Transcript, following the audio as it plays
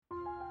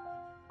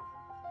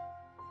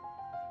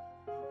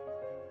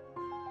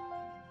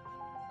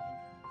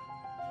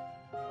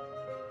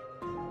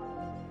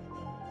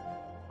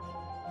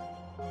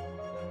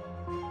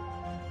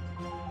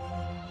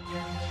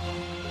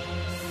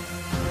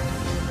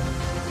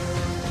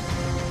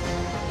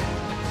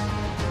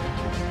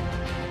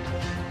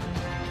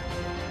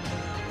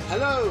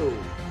Hello!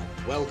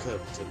 Welcome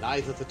to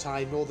Neither the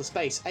Time Nor the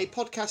Space, a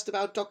podcast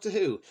about Doctor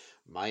Who.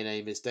 My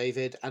name is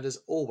David, and as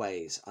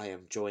always, I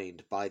am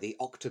joined by the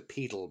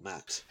octopedal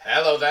Matt.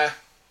 Hello there.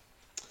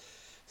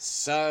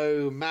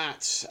 So,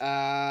 Matt,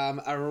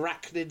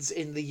 arachnids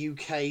in the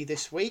UK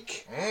this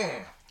week.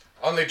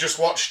 Only just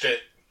watched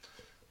it.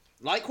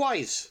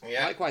 Likewise.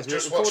 Yeah, Likewise.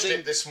 just watched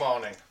it this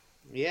morning.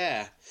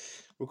 Yeah.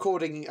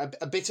 Recording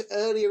a bit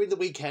earlier in the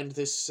weekend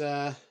this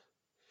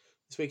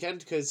weekend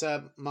because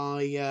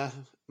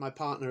my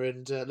partner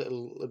and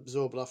little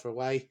Absorbloff are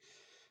away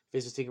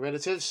visiting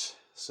relatives,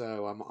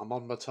 so I'm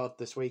on my Todd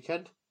this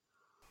weekend.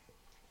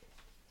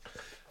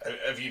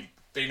 Have you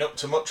been up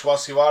to much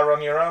whilst you are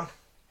on your own?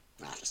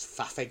 Just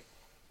faffing.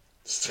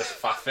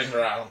 Just faffing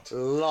around. A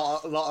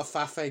lot of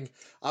faffing.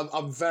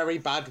 I'm very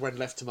bad when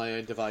left to my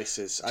own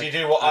devices. Do you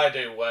do what I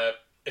do, where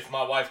if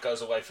my wife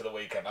goes away for the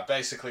weekend, I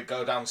basically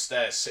go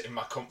downstairs, sit in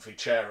my comfy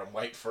chair and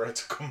wait for her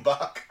to come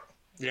back?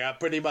 Yeah,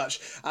 pretty much.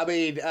 I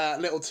mean,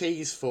 little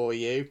tease for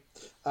you.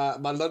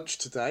 My lunch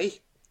today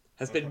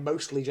has been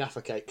mostly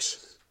Jaffa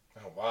cakes.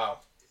 Oh,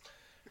 wow.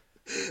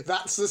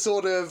 That's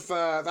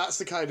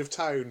the kind of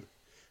tone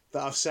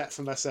that I've set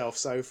for myself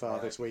so far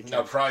this weekend.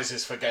 No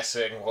prizes for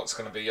guessing what's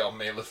going to be your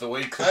meal of the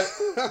week, then?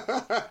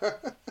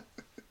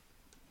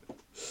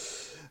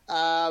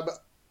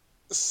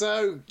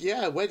 So,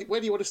 yeah, where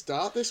do you want to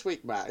start this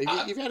week, Matt?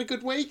 Have you had a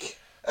good week?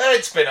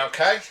 It's been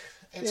okay.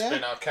 It's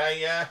been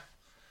okay, yeah.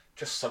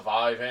 Just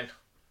surviving.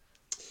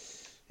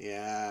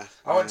 Yeah.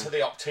 I went to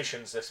the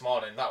opticians this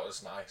morning. That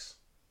was nice.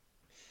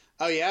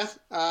 Oh, yeah?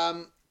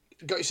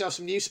 Got yourself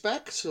some new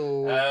specs,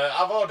 or...?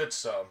 I've ordered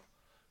some.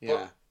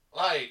 Yeah.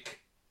 But,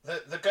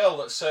 the girl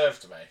that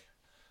served me,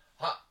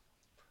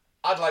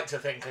 I'd like to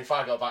think if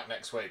I go back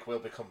next week, we'll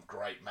become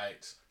great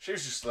mates. She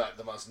was just,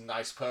 the most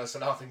nice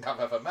person I think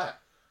I've ever met.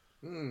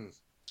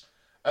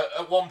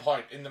 At one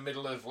point, in the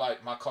middle of,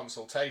 my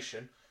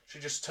consultation, she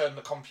just turned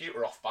the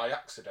computer off by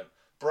accident.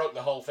 Broke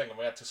the whole thing and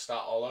we had to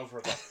start all over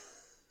again.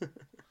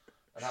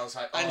 And I was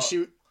like, and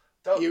she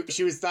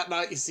was that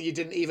nice you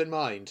didn't even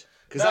mind?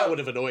 Because that would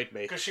have annoyed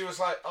me. Because she was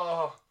like,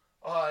 oh,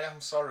 I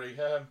am sorry.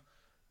 And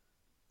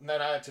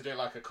then I had to do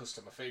a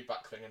customer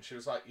feedback thing and she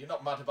was like, you're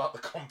not mad about the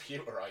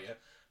computer, are you?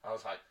 I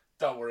was like,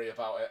 don't worry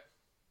about it.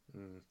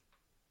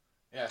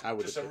 Yeah, I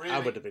would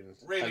have been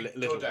really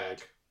good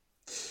egg.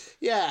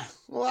 Yeah,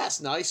 well,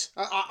 that's nice.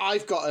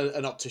 I've got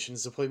an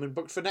optician's appointment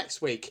booked for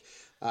next week.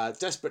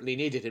 Desperately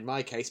needed in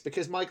my case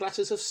because my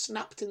glasses have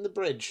snapped in the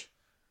bridge.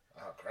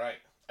 Oh, great.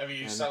 Have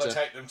you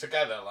sellotape them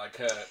together like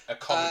a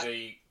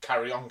comedy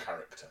carry-on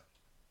character?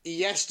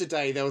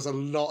 Yesterday there was a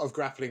lot of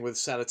grappling with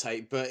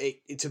sellotape, but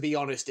to be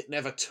honest, it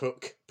never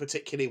took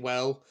particularly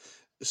well.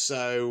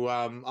 So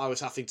I was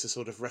having to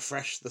sort of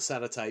refresh the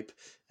sellotape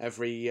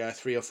every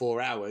 3 or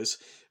 4 hours,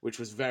 which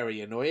was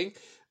very annoying.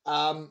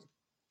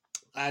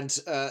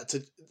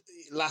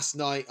 Last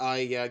night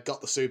I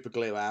got the super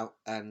glue out,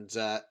 and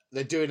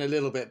they're doing a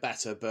little bit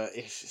better. But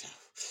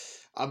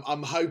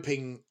I'm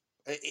hoping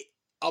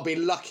I'll be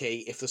lucky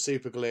if the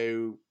super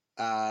glue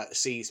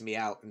sees me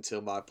out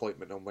until my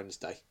appointment on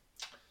Wednesday.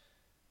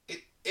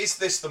 Is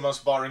this the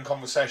most boring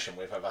conversation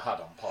we've ever had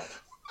on pod?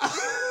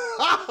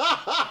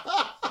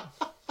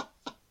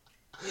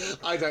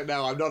 I don't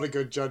know. I'm not a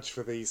good judge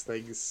for these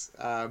things.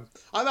 I'm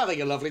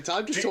having a lovely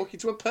time just talking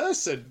to a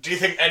person. Do you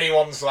think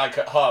anyone's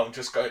at home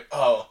just going,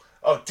 oh,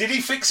 did he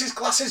fix his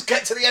glasses?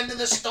 Get to the end of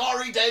the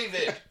story,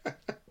 David.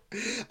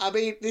 I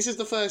mean, this is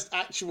the first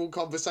actual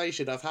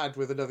conversation I've had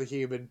with another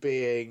human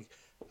being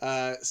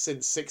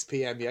since 6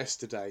 p.m.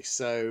 yesterday.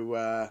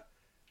 So,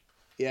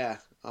 yeah,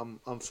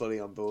 I'm fully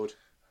on board.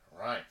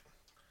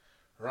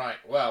 Right.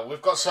 Well,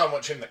 we've got so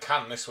much in the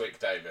can this week,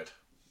 David.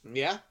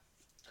 Yeah?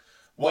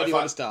 Where do you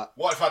want to start?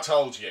 What if I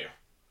told you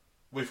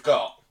we've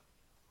got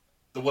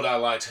the Would I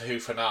Lie to Who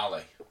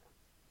finale?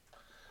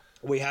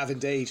 We have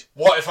indeed.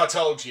 What if I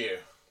told you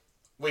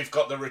we've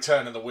got the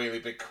return of the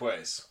Wheelie Big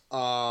Quiz?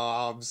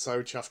 Oh, I'm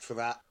so chuffed for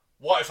that.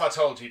 What if I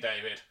told you,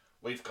 David,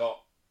 we've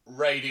got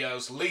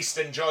radio's least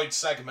enjoyed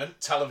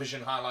segment,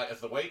 Television Highlight of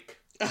the Week?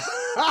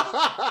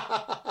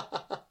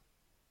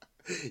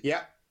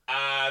 Yep.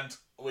 And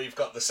we've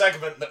got the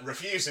segment that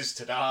refuses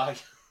to die,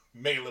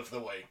 Meal of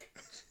the Week.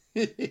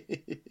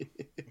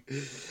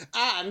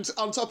 And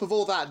on top of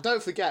all that,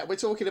 don't forget, we're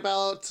talking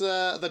about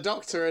the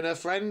Doctor and her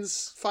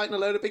friends fighting a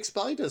load of big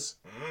spiders.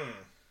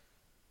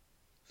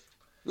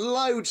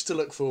 Loads to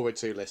look forward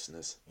to,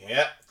 listeners.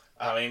 Yeah.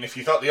 I mean, if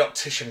you thought the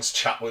optician's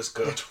chat was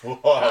good,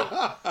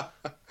 whoa.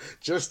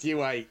 Just you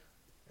wait.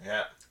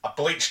 Yeah. I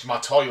bleached my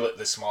toilet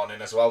this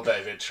morning as well,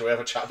 David. Shall we have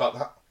a chat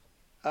about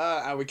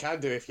that? We can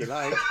do if you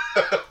like.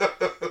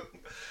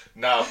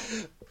 No.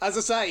 As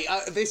I say,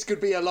 this could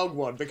be a long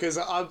one because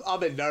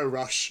I'm in no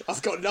rush.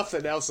 I've got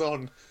nothing else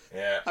on.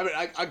 Yeah. I mean,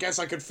 I guess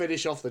I could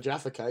finish off the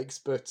Jaffa cakes,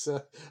 but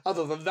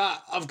other than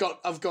that, I've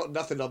got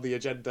nothing on the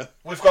agenda.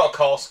 We've got a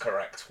course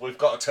correct. We've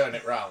got to turn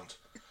it round.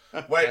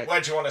 Okay.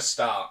 Where do you want to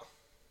start?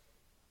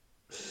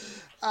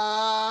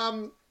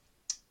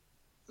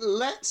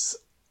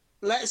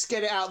 Let's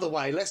get it out of the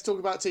way. Let's talk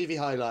about TV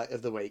highlight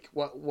of the week.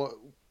 What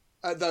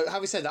Though,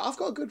 having said that, I've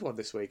got a good one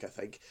this week, I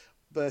think.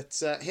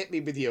 But hit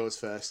me with yours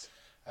first.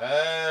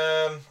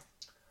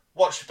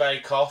 Watched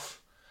Bake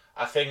Off.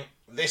 I think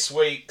this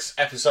week's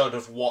episode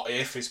of What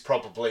If is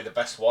probably the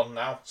best one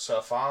now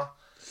so far.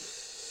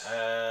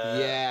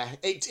 Yeah,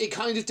 it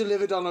kind of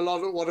delivered on a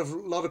lot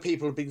of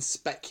people have been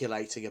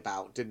speculating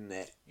about, didn't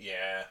it?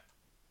 Yeah.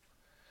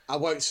 I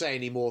won't say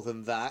any more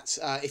than that.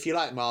 If you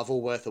like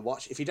Marvel, worth a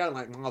watch. If you don't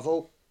like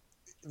Marvel,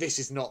 this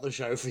is not the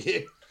show for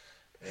you.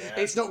 Yeah.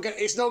 It's not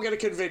going to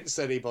convince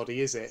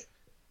anybody, is it?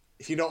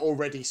 If you're not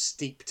already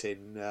steeped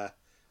in the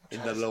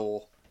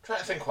lore. I'm trying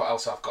to think what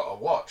else I've got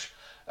to watch.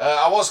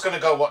 I was going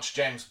to go watch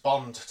James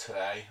Bond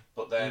today,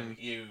 but then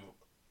you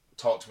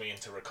talked me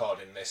into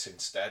recording this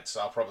instead,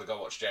 so I'll probably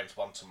go watch James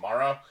Bond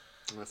tomorrow.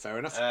 Fair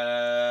enough.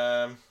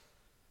 Have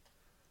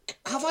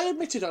I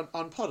admitted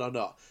on pod or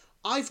not?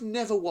 I've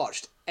never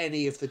watched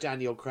any of the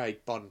Daniel Craig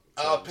Bond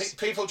films.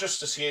 People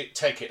just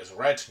take it as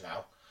read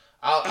now.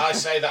 I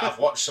say that I've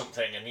watched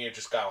something and you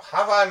just go,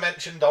 have I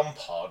mentioned on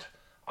pod?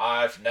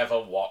 I've never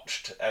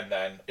watched, and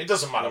then it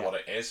doesn't matter what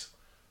it is.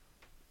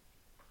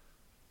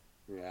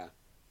 Yeah.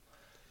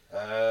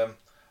 I'm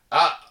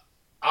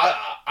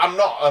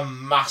not a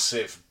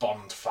massive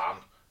Bond fan.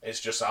 It's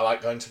just I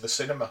like going to the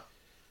cinema.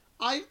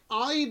 I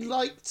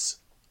liked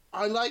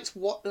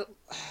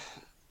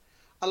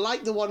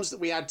the ones that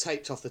we had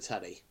taped off the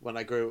telly when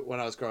I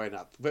was growing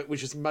up, but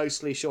which was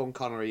mostly Sean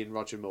Connery and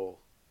Roger Moore.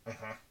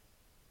 Mm-hmm.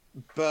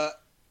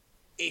 But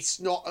it's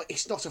not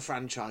a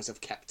franchise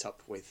I've kept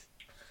up with.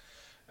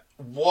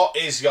 What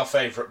is your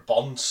favourite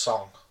Bond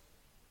song?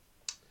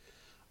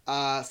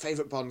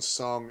 Favourite Bond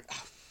song?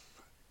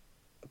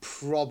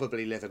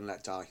 Probably Live and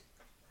Let Die.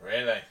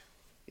 Really?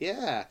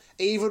 Yeah.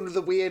 Even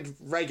the weird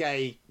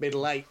reggae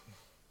middle eight.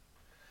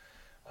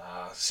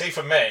 See,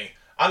 for me,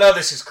 I know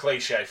this is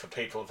cliche for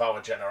people of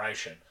our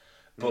generation,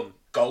 but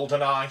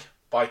GoldenEye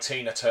by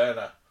Tina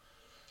Turner.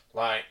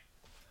 Like,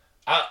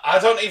 I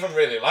don't even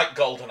really like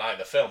GoldenEye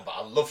the film, but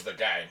I love the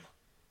game.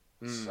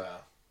 So.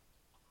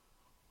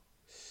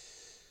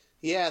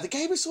 Yeah, the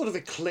game has sort of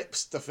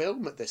eclipsed the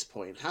film at this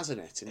point, hasn't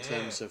it, in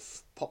terms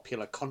of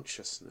popular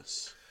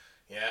consciousness?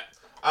 Yeah.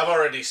 I've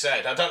already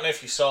said, I don't know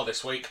if you saw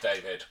this week,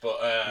 David,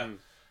 but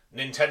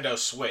Nintendo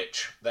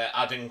Switch, they're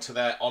adding to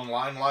their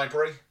online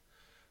library.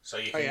 So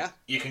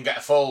you can get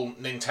a full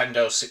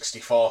Nintendo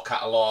 64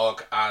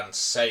 catalogue and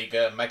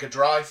Sega Mega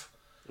Drive.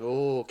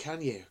 Oh,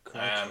 can you?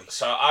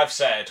 So I've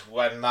said,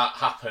 when that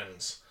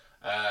happens,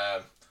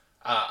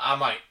 I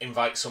might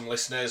invite some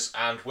listeners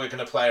and we're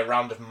going to play a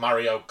round of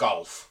Mario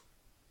Golf.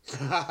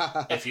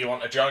 If you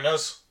want to join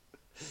us.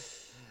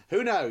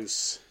 Who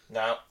knows?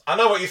 Now, I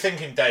know what you're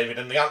thinking, David,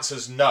 and the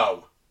answer's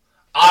no.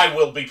 I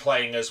will be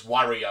playing as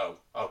Wario,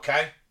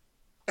 okay?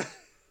 I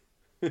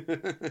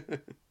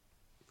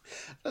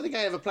don't think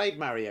I ever played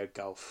Mario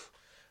Golf.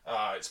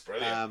 Ah, it's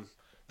brilliant.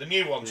 The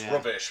new one's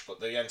rubbish, but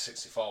the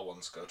N64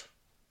 one's good.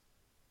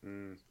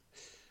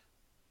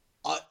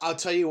 I'll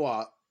tell you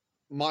what,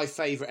 my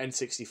favourite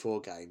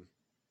N64 game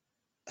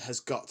has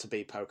got to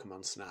be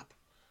Pokemon Snap.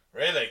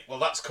 Really? Well,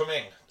 that's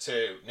coming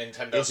to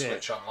Nintendo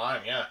Switch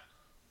Online, yeah.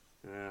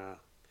 Yeah.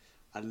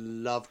 I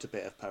loved a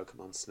bit of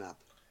Pokemon Snap.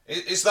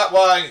 Is that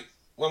why,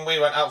 when we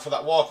went out for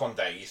that walk one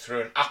day, you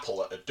threw an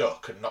apple at a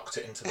duck and knocked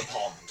it into the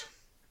pond?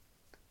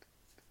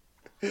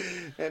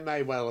 It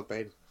may well have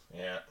been.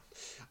 Yeah.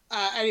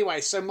 Anyway,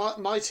 so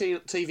my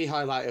TV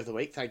highlight of the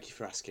week, thank you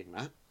for asking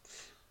that.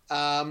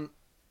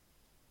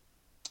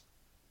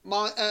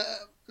 My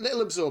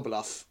little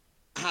Absorbaloff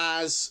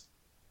has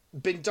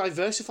been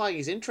diversifying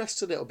his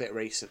interests a little bit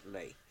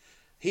recently.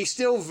 He's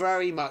still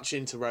very much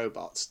into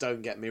robots,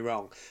 don't get me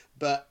wrong,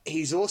 but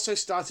he's also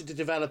started to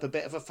develop a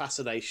bit of a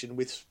fascination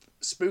with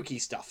spooky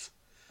stuff,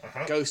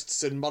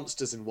 ghosts and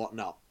monsters and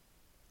whatnot.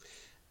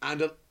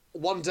 And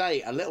one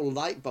day, a little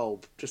light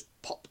bulb just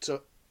popped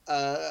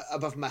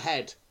above my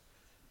head,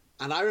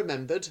 and I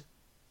remembered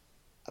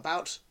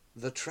about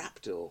the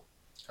trapdoor.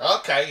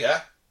 Okay,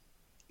 yeah.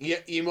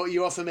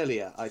 You are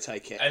familiar, I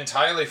take it.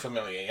 Entirely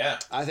familiar, yeah.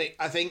 I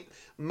think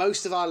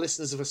most of our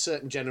listeners of a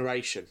certain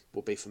generation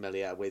will be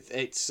familiar with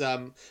it.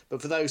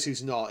 But for those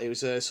who's not, it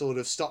was a sort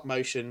of stop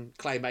motion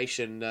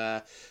claymation,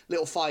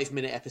 little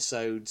 5-minute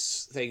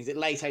episodes things,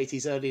 late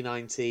 80s, early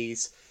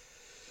 90s.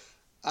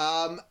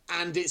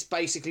 And it's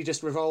basically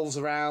just revolves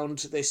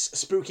around this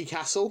spooky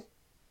castle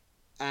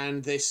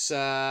and this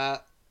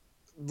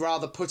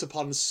rather put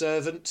upon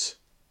servant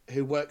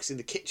who works in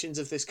the kitchens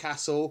of this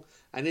castle,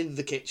 and in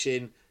the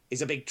kitchen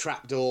is a big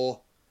trapdoor,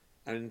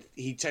 and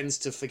he tends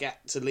to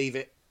forget to leave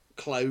it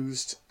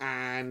closed,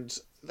 and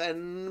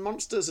then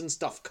monsters and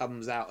stuff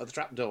comes out of the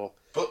trapdoor.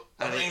 But,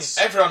 I mean,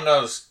 everyone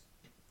knows,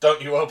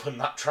 don't you open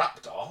that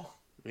trapdoor.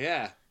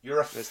 Yeah.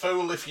 You're a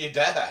fool if you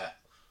dare.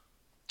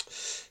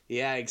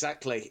 Yeah,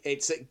 exactly.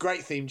 It's a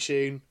great theme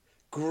tune,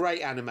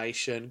 great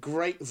animation,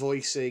 great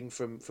voicing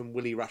from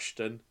Willie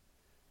Rushton.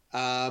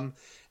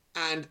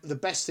 And the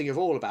best thing of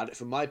all about it,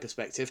 from my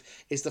perspective,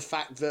 is the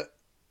fact that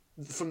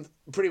from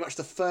pretty much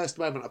the first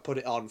moment I put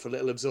it on for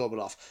Little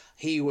Absorbaloff,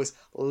 he was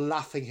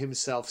laughing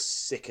himself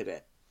sick at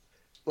it.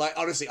 Like,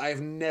 honestly, I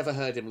have never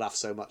heard him laugh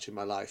so much in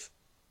my life.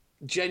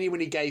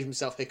 Genuinely gave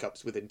himself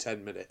hiccups within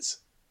 10 minutes.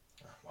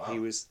 Wow. He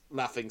was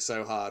laughing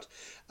so hard.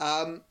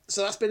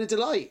 So that's been a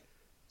delight.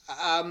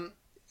 And,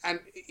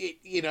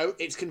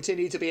 it's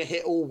continued to be a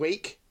hit all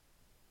week.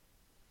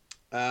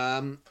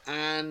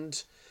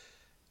 And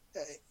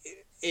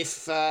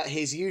if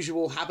his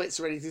usual habits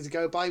are anything to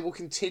go by, will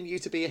continue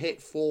to be a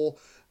hit for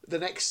the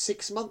next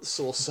 6 months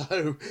or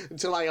so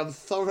until I am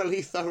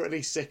thoroughly,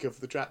 thoroughly sick of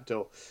the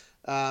Trapdoor.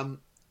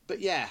 But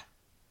yeah,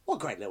 what a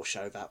great little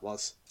show that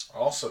was.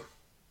 Awesome.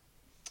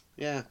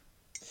 Yeah.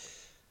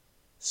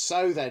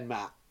 So then,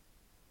 Matt,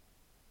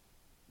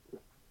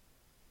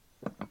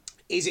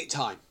 is it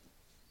time?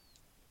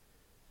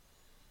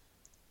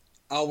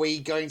 Are we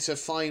going to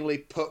finally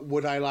put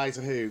Would I Lie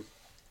to Who?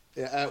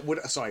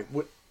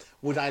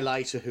 Would I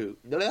Lie to Who?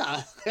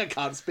 I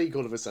can't speak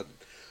all of a sudden.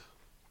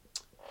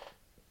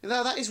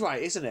 No, that is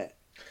right, isn't it?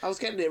 I was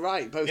getting it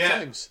right both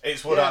times.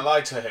 It's Would I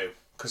Lie to Who?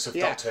 Because of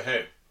Doctor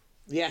Who.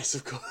 Yes,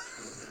 of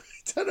course.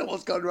 I don't know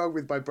what's gone wrong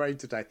with my brain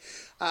today.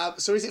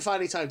 So is it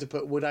finally time to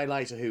put Would I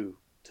Lie to Who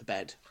to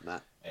bed,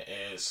 Matt? It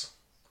is.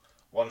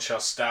 One shall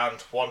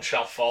stand, one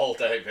shall fall,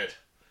 David.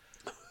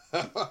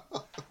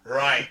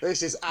 Right.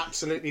 This is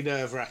absolutely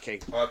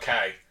nerve-wracking.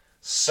 Okay,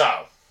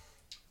 so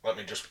let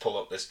me just pull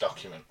up this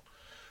document.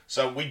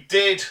 So we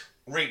did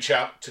reach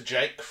out to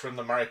Jake from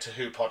the Married to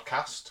Who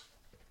podcast.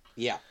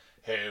 Yeah.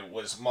 Who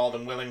was more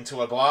than willing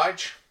to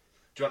oblige.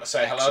 Do you want to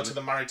say hello to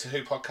the Married to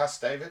Who podcast,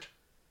 David?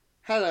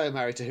 Hello,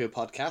 Married to Who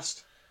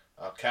podcast.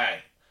 Okay,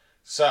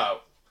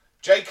 so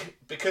Jake,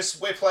 because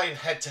we're playing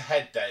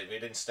head-to-head,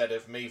 David, instead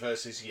of me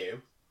versus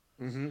you,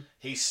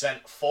 he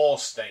sent 4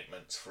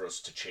 statements for us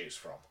to choose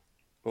from.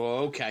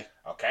 Oh, okay.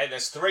 Okay,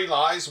 there's 3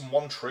 lies and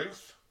 1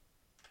 truth.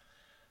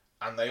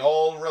 And they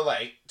all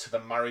relate to the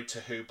Married to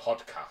Who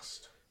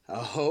podcast.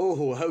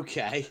 Oh,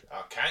 okay.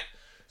 Okay,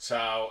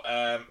 so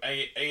are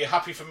you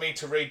happy for me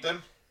to read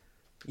them?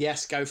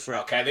 Yes, go for it.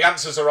 Okay, the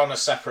answers are on a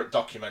separate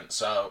document,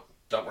 so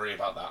don't worry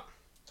about that.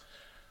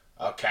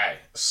 Okay,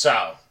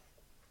 so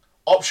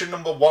option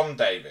number 1,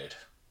 David.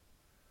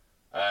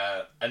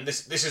 And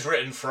this is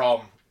written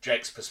from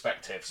Jake's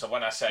perspective, so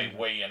when I say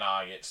we and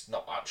I, it's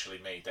not actually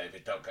me,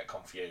 David. Don't get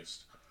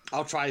confused.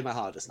 I'll try my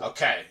hardest.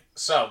 Okay,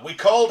 so we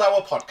called our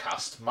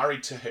podcast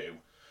Married to Who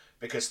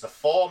because the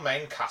 4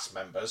 main cast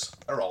members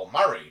are all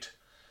married.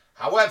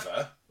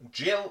 However,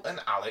 Jill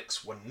and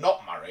Alex were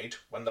not married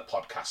when the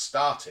podcast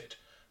started,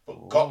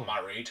 but got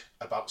married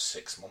about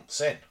 6 months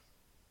in.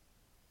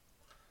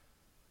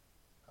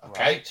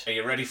 Okay, Right. Are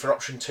you ready for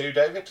option 2,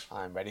 David?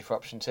 I'm ready for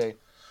option 2.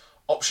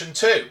 Option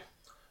 2.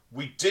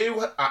 We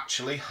do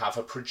actually have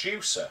a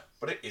producer,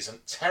 but it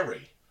isn't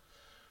Terry.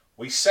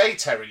 We say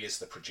Terry is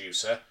the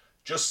producer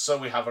just so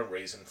we have a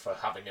reason for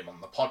having him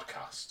on the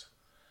podcast.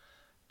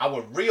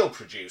 Our real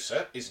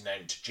producer is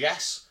named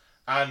Jess,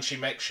 and she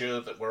makes sure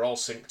that we're all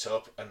synced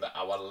up and that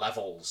our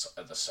levels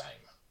are the same.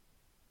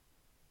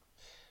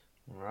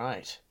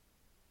 Right.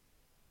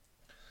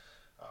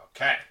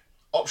 Okay.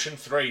 Option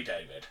 3,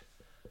 David.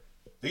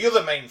 The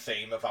other main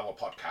theme of our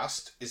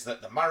podcast is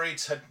that the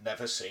marrieds had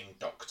never seen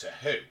Doctor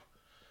Who.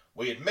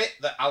 We admit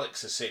that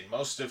Alex has seen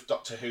most of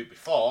Doctor Who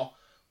before,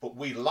 but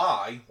we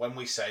lie when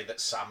we say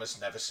that Sam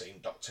has never seen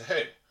Doctor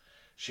Who.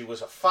 She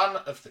was a fan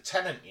of the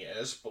Tennant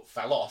years, but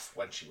fell off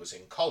when she was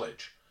in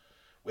college.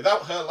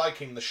 Without her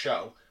liking the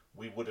show,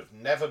 we would have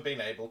never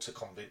been able to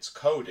convince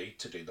Cody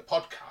to do the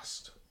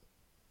podcast.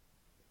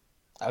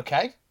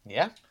 Okay,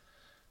 yeah.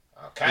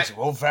 Okay. These are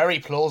all very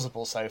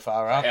plausible so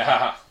far, aren't they?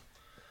 Yeah.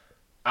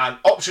 And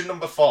option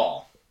number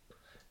 4.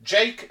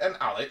 Jake and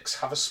Alex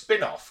have a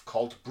spin-off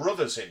called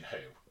Brothers in Who,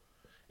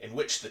 in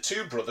which the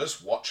 2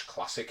 brothers watch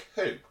classic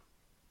Who.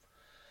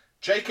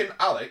 Jake and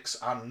Alex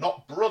are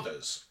not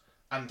brothers,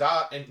 and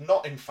are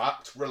not in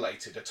fact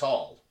related at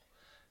all.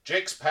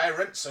 Jake's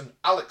parents and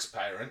Alex's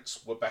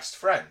parents were best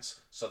friends,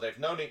 so they've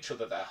known each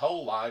other their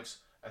whole lives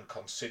and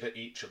consider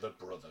each other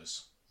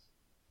brothers.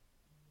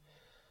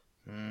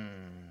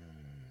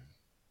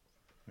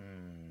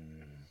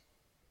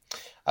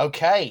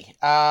 Okay.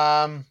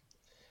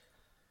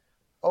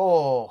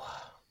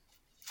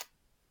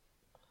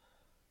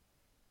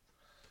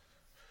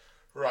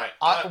 Right.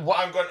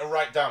 I'm going to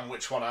write down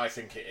which one I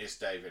think it is,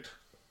 David.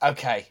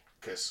 Okay.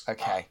 Because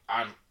Okay.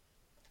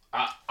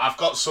 I've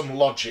got some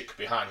logic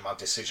behind my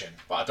decision,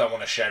 but I don't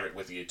want to share it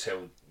with you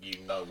till you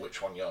know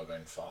which one you're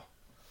going for.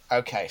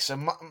 Okay, so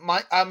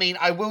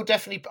I will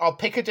definitely. I'll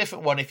pick a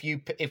different one if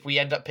we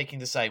end up picking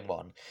the same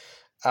one.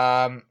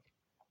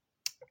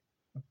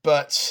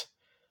 But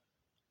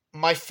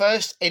my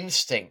first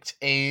instinct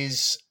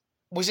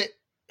was it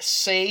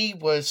C?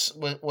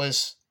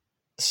 Was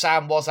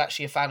Sam was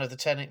actually a fan of the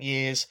Tennant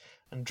years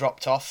and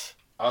dropped off?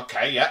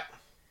 Okay, yeah.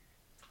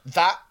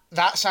 That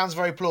sounds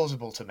very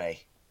plausible to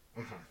me.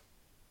 Mm-hmm.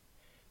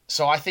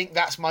 So I think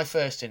that's my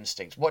first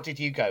instinct. What did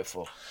you go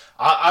for?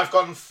 I've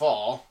gone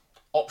for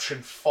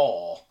option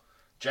 4.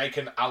 Jake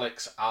and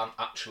Alex aren't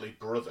actually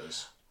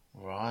brothers.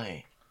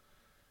 Right.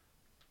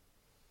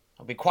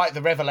 It'll be quite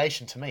the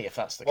revelation to me if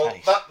that's the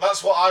case.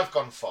 That's what I've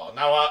gone for.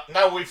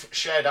 Now we've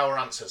shared our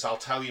answers, I'll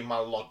tell you my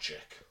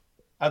logic.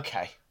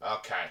 Okay.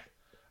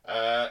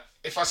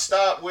 If I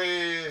start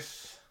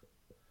with...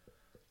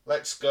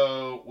 Let's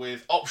go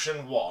with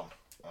option 1.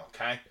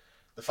 Okay?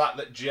 The fact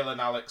that Jill and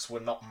Alex were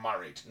not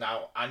married.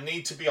 Now, I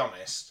need to be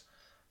honest,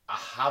 I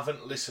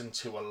haven't listened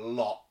to a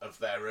lot of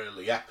their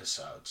early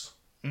episodes.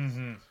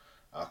 Mm-hmm.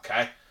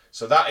 Okay?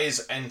 So that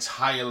is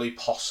entirely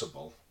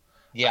possible.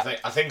 Yeah.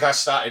 I think I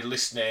started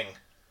listening...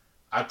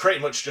 I pretty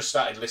much just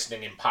started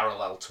listening in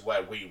parallel to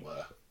where we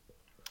were.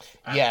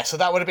 Yeah, so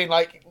that would have been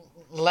like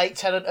late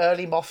Tennant,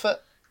 early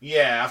Moffat?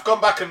 Yeah, I've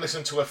gone back and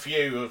listened to a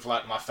few of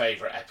like my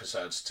favourite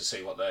episodes to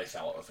see what they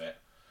thought of it.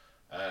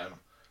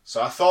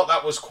 So I thought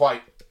that was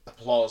quite a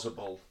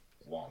plausible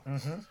one.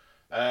 Mm-hmm.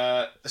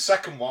 The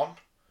second one,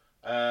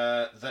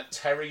 that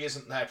Terry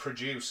isn't their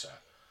producer.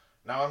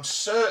 Now I'm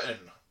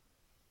certain,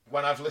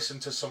 when I've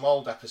listened to some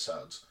old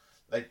episodes,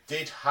 they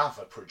did have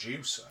a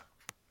producer.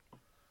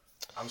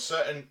 I'm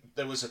certain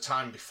there was a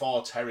time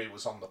before Terry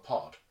was on the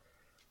pod.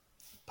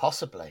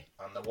 Possibly.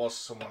 And there was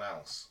someone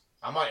else.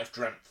 I might have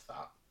dreamt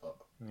that, but...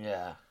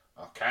 Yeah.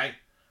 Okay.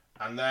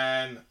 And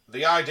then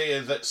the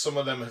idea that some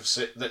of them have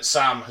that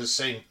Sam has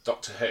seen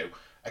Doctor Who,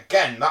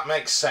 again, that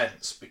makes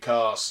sense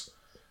because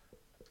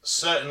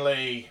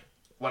certainly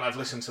when I've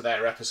listened to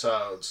their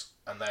episodes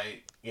and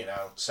they,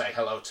 say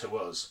hello to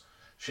us,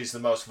 she's the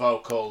most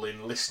vocal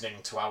in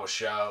listening to our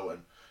show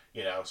and,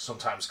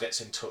 sometimes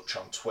gets in touch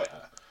on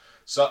Twitter.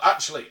 So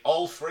actually,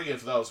 all three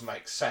of those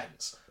make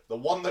sense. The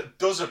one that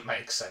doesn't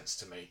make sense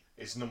to me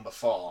is number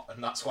 4,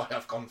 and that's why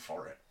I've gone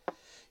for it.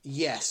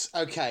 Yes.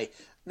 Okay.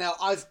 Now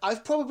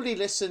I've probably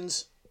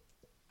listened.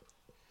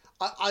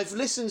 I've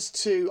listened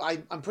to.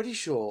 I'm pretty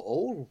sure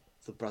all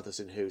the Brothers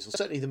in Who's, or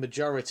certainly the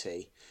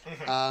majority.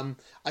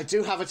 I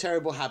do have a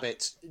terrible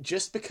habit,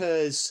 just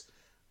because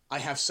I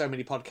have so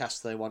many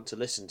podcasts that I want to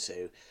listen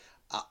to.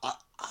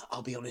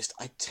 I'll be honest.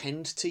 I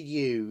tend to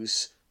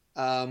use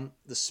the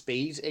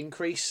speed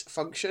increase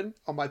function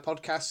on my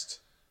podcast.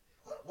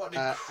 What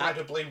an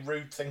incredibly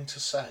rude thing to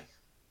say.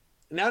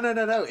 No.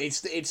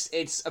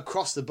 It's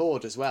across the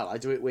board as well. I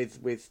do it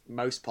with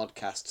most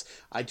podcasts.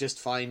 I just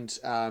find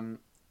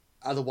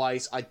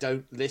otherwise I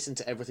don't listen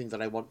to everything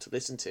that I want to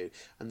listen to,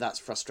 and that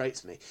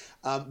frustrates me.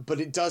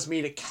 But it does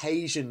mean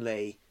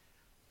occasionally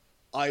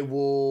I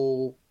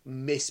will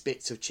miss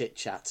bits of chit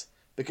chat.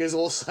 Because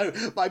also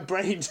my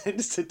brain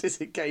tends to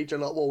disengage a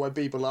lot more when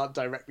people aren't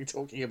directly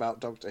talking about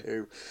Doctor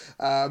Who.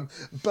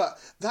 But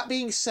that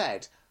being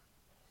said,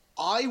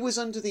 I was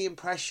under the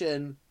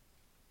impression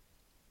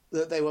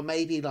that they were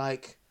maybe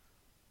like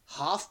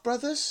half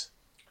brothers.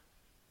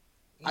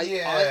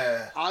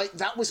 Yeah. I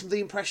that was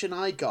the impression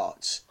I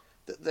got,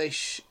 that they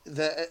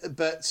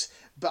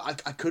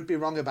but I could be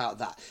wrong about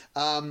that.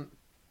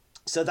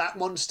 So that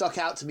one stuck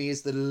out to me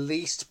as the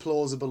least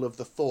plausible of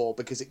the 4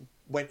 because it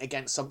went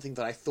against something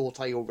that I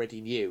thought I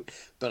already knew,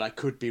 but I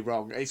could be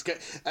wrong. This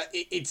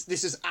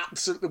is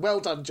absolutely well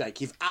done, Jake.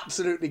 You've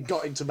absolutely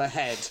got into my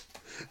head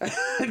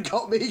and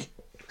got me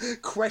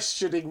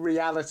questioning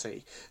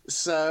reality.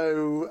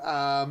 So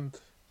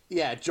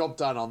job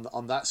done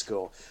on that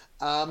score.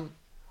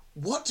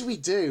 What do we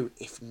do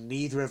if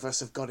neither of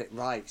us have got it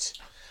right?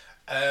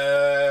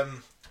 I'll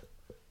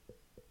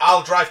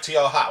drive to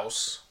your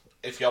house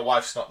if your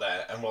wife's not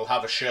there, and we'll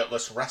have a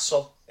shirtless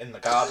wrestle in the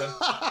garden.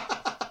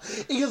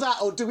 Either that,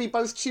 or do we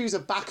both choose a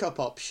backup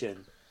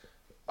option?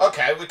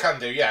 Okay, we can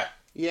do, yeah.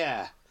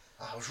 Yeah.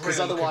 I was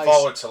really looking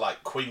forward to,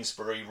 like,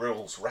 Queensberry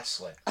Rules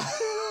wrestling.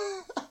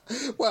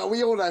 Well,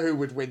 we all know who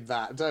would win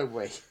that, don't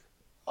we?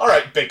 All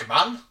right, big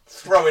man.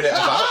 Throwing it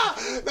about.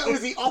 That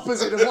was the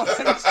opposite of what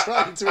I was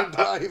trying to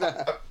imply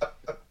there.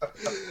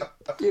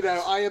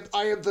 I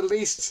am the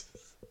least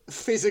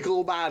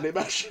physical man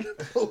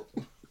imaginable.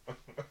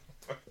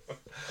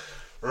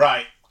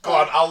 Right, go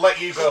on, I'll let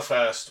you go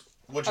first.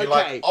 Would you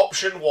like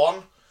option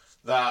 1,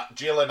 that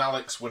Jill and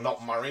Alex were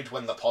not married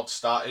when the pod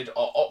started,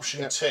 or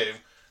option 2,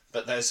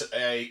 that there's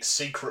a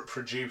secret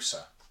producer?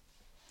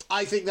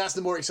 I think that's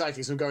the more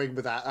exciting, so I'm going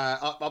with that.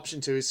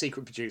 Option 2 is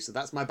secret producer.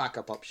 That's my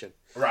backup option.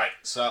 Right,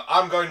 so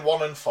I'm going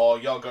 1 and 4,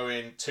 you're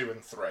going 2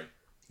 and 3.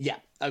 Yeah,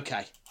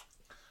 okay.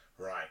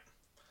 Right.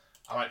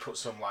 I might put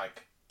some,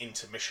 like,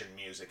 intermission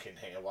music in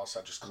here whilst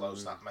I just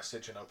close that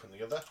message and open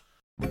the other.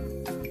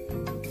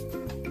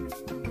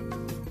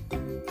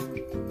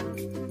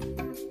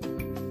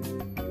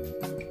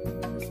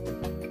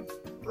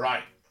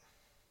 Right.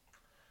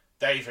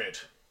 David,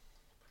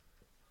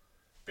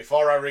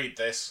 before I read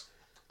this,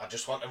 I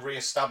just want to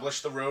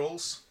re-establish the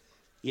rules.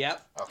 Yep.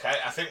 Okay,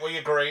 I think we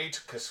agreed,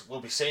 because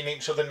we'll be seeing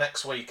each other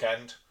next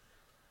weekend,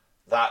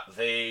 that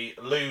the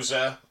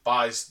loser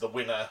buys the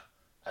winner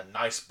a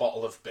nice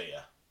bottle of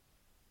beer.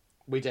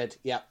 We did,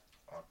 yep.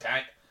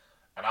 Okay,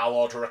 and I'll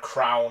order a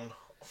crown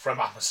from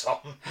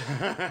Amazon.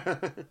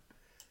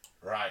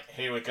 Right,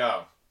 here we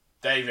go.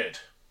 David.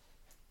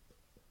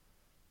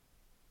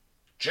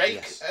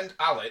 Jake and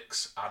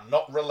Alex are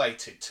not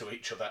related to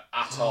each other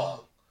at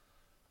all.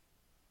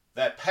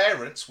 Their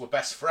parents were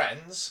best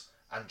friends,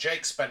 and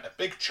Jake spent a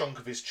big chunk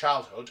of his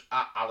childhood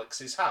at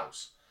Alex's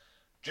house.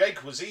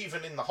 Jake was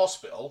even in the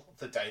hospital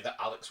the day that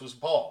Alex was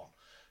born,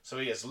 so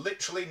he has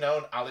literally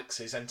known Alex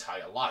his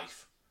entire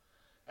life.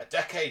 A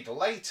decade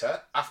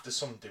later, after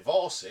some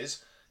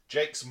divorces,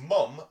 Jake's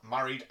mum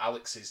married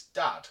Alex's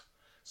dad,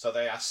 so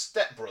they are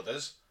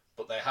stepbrothers,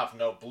 but they have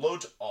no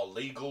blood or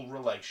legal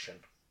relation.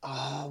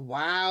 Oh,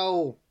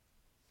 wow.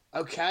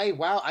 Okay,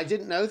 wow, I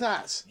didn't know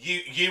that.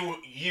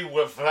 You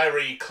were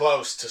very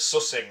close to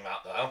sussing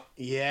that, though.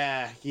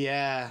 Yeah.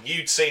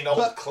 You'd seen all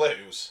the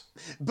clues.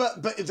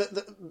 But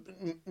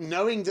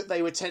knowing that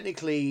they were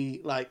technically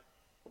like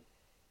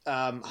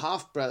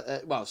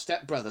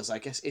step brothers, I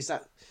guess, is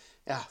that...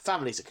 Yeah,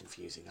 families are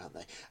confusing, aren't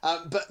they?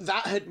 But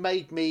that had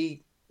made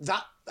me...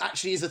 That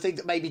actually is the thing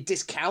that made me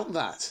discount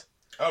that.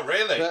 Oh,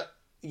 really? But,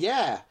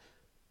 yeah.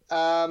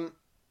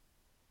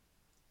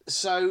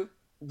 So...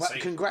 Well,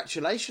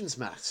 congratulations,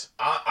 Matt.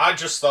 I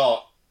just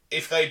thought,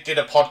 if they did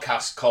a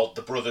podcast called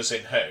The Brothers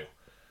in Who,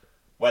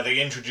 where they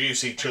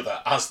introduce each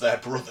other as their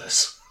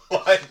brothers,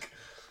 like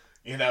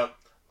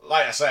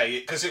I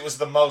say, because it was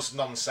the most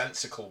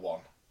nonsensical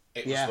one.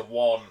 It was the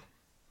one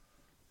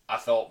I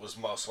thought was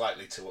most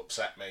likely to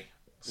upset me.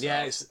 So.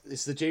 Yeah,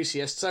 it's the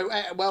juiciest. So,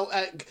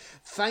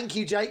 thank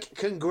you, Jake.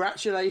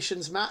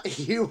 Congratulations, Matt.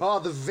 You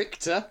are the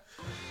victor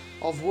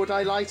of Would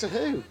I Lie to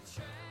Who?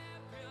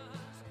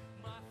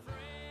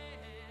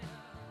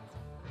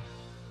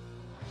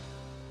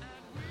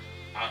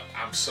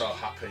 I'm so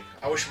happy.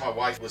 I wish my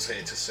wife was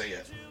here to see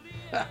it.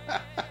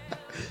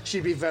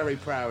 She'd be very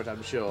proud,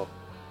 I'm sure.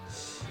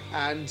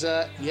 And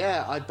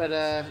I'd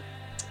better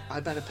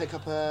pick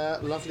up a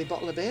lovely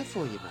bottle of beer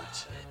for you,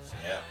 Matt.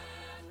 Yeah.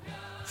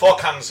 4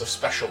 cans of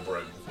special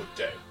brew would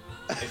do.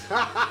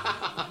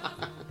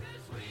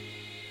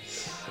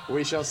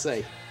 We shall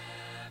see.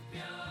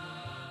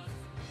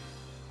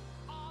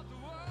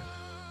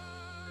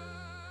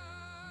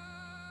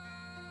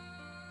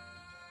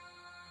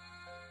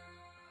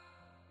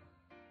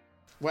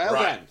 Well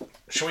right. then.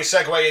 Shall we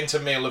segue into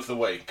Meal of the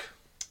Week?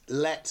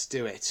 Let's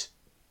do it.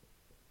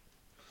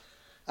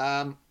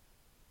 I'll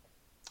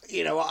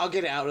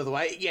get it out of the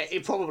way. Yeah,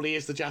 it probably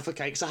is the Jaffa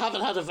Cakes. I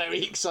haven't had a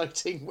very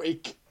exciting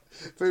week,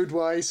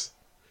 food-wise.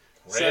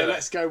 Really? So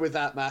let's go with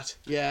that, Matt.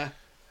 Yeah.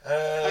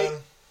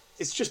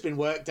 It's just been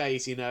work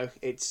days,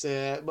 It's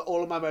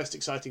all of my most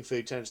exciting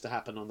food tends to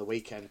happen on the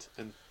weekend.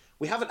 And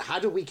we haven't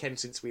had a weekend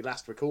since we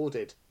last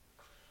recorded.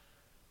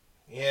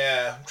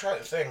 Yeah, I'm trying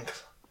to think.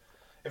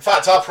 In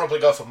fact, I'll probably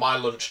go for my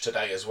lunch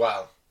today as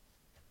well.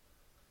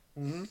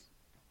 Mm-hmm.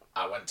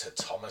 I went to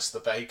Thomas the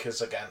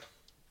Baker's again.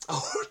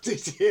 Oh,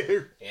 did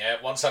you? Yeah,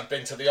 once I'd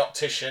been to the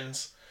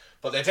opticians.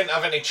 But they didn't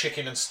have any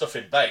chicken and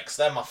stuffing bakes.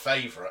 They're my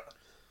favourite.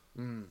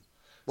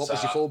 What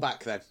was your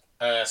fallback then?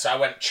 So I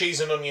went cheese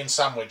and onion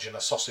sandwich and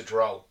a sausage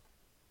roll.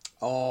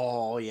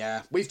 Oh,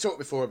 yeah. We've talked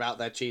before about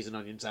their cheese and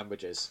onion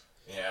sandwiches.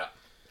 Yeah.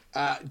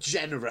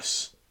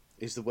 Generous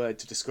is the word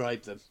to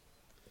describe them.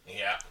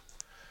 Yeah.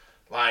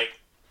 Like...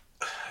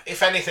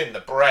 If anything, the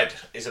bread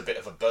is a bit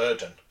of a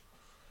burden.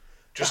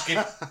 Just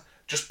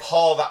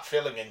pour that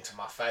filling into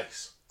my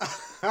face.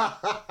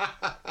 What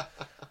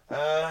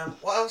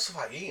else have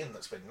I eaten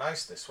that's been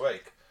nice this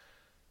week?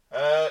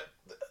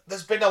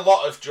 There's been a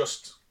lot of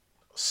just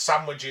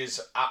sandwiches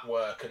at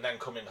work and then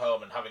coming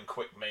home and having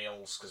quick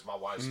meals because my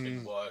wife's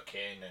been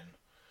working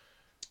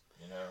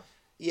and,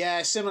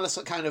 Yeah, similar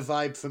kind of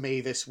vibe for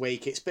me this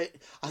week.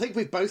 I think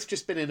we've both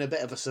just been in a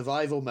bit of a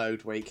survival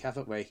mode week,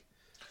 haven't we?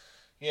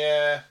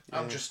 Yeah,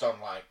 I'm just on,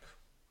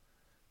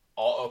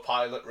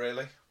 autopilot,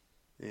 really.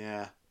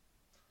 Yeah.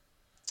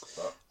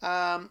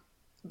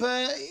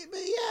 But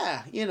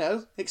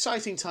yeah,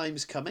 exciting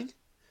times coming.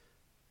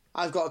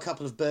 I've got a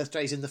couple of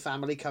birthdays in the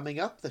family coming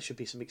up. There should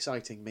be some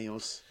exciting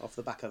meals off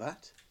the back of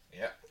that.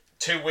 Yeah.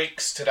 2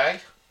 weeks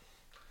today.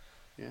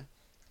 Yeah.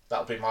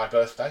 That'll be my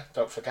birthday,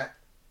 don't forget.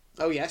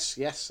 Oh, yes.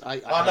 No,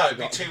 it'd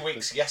be 2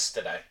 weeks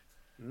yesterday.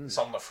 It's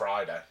on the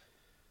Friday.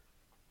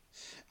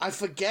 I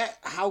forget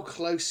how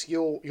close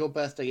your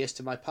birthday is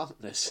to my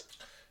partner's.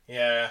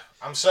 Yeah,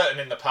 I'm certain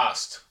in the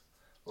past,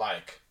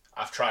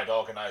 I've tried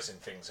organising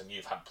things and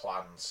you've had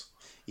plans.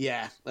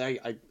 Yeah,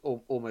 I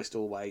almost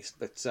always.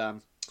 But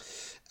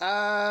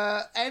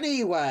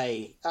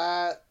anyway,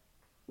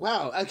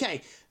 wow,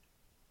 okay.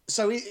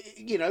 So,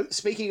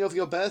 speaking of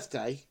your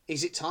birthday,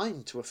 is it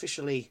time to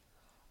officially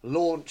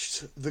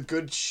launch the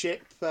Good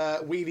Ship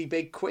Wheelie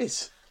Big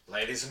Quiz?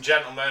 Ladies and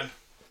gentlemen,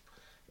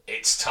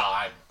 it's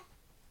time.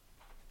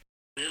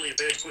 Really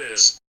big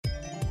quiz.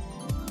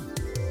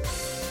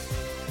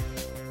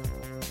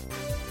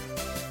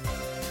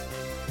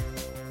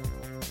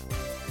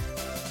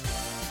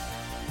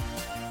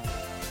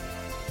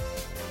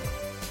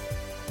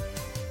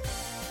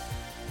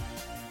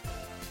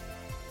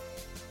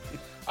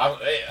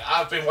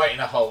 I've been waiting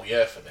a whole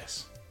year for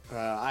this.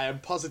 I am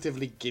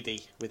positively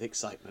giddy with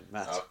excitement,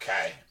 Matt.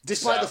 Okay.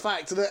 Despite the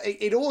fact that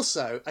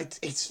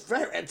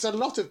it's a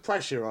lot of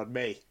pressure on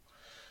me.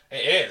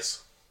 It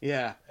is.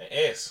 Yeah. It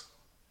is.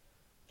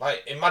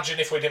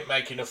 Imagine if we didn't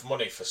make enough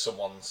money for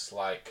someone's,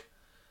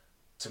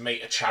 to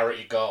meet a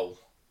charity goal.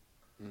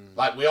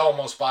 Like we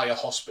almost buy a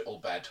hospital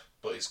bed,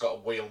 but it's got a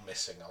wheel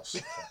missing or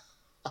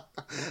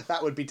something.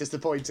 That would be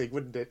disappointing,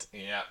 wouldn't it?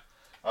 Yeah.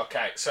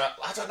 Okay, so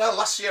I don't know.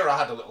 Last year I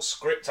had a little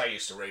script I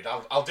used to read.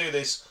 I'll do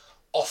this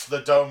off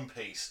the dome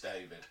piece,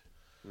 David.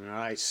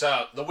 Right.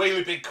 So the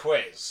Wheelie Big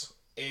Quiz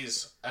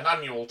is an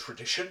annual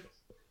tradition.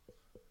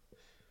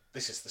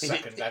 This is the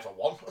second ever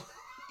one.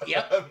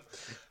 Yep.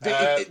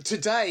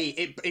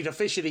 Today, it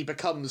officially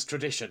becomes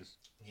tradition.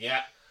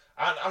 Yeah.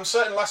 And I'm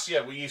certain last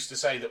year we used to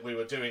say that we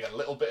were doing a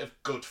little bit of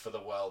good for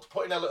the world,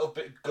 putting a little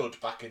bit of good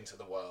back into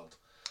the world.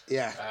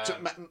 Yeah, to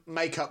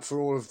make up for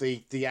all of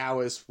the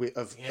hours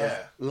of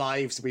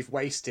lives we've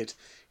wasted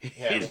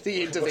in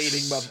the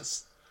intervening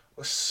months.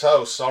 We're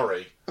so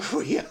sorry.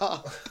 We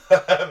are.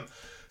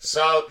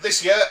 So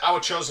this year, our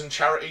chosen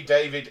charity,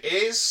 David,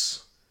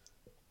 is...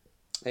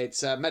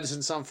 It's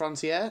Médecins Sans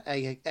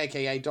Frontières,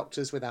 aka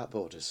Doctors Without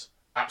Borders.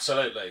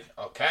 Absolutely.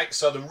 Okay,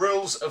 so the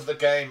rules of the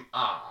game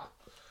are...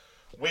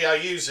 We are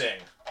using...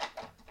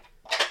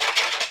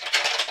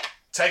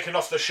 Taken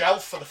off the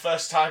shelf for the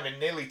first time in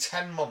nearly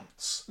 10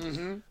 months.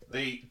 Mm-hmm.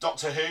 The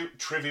Doctor Who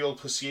Trivial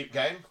Pursuit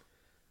game.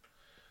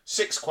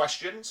 6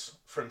 questions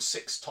from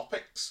 6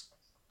 topics.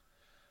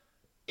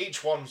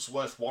 Each one's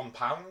worth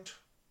 £1.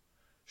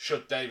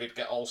 Should David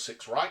get all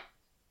 6 right,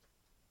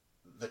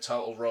 the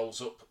total rolls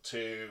up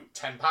to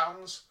 £10.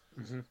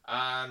 Mm-hmm.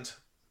 And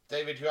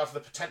David, you have the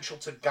potential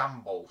to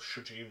gamble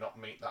should you not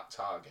meet that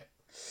target.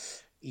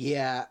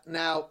 Yeah.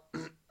 Now,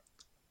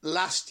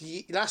 last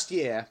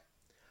year,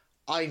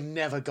 I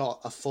never got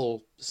a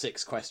full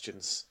 6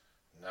 questions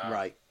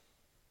right.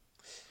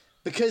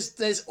 Because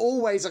there's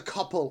always a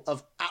couple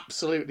of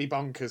absolutely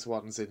bonkers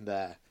ones in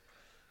there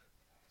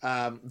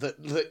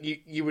that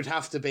you would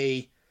have to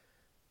be...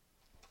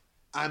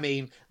 I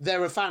mean,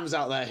 there are fans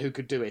out there who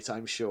could do it,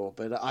 I'm sure,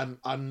 but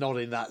I'm not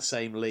in that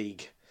same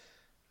league.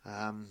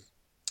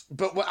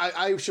 But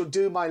I shall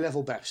do my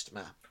level best,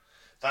 Matt.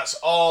 That's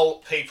all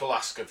people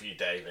ask of you,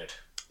 David.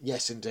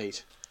 Yes, indeed.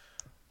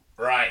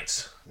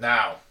 Right,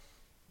 now...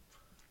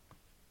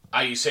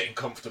 Are you sitting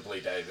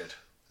comfortably, David?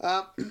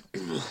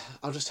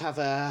 I'll just have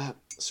a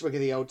swig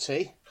of the old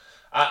tea.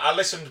 I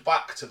listened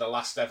back to the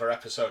last ever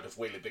episode of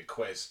Wheelie Big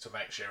Quiz to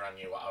make sure I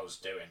knew what I was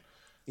doing.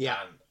 Yeah.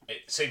 And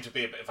it seemed to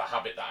be a bit of a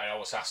habit that I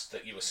always asked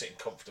that you were sitting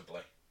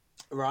comfortably.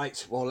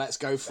 Right, well, let's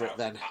go for it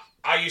then.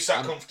 Are you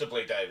sat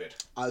comfortably, David?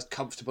 As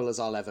comfortable as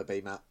I'll ever be,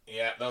 Matt.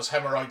 Yeah, those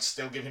hemorrhoids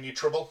still giving you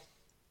trouble?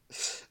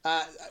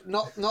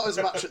 Not as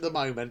much at the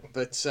moment,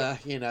 but,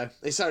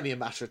 it's only a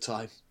matter of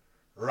time.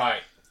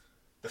 Right.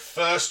 The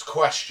first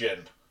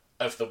question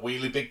of the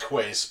Wheelie Big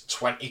Quiz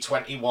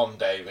 2021,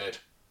 David,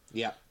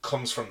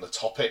 comes from the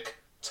topic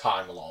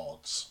Time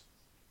Lords.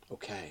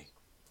 Okay.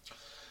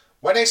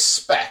 When a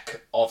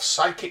speck of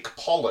psychic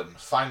pollen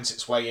finds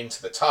its way into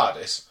the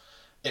TARDIS,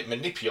 it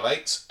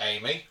manipulates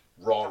Amy,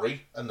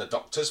 Rory, and the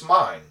Doctor's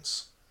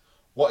minds.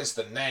 What is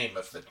the name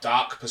of the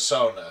dark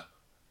persona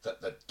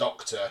that the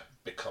Doctor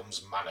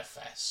becomes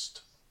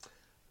manifest?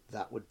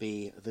 That would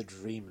be the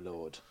Dream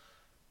Lord.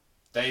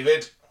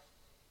 David...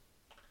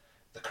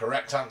 The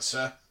correct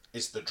answer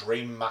is the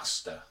Dream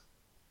Master.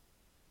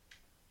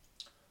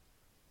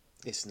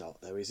 It's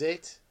not, though, is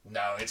it?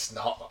 No, it's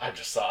not. I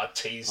just thought I'd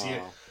tease you.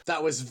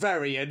 That was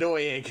very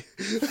annoying.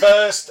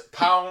 First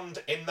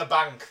pound in the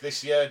bank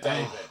this year,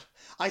 David.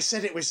 I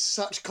said it with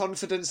such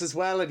confidence as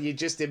well, and you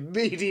just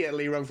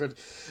immediately wrong for...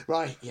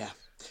 Right, yeah.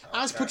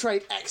 As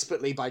portrayed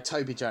expertly by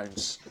Toby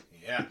Jones.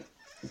 Yeah.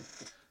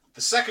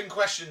 The second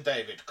question,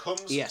 David,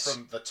 comes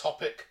from the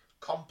topic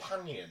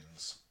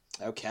Companions.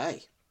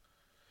 Okay.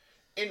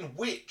 In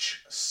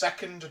which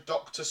second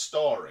Doctor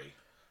story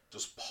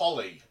does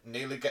Polly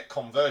nearly get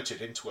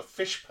converted into a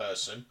fish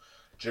person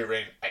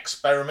during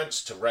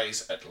experiments to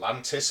raise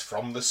Atlantis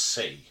from the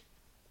sea?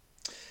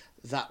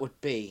 That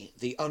would be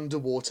the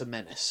Underwater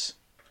Menace.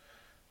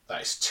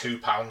 That is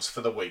 £2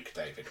 for the week,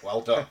 David.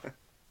 Well done.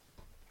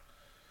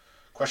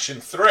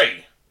 Question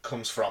 3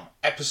 comes from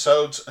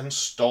Episodes and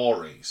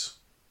Stories.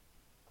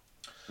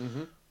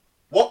 Mm-hmm.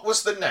 What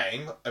was the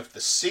name of the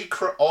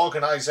secret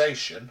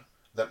organisation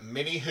that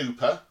Minnie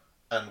Hooper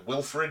and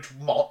Wilfred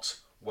Mott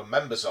were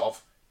members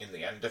of in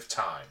The End of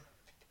Time?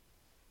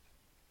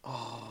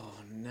 Oh,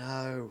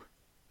 no.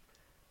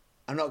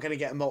 I'm not going to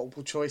get a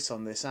multiple choice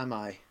on this, am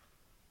I?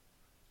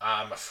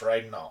 I'm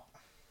afraid not.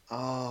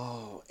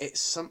 Oh, it's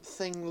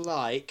something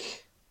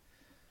like...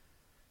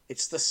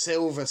 It's the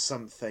Silver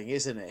something,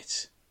 isn't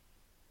it?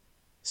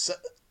 So...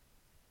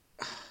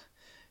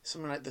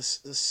 Something like the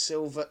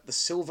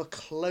silver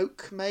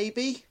cloak,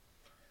 maybe?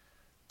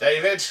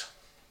 David...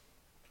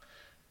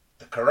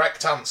 The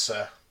correct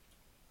answer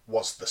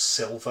was the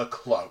Silver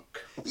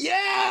Cloak.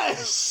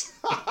 Yes!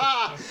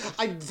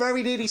 I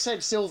very nearly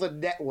said Silver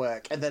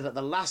Network, and then at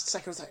the last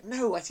second I was like,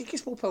 no, I think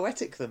it's more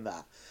poetic than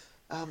that.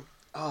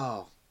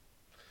 Okay.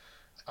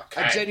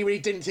 I genuinely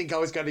didn't think I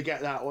was going to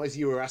get that as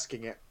you were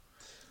asking it.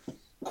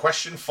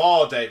 Question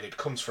 4, David,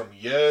 comes from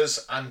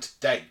Years and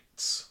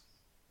Dates.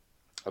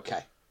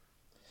 Okay.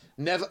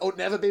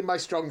 Never been my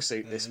strong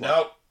suit, this one.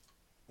 No,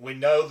 we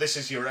know this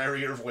is your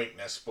area of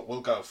weakness, but we'll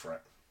go for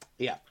it.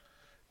 Yeah.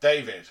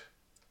 David,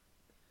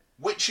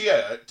 which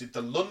year did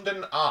the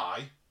London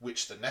Eye,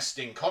 which the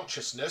nesting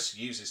consciousness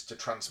uses to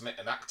transmit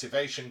an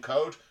activation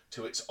code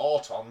to its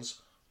autons,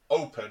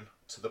 open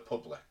to the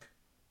public?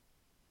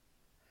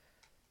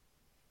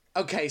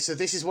 Okay, so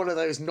this is one of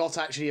those not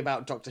actually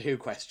about Doctor Who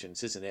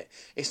questions, isn't it?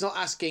 It's not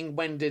asking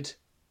when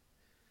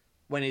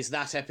is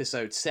that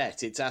episode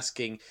set? It's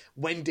asking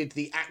when did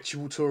the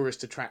actual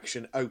tourist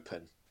attraction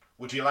open?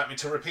 Would you like me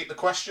to repeat the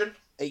question?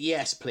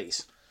 Yes,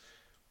 please.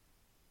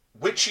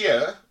 Which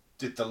year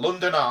did the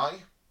London Eye,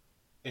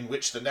 in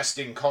which the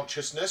nesting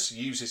consciousness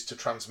uses to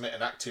transmit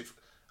an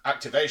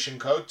activation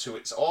code to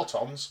its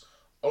autons,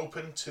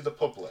 open to the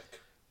public?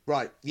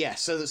 Right. Yeah.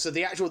 So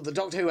the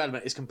Doctor Who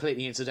element is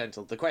completely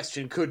incidental. The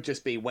question could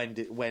just be when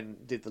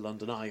did the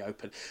London Eye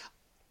open?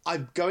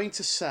 I'm going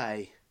to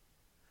say.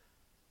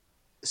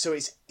 So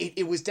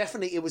it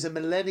was a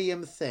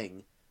Millennium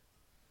thing.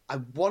 I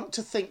want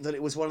to think that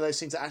it was one of those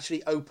things that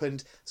actually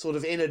opened sort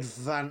of in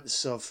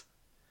advance of.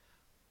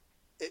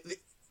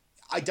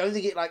 I don't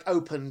think it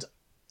opened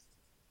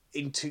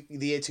into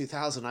the year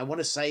 2000. I want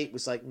to say it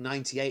was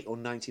 98 or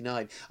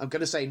 99. I'm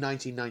going to say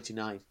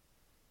 1999.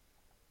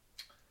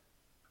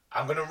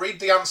 I'm going to read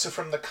the answer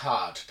from the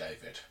card,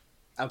 David.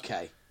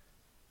 Okay.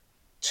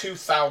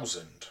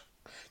 2000.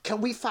 Can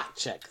we fact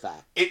check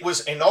that? It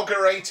was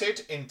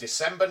inaugurated in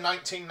December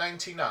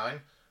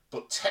 1999,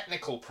 but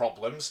technical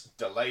problems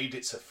delayed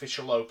its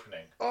official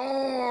opening.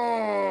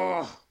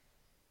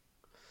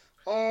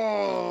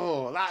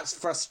 Oh, that's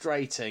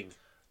frustrating.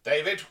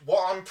 David,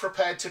 what I'm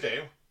prepared to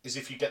do is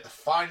if you get the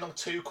final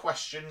 2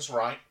 questions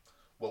right,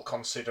 we'll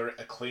consider it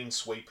a clean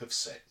sweep of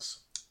 6.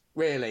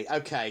 Really?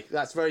 Okay,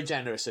 that's very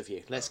generous of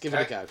you. Let's give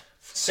it a go.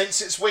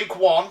 Since it's week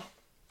 1,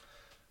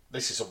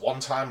 this is a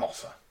one-time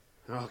offer.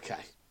 Okay.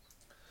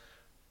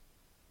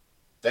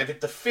 David,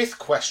 the 5th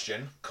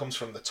question comes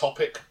from the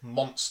topic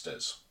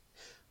monsters.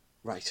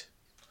 Right.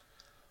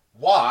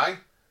 Why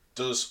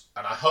does,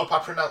 and I hope I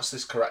pronounced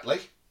this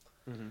correctly,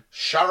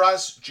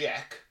 Sharaz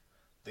Jek,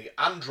 the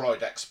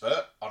android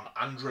expert on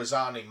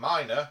Androzani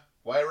Minor,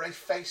 wear a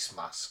face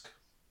mask?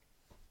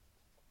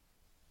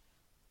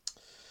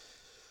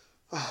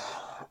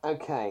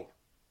 Okay.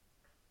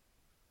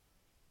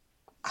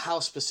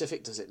 How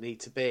specific does it need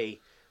to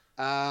be?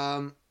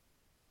 Because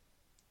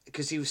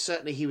he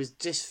was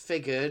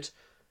disfigured.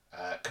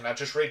 Can I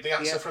just read the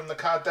answer from the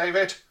card,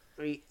 David?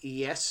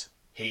 Yes.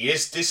 He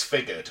is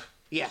disfigured.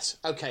 Yes.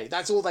 Okay,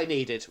 that's all they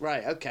needed.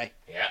 Right. Okay.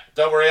 Yeah.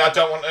 Don't worry, I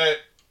don't want to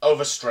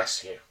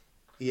overstress you.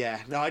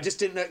 Yeah. No, I just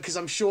didn't know because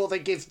I'm sure they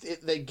give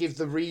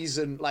the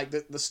reason,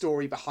 the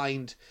story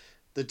behind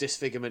the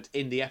disfigurement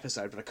in the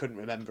episode, but I couldn't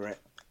remember it.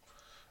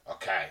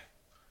 Okay.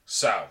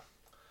 So,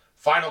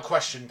 final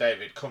question,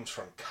 David, comes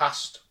from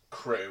cast,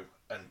 crew,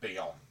 and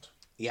beyond.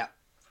 Yeah.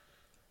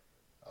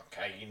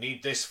 Okay, you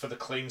need this for the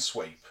clean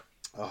sweep.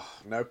 Oh,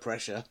 no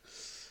pressure.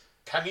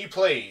 Can you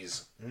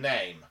please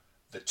name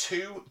the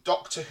 2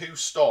 Doctor Who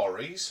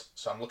stories,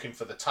 so I'm looking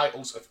for the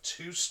titles of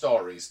 2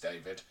 stories,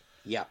 David,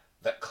 Yeah.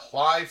 that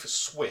Clive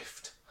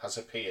Swift has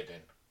appeared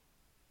in?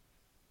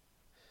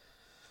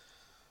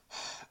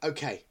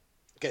 Okay.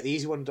 Get the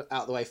easy one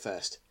out of the way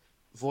first.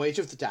 Voyage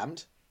of the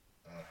Damned.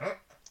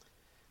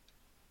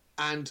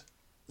 And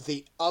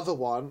the other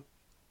one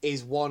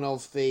is one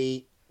of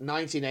the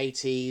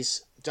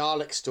 1980s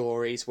Dalek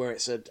stories where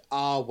it's an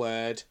R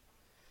word,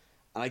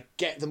 and I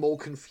get them all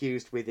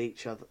confused with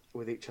each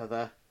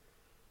other.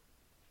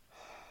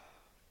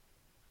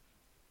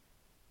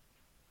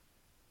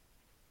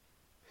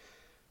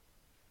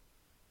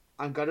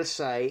 I'm gonna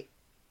say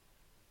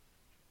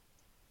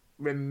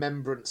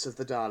Remembrance of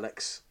the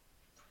Daleks.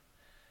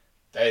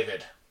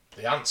 David,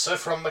 the answer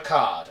from the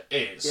card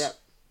is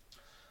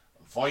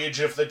Voyage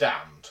of the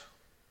Damned.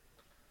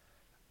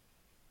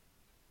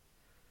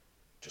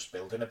 Just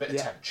building a bit of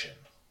tension.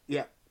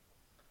 Yeah.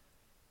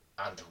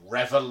 And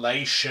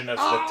Revelation of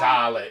the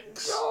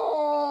Daleks.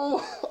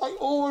 Oh, I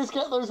always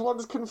get those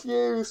ones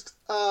confused.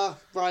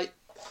 Right.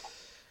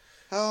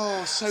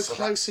 Oh, so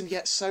close and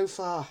yet so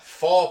far.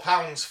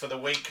 £4 for the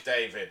week,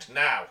 David.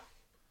 Now,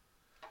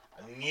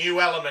 a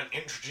new element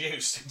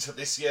introduced into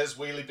this year's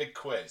Wheelie Big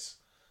Quiz.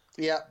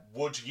 Yeah.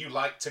 Would you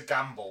like to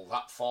gamble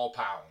that £4?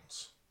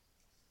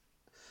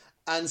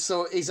 And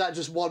so, is that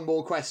just one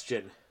more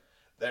question?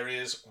 There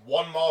is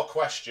one more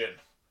question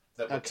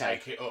that would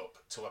take it up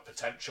to a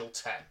potential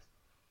 10.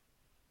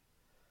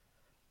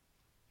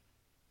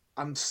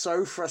 I'm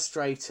so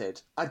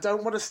frustrated. I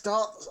don't want to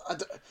start.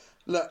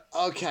 Look,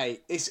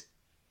 okay,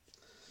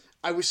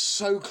 I was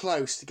so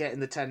close to getting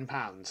the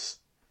 £10,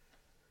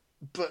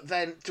 but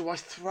then do I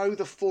throw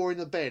the 4 in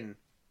the bin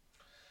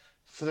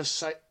for the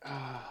sake?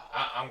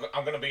 I'm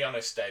going to be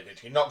honest,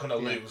 David. You're not going to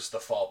lose the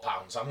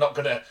 £4. I'm not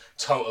going to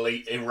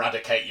totally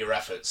eradicate your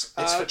efforts.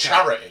 It's for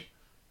charity.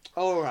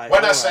 All right.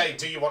 When I say,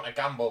 do you want to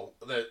gamble?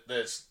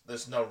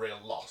 There's no real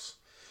loss.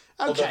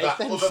 Okay.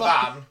 Other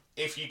than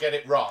if you get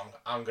it wrong,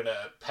 I'm going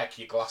to peck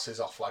your glasses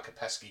off like a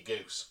pesky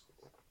goose.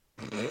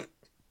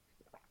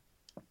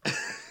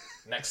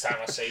 Next time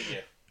I see you.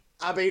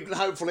 I mean,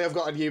 hopefully I've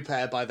got a new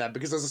pair by then,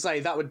 because as I say,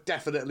 that would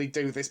definitely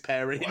do this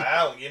pairing.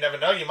 Well, you never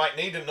know. You might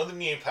need another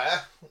new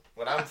pair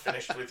when I'm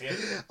finished with you.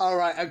 All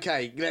right,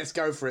 okay, let's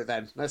go for it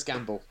then. Let's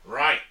gamble.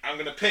 Right, I'm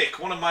going to pick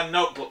one of my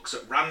notebooks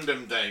at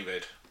random,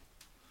 David.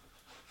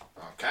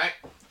 Okay.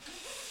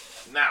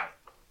 Now,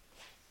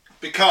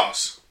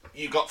 because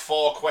you got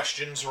 4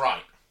 questions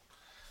right,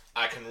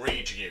 I can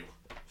read you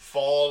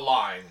 4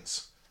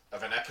 lines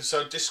of an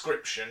episode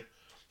description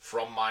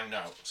from my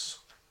notes.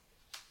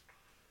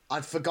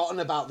 I'd forgotten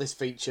about this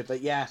feature,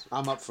 but yeah,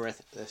 I'm up for it.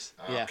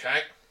 Yeah.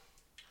 Okay.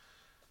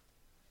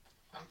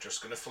 I'm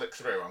just going to flick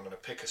through. I'm going to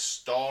pick a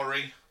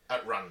story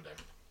at random.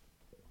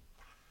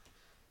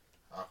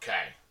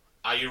 Okay.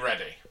 Are you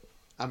ready?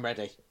 I'm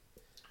ready.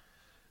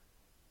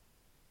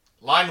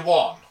 Line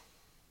 1.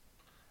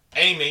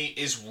 Amy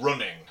is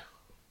running.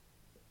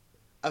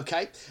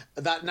 Okay,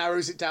 that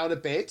narrows it down a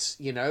bit.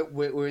 You know,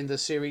 we're in the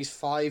series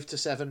 5 to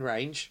 7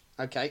 range.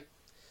 Okay.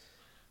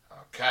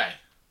 Okay.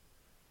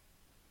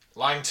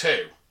 Line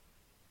 2.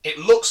 It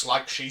looks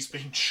like she's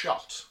been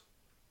shot.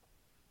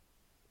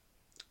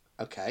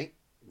 Okay,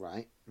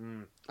 right.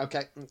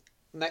 Okay,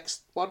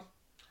 next one.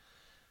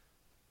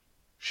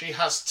 She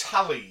has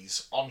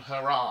tallies on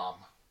her arm.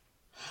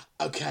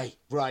 Okay,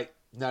 right.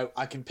 No,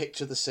 I can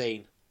picture the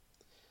scene.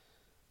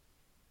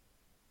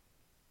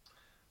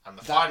 And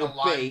the That final would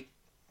line. be...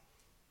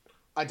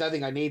 I don't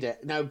think I need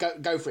it. No,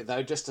 go for it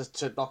though, just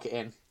to lock it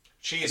in.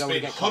 She I has don't wanna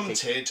been get cocky.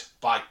 hunted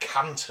by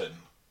Canton.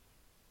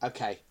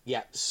 Okay,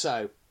 yeah,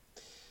 so...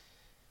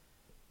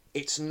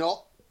 It's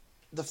not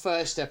the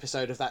first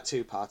episode of that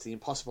 2-part, The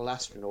Impossible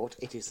Astronaut.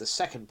 It is the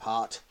second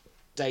part,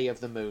 Day of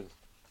the Moon.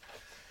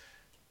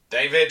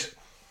 David,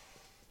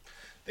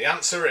 the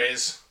answer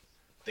is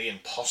The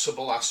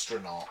Impossible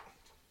Astronaut.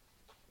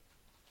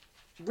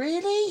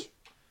 Really?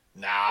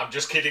 Nah, I'm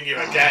just kidding you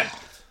again.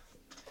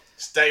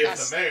 It's Day of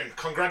the Moon.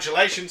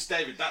 Congratulations,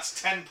 David.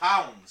 That's £10 in the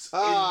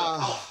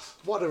pot.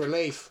 What a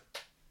relief.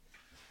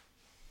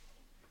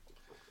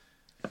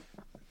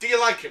 Do you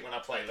like it when I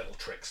play little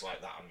tricks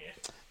like that on you?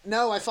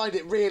 No, I find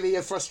it really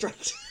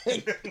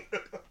frustrating.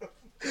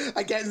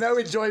 I get no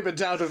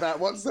enjoyment out of that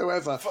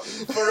whatsoever.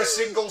 For a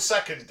single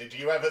second, did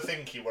you ever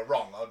think you were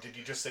wrong, or did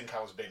you just think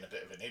I was being a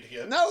bit of an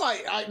idiot? No,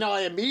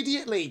 I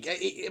immediately,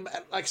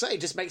 like I say,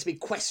 it just makes me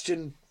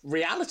question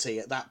reality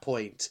at that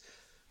point.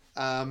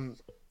 I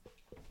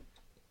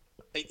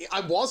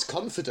was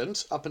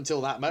confident up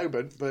until that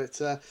moment,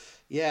 but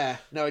yeah,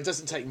 no, it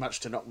doesn't take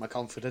much to knock my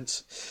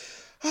confidence.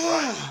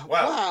 Right.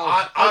 Well,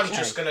 Wow. I'm Okay.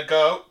 just going to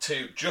go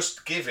to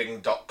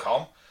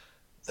justgiving.com.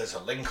 There's a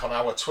link on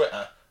our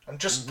Twitter, and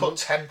just put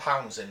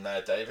 £10 in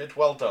there, David.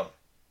 Well done.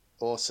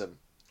 Awesome.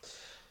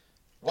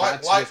 Why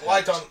Glad to have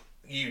helped. don't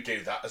you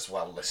do that as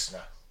well,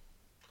 listener?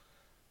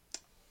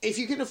 If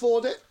you can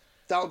afford it,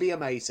 that would be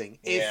amazing.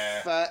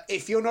 Yeah.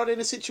 If you're not in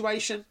a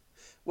situation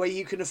where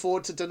you can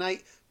afford to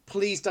donate,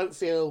 please don't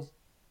feel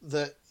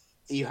that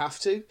you have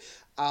to.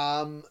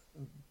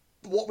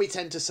 What we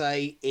tend to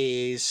say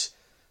is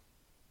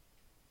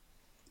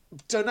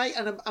donate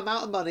an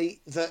amount of money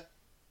that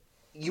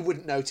you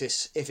wouldn't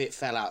notice if it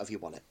fell out of your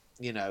wallet.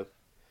 You know,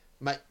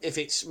 if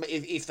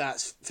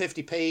that's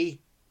 50p,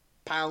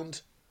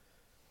 pound,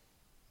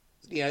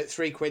 you know,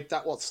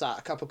 £3, what's that?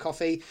 A cup of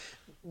coffee,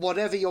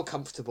 whatever you're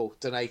comfortable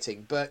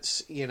donating.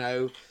 But you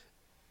know,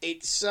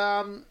 it's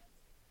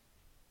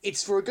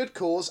for a good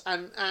cause,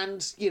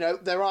 and you know,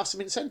 there are some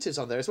incentives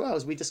on there as well,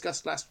 as we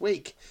discussed last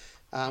week.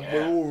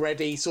 We're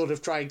already sort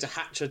of trying to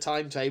hatch a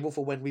timetable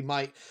for when we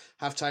might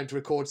have time to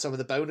record some of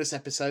the bonus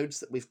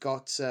episodes that we've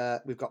got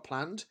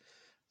planned.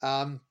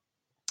 And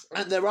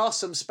there are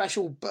some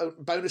special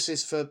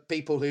bonuses for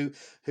people who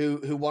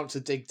want to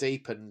dig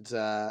deep and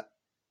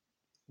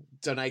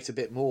donate a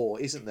bit more,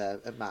 isn't there,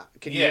 Matt?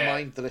 Can you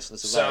remind the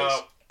listeners of those?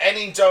 So,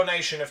 any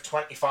donation of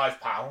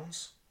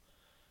 £25,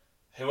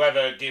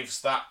 whoever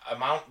gives that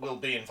amount will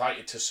be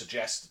invited to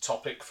suggest a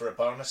topic for a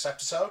bonus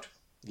episode.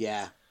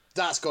 Yeah.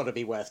 That's got to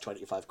be worth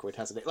 £25,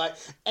 hasn't it? Like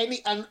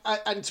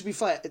and to be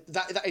fair,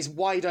 that is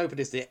wide open,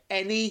 isn't it?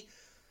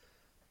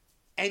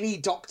 Any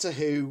Doctor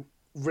Who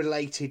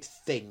related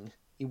thing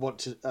you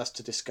want us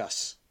to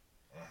discuss.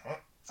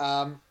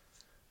 That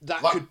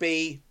could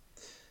be,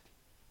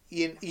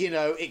 you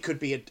know, it could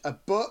be a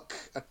book,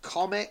 a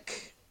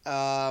comic,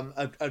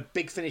 a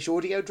Big Finish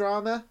audio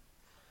drama.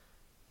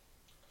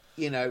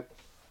 You know,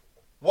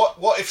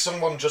 what if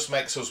someone just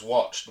makes us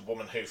watch The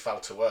Woman Who Fell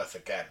to Earth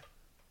again?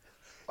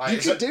 Like,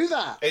 you could do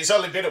that. It's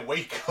only been a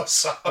week or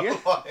so. Yeah.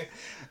 Like,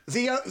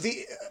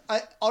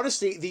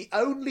 Honestly, the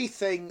only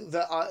thing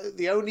that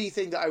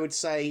I would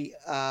say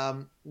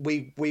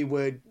we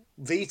would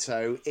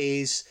veto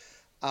is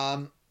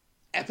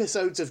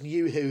episodes of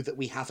New Who that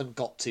we haven't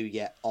got to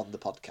yet on the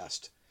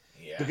podcast.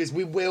 yeah. Because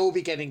we will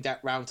be getting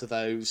round to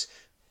those,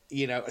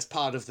 you know, as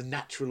part of the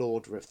natural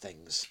order of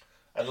things.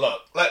 And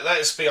look,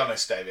 let's be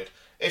honest, David.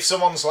 If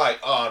someone's like,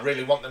 "Oh, I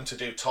really want them to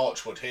do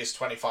Torchwood. Here's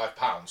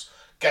 £25."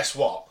 Guess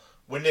what?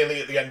 we're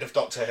nearly at the end of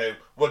Doctor Who.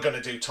 We're going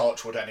to do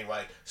Torchwood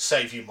anyway.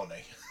 Save you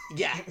money.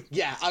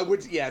 Yeah, I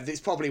would. Yeah, it's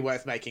probably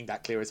worth making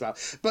that clear as well.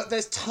 But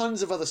there's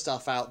tons of other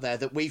stuff out there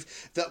that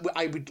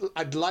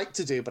I'd like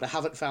to do, but I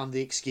haven't found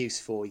the excuse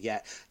for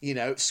yet. You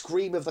know,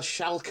 Scream of the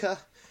Schalke,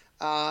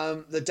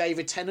 the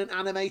David Tennant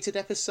animated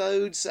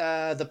episodes,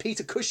 the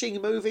Peter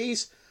Cushing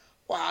movies.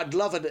 Well, I'd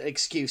love an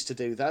excuse to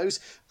do those.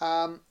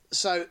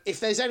 So if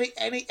there's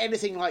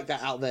anything like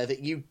that out there that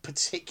you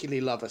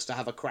particularly love us to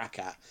have a crack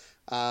at,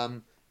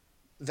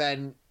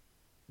 then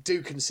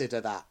do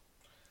consider that.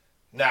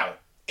 Now,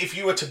 if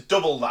you were to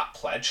double that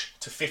pledge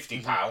to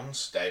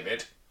 £50,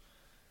 David,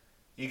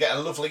 you get a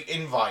lovely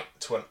invite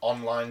to an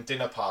online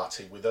dinner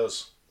party with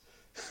us.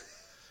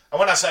 And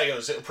when I say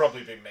us, it'll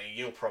probably be me.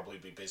 You'll probably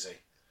be busy.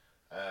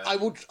 I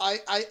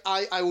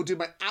will do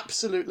my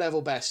absolute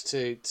level best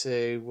to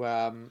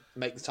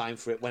make the time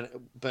for it.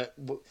 But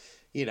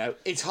you know,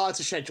 it's hard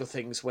to schedule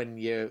things when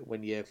you're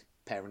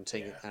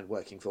parenting and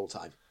working full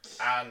time.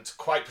 And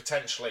quite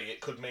potentially, it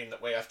could mean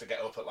that we have to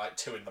get up at like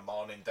 2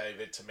 a.m,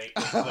 David, to meet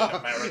people in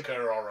America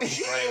or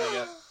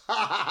Australia.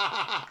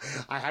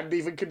 I hadn't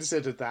even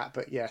considered that,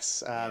 but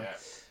yes,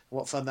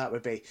 what fun that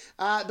would be.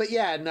 But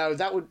yeah, no,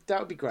 that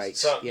would be great.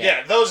 So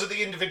yeah, those are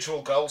the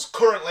individual goals.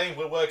 Currently,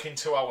 we're working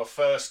to our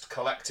first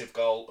collective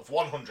goal of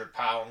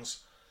 £100.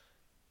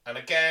 And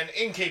again,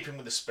 in keeping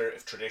with the spirit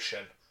of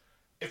tradition,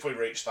 if we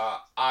reach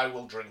that, I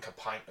will drink a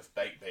pint of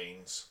baked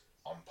beans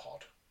on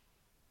pod.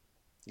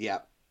 Yeah,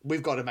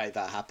 we've got to make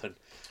that happen.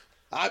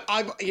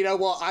 I'm you know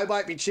what, I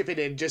might be chipping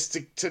in just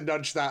to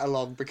nudge that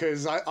along,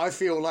 because I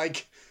feel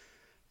like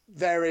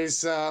there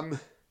is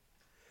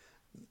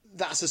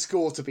that's a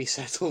score to be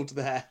settled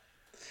there.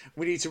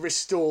 We need to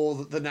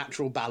restore the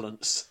natural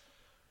balance.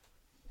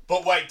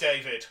 But wait,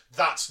 David,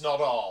 that's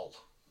not all.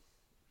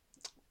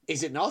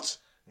 Is it not?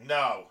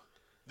 No,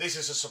 this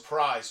is a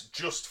surprise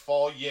just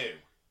for you.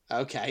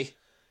 Okay.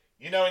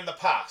 You know, in the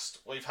past,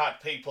 we've had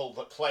people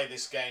that play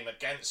this game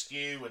against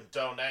you and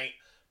donate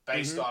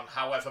based on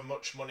however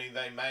much money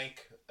they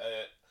make,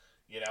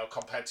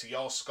 compared to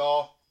your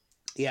score.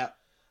 Yeah.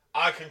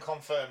 I can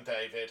confirm,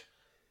 David,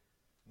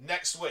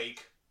 next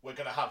week we're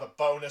going to have a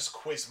bonus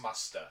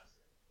quizmaster.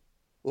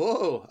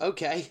 Whoa,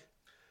 okay.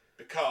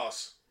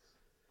 Because,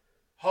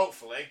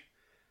 hopefully,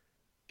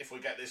 if we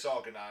get this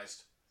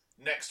organised,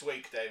 next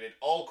week, David,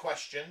 all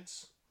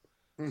questions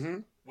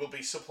will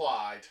be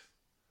supplied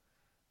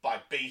by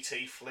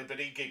BT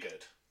Flibbity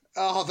Giggard.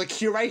 Oh, the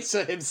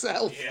curator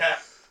himself. Yeah.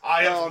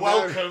 I have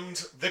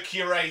welcomed the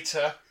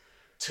curator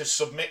to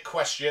submit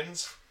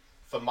questions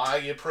for my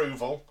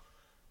approval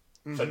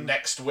for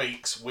next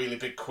week's Wheelie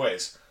Big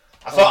Quiz.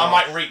 I thought I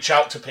might reach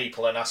out to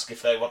people and ask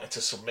if they wanted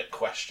to submit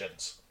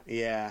questions.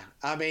 Yeah,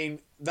 I mean,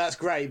 that's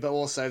great, but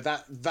also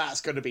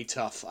that's going to be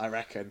tough, I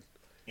reckon.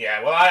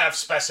 Yeah, well, I have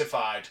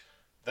specified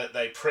that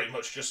they pretty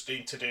much just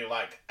need to do,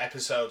 like,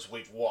 episodes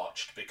we've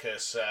watched,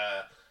 because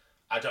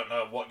I don't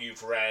know what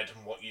you've read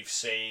and what you've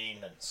seen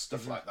and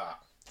stuff like that.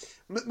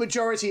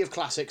 Majority of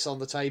classics on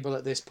the table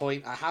at this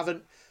point. I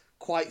haven't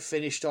quite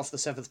finished off the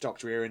Seventh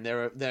Doctor era, and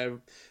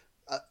there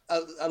are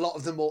a lot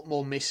of the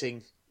more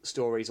missing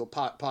stories, or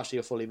partially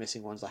or fully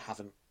missing ones I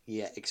haven't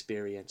yet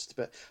experienced.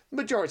 But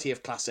majority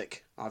of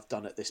classic I've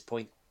done at this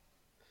point.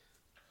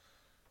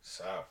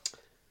 So,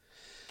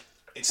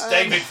 it's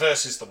David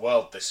versus the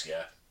world this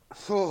year.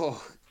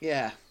 Oh,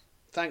 yeah.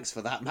 Thanks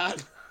for that,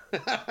 Matt.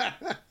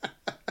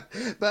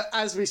 But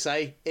as we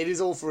say, it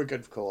is all for a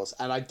good cause,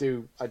 and I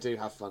do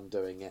have fun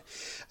doing it.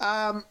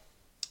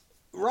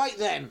 Right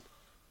then,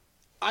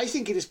 I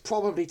think it is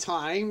probably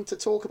time to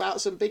talk about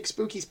some big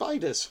spooky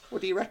spiders.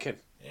 What do you reckon?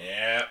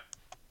 Yeah,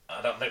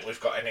 I don't think we've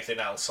got anything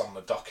else on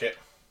the docket.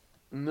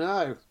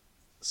 No.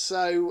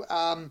 So,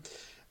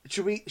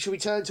 should we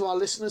turn to our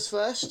listeners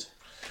first?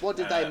 What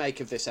did they make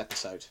of this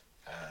episode?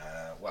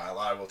 Well,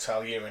 I will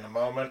tell you in a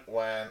moment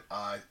when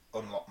I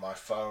unlock my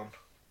phone,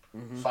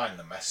 find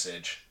the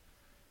message,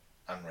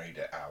 and read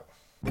it out.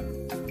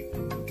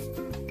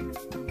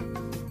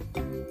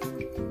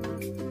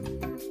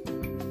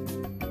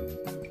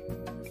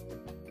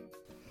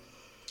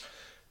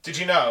 Did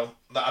you know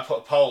that I put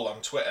a poll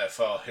on Twitter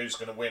for who's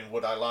going to win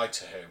Would I Lie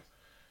to Who?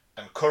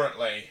 And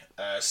currently,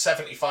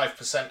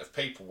 75% of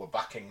people were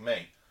backing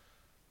me.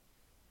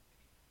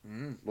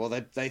 Well,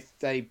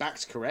 they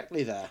backed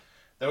correctly there.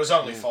 There was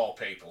only 4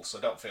 people, so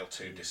don't feel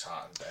too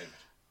disheartened,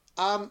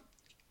 David.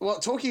 Well,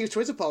 talking of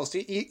Twitter polls,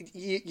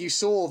 you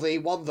saw the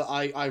one that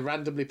I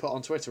randomly put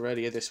on Twitter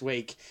earlier this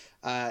week.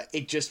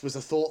 It just was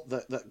a thought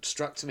that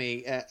struck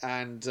me,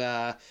 and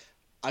I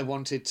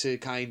wanted to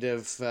kind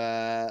of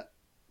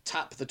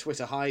tap the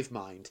Twitter hive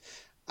mind.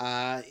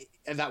 And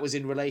that was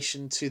in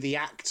relation to the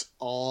act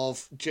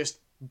of just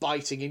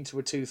biting into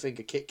a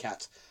 2-finger Kit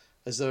Kat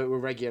as though it were a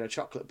regular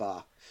chocolate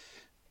bar.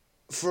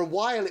 For a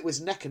while it was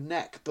neck and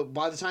neck, but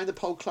by the time the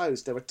poll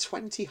closed, there were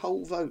 20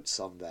 whole votes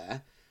on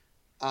there.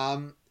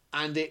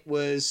 And it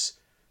was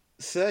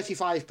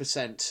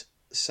 35%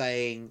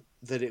 saying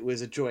that it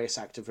was a joyous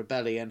act of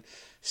rebellion,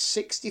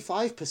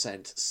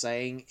 65%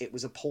 saying it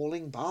was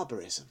appalling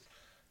barbarism.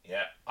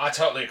 Yeah, I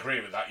totally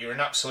agree with that. You're an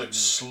absolute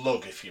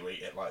slug if you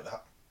eat it like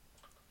that.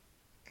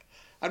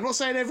 I'm not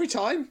saying every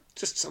time,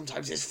 just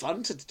sometimes it's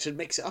fun to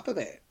mix it up a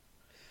bit.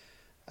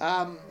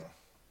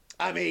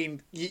 I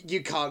mean,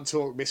 you can't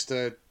talk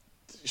Mr.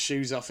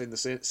 Shoes Off in the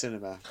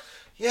cinema.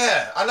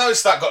 Yeah, I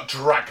noticed that got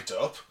dragged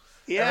up.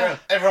 Yeah.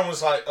 Everyone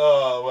was like,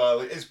 oh, well,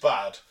 it is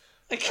bad.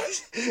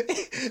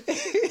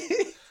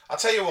 I'll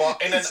tell you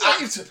what, in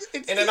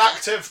an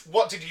act of,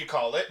 what did you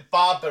call it?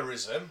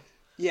 Barbarism.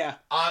 Yeah.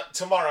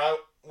 Tomorrow,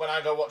 when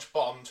I go watch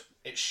Bond,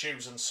 it's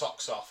shoes and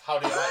socks off. How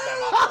do you like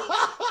them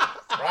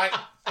apples? Right?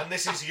 And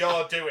this is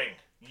your doing.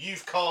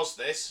 You've caused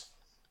this.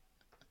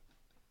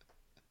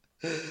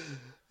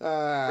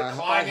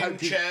 Reclining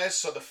chairs,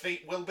 so the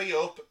feet will be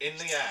up in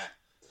the air.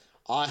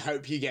 I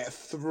hope you get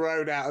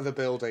thrown out of the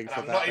building for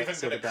I'm that. not even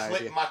going to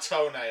clip my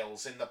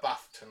toenails in the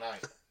bath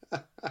tonight.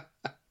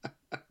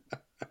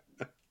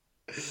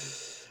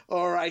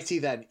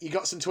 Alrighty then, you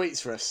got some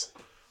tweets for us?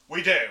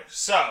 We do.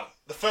 So,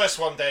 the first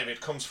one,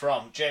 David, comes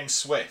from James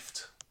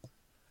Swift.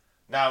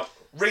 Now,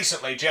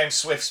 recently, James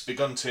Swift's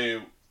begun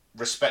to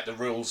respect the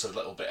rules a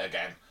little bit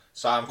again.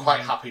 So I'm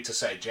quite happy to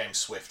say James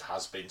Swift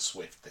has been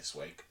Swift this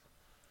week.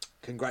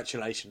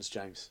 Congratulations,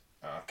 James.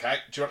 Okay.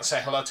 Do you want to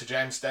say hello to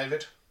James,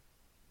 David?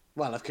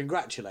 Well, I've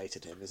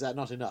congratulated him. Is that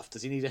not enough?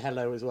 Does he need a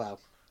hello as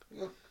well?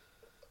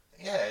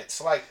 Yeah,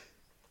 it's like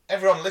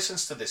everyone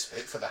listens to this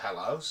bit for the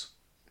hellos.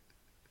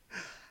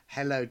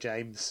 Hello,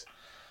 James.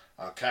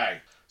 Okay.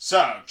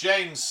 So,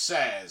 James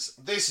says,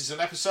 this is an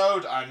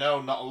episode I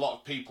know not a lot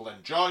of people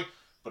enjoy,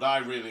 but I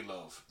really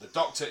love. The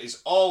Doctor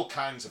is all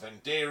kinds of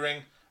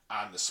endearing,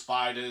 and the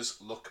spiders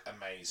look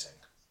amazing.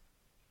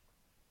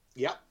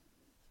 Yep.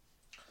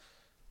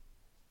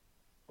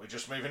 We're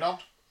just moving on?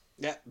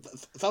 Yeah,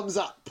 thumbs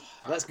up.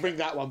 Let's bring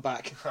that one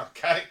back.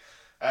 Okay.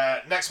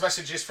 Next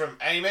message is from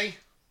Amy.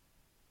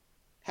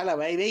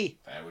 Hello, Amy.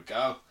 There we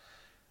go.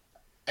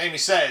 Amy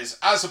says,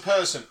 as a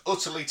person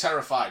utterly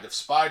terrified of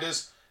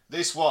spiders,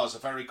 this was a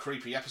very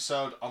creepy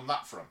episode on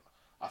that front.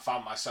 I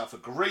found myself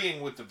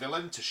agreeing with the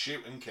villain to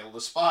shoot and kill the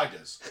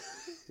spiders.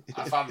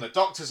 I found the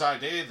Doctor's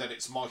idea that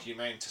it's more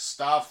humane to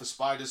starve the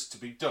spiders to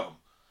be dumb.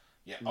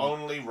 Yet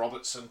only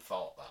Robertson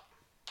thought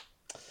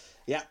that.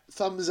 Yeah,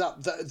 thumbs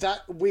up.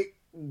 That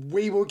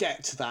we will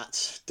get to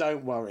that.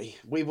 Don't worry.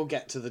 We will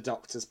get to the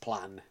Doctor's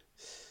plan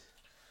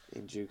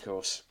in due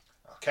course.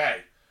 Okay.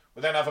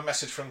 We then have a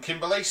message from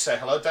Kimberly. Say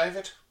hello,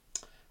 David.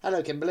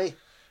 Hello, Kimberly.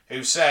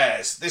 Who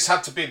says, this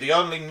had to be the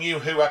only New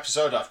Who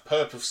episode I've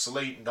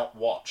purposely not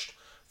watched.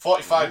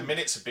 45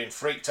 minutes of being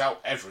freaked out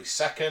every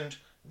second.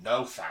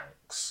 No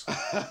thanks.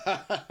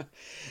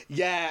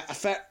 Yeah,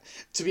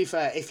 to be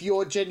fair, if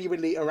you're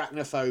genuinely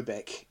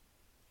arachnophobic,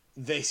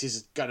 this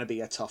is going to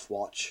be a tough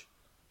watch.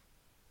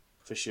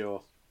 For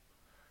sure.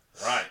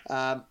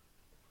 Right.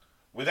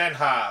 We then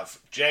have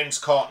James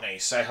Courtney.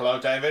 Say hello,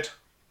 David.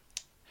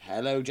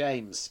 Hello,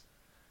 James.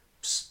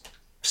 Psst,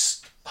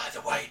 psst. By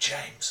the way,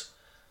 James,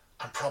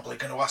 I'm probably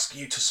going to ask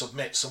you to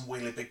submit some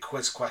really big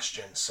quiz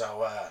questions,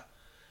 so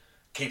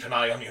keep an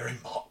eye on your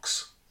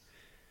inbox.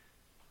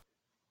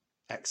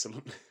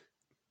 Excellent.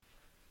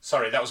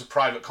 Sorry, that was a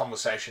private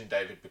conversation,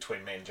 David,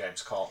 between me and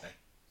James Courtney.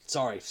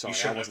 Sorry. You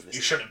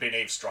shouldn't have been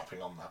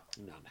eavesdropping on that.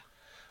 No.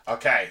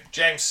 Okay,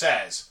 James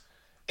says,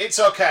 it's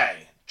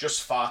okay,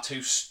 just far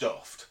too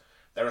stuffed.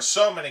 There are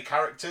so many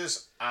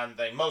characters, and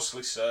they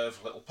mostly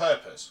serve little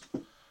purpose.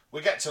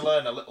 We get to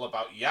learn a little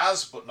about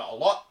Yaz, but not a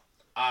lot.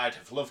 I'd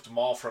have loved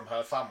more from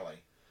her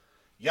family.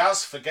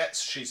 Yaz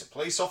forgets she's a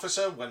police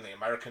officer when the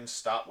Americans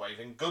start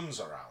waving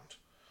guns around.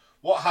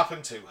 What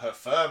happened to her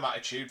firm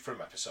attitude from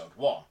episode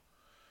 1?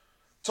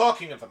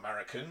 Talking of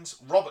Americans,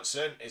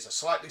 Robertson is a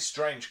slightly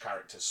strange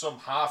character, some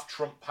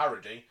half-Trump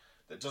parody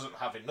that doesn't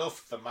have enough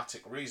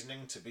thematic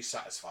reasoning to be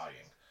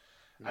satisfying.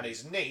 And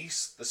his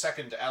niece, the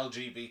second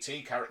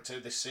LGBT character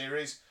this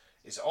series,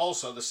 is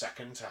also the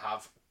second to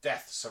have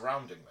death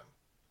surrounding them.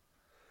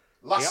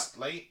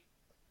 Lastly,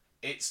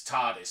 it's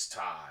TARDIS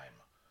time.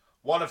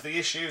 One of the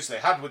issues they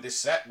had with this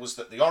set was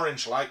that the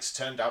orange lights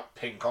turned out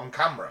pink on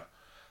camera.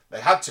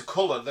 They had to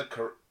colour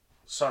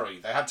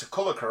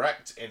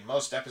correct in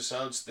most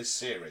episodes this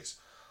series.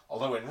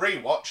 Although in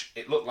rewatch,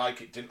 it looked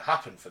like it didn't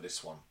happen for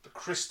this one. The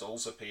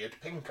crystals appeared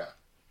pinker.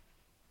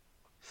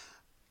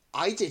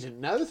 I didn't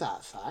know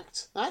that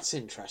fact. That's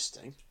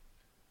interesting.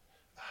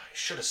 I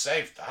should have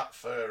saved that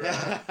for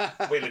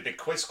a really big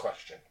quiz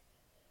question.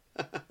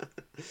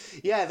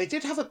 Yeah, they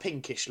did have a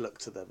pinkish look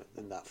to them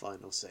in that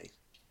final scene.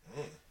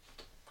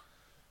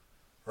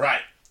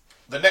 Right.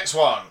 The next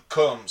one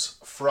comes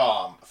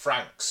from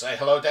Frank. Say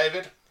hello,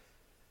 David.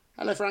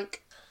 Hello,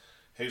 Frank.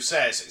 Who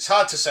says, it's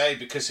hard to say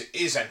because it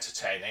is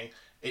entertaining,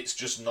 it's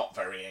just not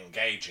very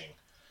engaging.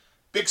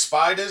 Big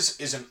spiders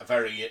isn't a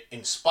very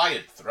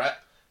inspired threat,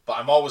 but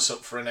I'm always up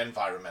for an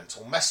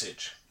environmental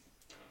message.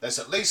 There's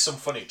at least some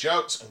funny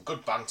jokes and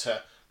good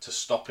banter to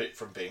stop it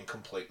from being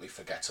completely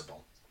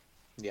forgettable.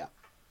 Yeah.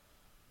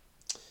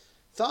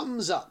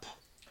 Thumbs up.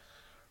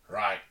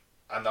 Right.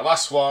 And the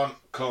last one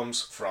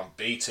comes from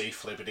BT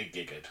Flibbity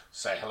Giggard.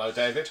 Say hello,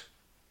 David.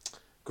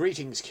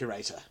 Greetings,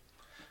 curator.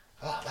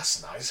 Oh,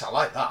 that's nice. I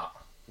like that.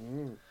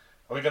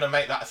 Are we going to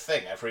make that a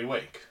thing every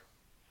week?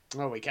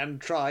 Well, we can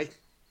try.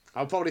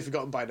 I'll probably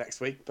forgotten by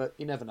next week, but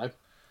you never know.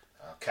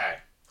 Okay.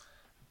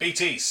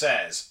 BT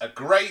says, a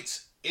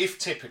great, if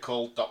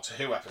typical, Doctor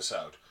Who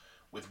episode,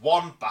 with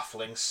one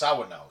baffling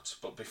sour note.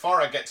 But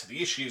before I get to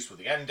the issues with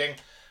the ending,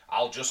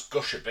 I'll just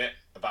gush a bit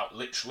about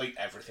literally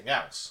everything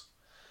else.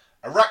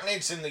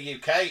 Arachnids in the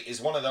UK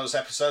is one of those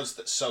episodes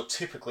that's so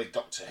typically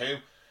Doctor Who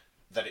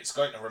that it's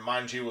going to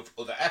remind you of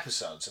other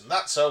episodes, and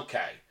that's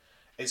okay.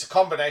 It's a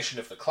combination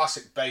of the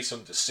classic base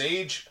under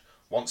siege,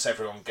 once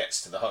everyone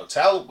gets to the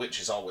hotel,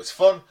 which is always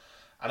fun,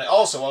 and it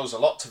also owes a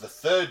lot to the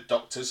third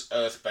Doctor's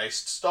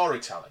Earth-based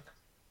storytelling.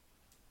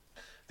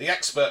 The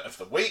expert of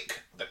the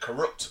week, the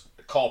corrupt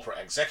corporate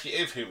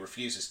executive who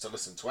refuses to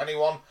listen to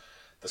anyone,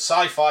 the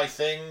sci-fi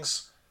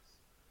things...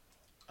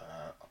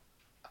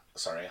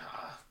 Sorry,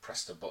 I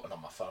pressed a button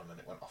on my phone and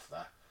it went off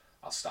there.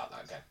 I'll start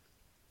that again.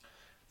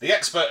 The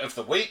expert of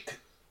the week,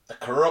 the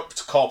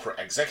corrupt corporate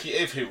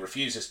executive who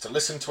refuses to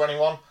listen to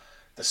anyone,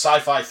 the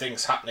sci-fi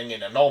things happening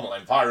in a normal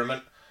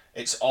environment,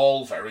 it's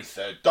all very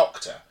Third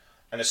Doctor.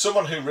 And as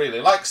someone who really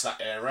likes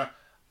that era,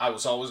 I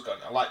was always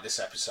going to like this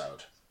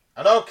episode.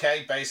 And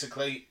okay,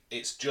 basically,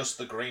 it's just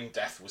the Green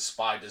Death with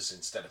spiders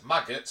instead of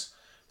maggots,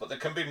 but there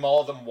can be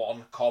more than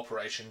one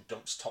corporation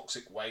dumps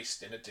toxic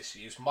waste in a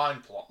disused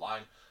mine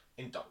plotline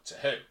in Doctor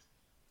Who.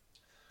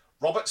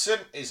 Robertson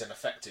is an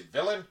effective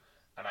villain,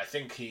 and I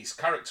think he's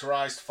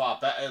characterised far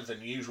better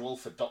than usual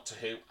for Doctor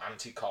Who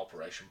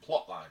anti-corporation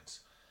plotlines.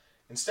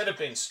 Instead of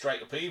being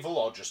straight up evil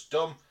or just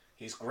dumb,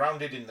 he's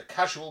grounded in the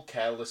casual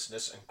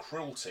carelessness and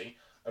cruelty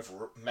of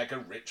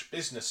mega-rich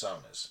business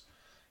owners.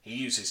 He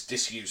uses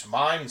disused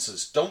mines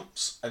as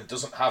dumps and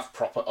doesn't have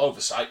proper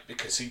oversight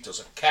because he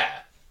doesn't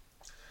care.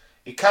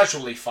 He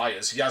casually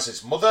fires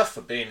Yaz's mother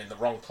for being in the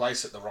wrong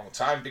place at the wrong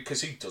time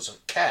because he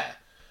doesn't care.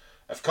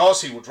 Of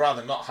course, he would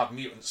rather not have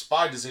mutant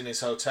spiders in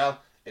his hotel.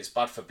 It's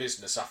bad for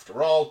business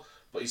after all,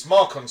 but he's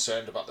more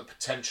concerned about the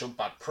potential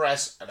bad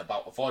press and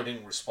about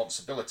avoiding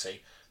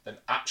responsibility than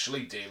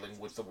actually dealing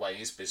with the way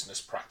his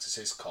business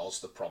practices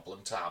caused the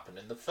problem to happen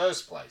in the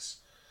first place.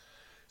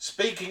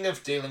 Speaking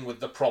of dealing with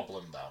the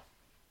problem, though,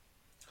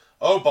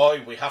 oh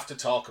boy, we have to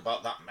talk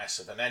about that mess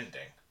of an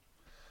ending.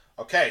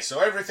 Okay, so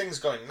everything's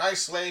going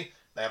nicely.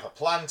 They have a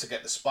plan to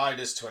get the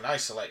spiders to an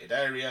isolated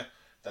area.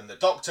 Then the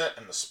Doctor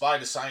and the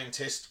spider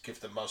scientist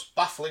give the most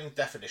baffling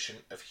definition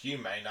of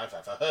humane I've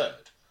ever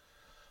heard.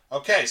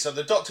 Okay, so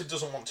the Doctor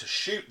doesn't want to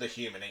shoot the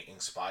human-eating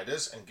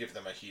spiders and give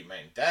them a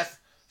humane death.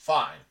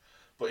 Fine.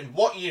 But in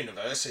what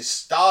universe is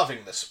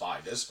starving the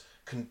spiders,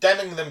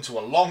 condemning them to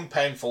a long,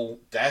 painful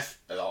death,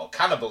 or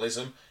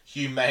cannibalism,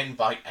 humane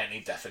by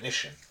any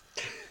definition?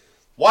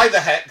 Why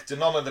the heck do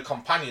none of the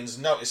companions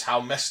notice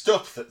how messed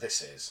up that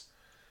this is?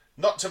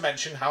 Not to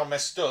mention how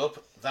messed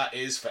up that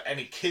is for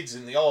any kids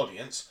in the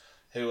audience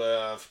who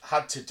have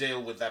had to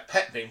deal with their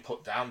pet being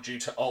put down due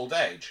to old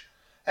age.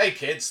 Hey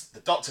kids, the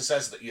Doctor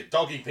says that your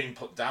doggy being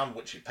put down,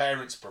 which your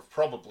parents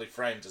probably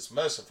framed as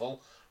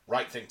merciful,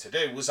 right thing to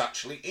do, was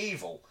actually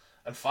evil,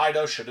 and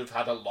Fido should have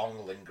had a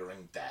long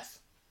lingering death.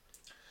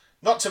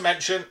 Not to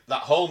mention,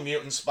 that whole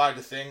mutant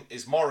spider thing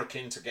is more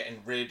akin to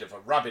getting rid of a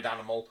rabid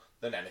animal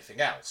than anything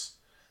else.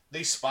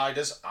 These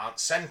spiders aren't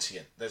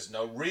sentient, there's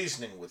no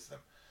reasoning with them.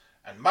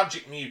 And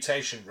magic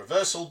mutation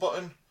reversal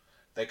button?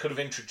 They could have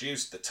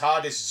introduced the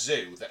TARDIS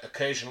zoo that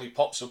occasionally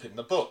pops up in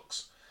the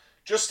books.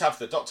 Just have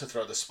the Doctor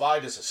throw the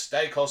spiders a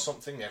steak or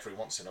something every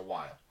once in a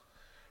while.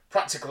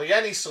 Practically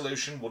any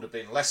solution would have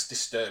been less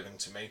disturbing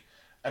to me,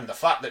 and the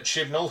fact that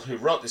Chibnall, who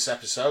wrote this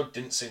episode,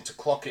 didn't seem to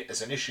clock it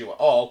as an issue at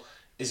all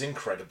is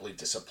incredibly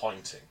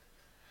disappointing.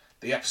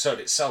 The episode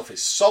itself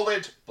is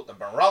solid, but the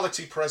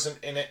morality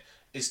present in it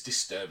is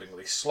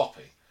disturbingly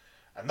sloppy.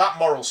 And that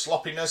moral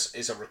sloppiness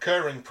is a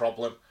recurring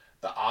problem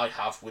that I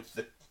have with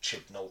the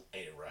Chibnall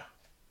era.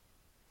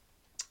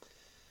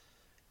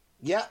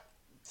 Yeah,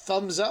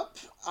 thumbs up.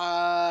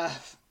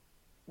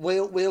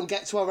 We'll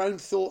get to our own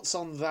thoughts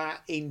on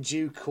that in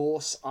due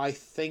course, I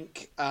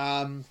think.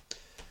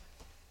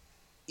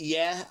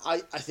 Yeah, I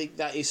think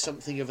that is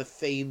something of a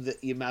theme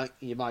that you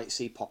might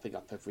see popping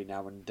up every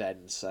now and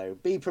then. So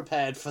be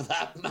prepared for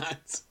that,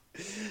 Matt.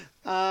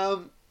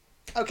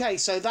 Okay,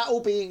 so that all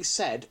being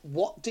said,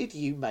 what did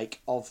you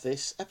make of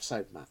this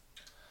episode, Matt?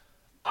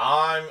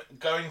 I'm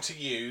going to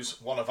use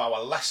one of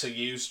our lesser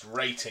used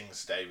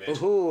ratings,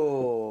 David.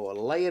 Ooh,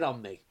 lay it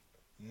on me.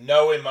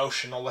 No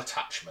emotional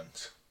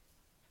attachment.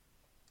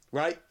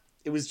 Right?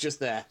 It was just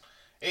there.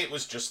 It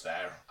was just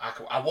there.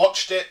 I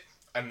watched it,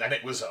 and then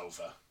it was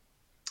over.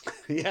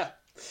 Yeah.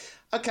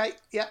 Okay,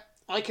 yeah.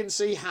 I can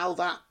see how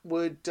that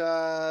would...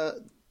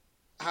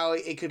 how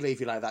it could leave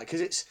you like that,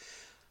 because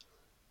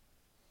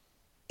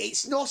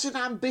it's not an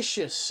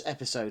ambitious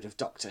episode of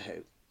Doctor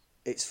Who,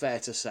 it's fair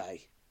to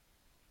say.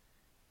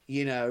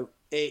 You know,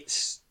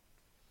 it's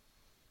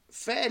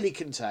fairly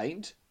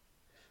contained.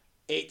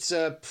 It's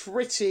a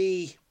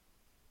pretty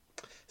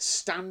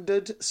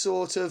standard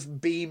sort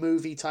of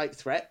B-movie type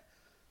threat.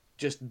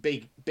 Just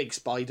big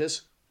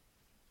spiders.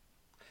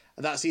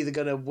 And that's either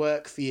going to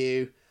work for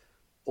you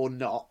or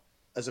not.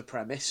 as a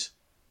premise.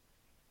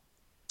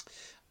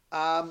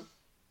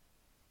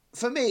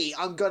 For me,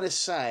 I'm going to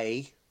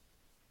say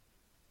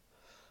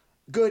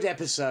good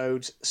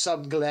episode,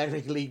 some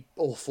glaringly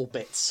awful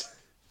bits.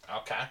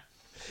 Okay.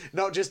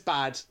 Not just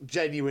bad,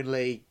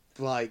 genuinely,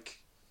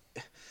 like,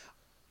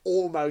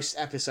 almost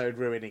episode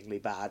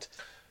ruiningly bad.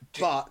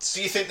 But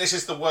do you think this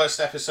is the worst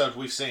episode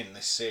we've seen in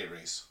this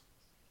series?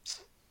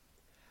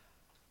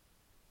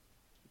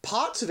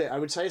 parts of it, I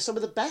would say, are some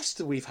of the best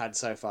that we've had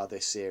so far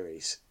this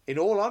series. In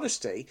all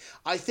honesty,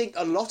 I think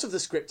a lot of the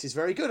script is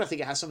very good. I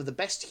think it has some of the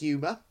best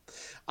humour.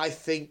 I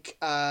think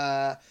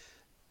Jodie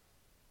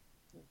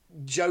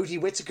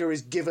Whittaker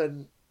is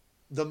given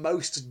the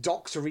most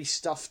doctory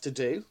stuff to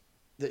do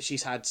that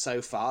she's had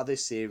so far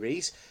this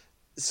series.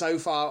 So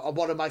far,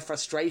 one of my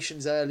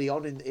frustrations early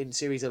on in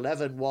Series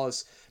 11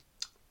 was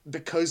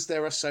because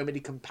there are so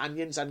many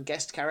companions and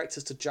guest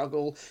characters to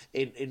juggle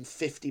in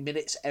 50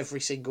 minutes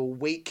every single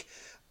week,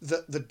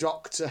 that the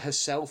Doctor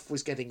herself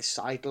was getting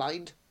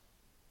sidelined.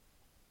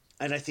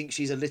 And I think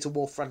she's a little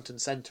more front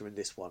and centre in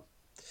this one,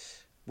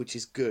 which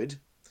is good.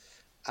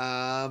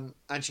 And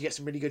she gets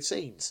some really good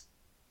scenes.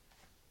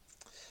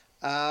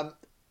 But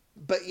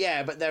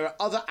there are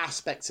other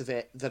aspects of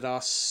it that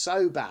are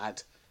so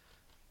bad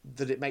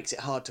that it makes it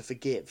hard to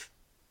forgive.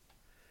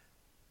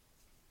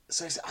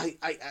 So I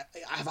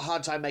have a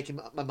hard time making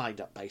my mind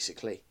up,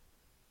 basically.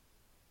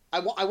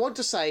 I want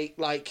to say,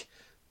 like,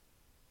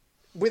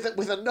 with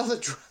another...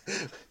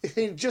 if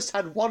it just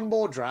had one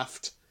more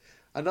draft,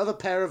 another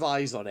pair of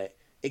eyes on it,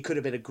 it could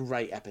have been a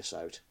great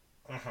episode.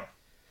 Uh-huh.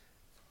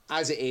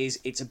 As it is,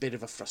 it's a bit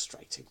of a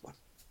frustrating one.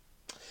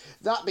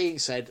 That being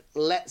said,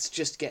 let's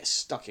just get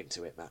stuck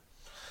into it, Matt.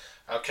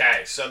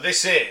 Okay, so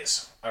this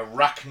is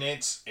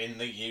Arachnids in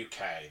the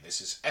UK. This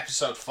is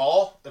episode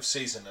 4 of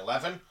season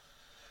 11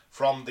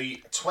 from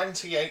the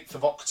 28th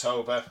of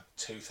October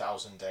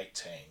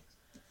 2018.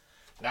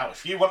 Now,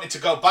 if you wanted to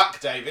go back,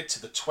 David, to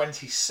the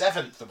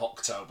 27th of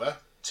October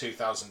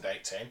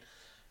 2018,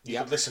 you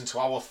could listen to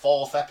our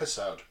 4th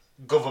episode,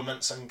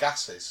 Governments and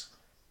Gases.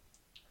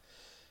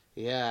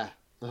 Yeah.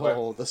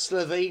 Oh, the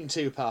Slovene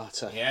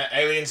two-parter. Yeah,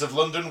 Aliens of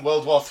London,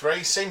 World War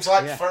III. Seems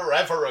like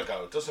forever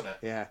ago, doesn't it?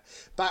 Yeah.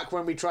 Back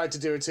when we tried to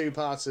do a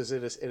two-parters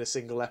in a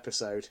single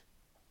episode.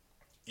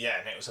 Yeah,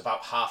 and it was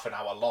about half an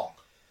hour long.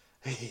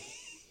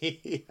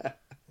 Yeah.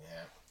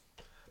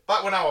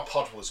 Back when our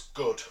pod was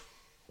good.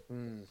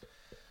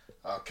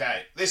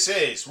 Okay, this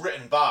is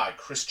written by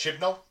Chris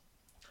Chibnall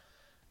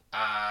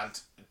and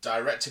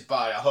directed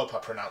by, I hope I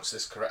pronounced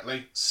this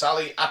correctly,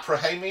 Sally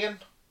Aprahamian.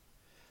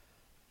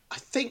 I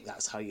think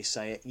that's how you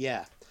say it,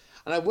 yeah.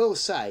 And I will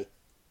say,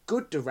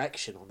 good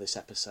direction on this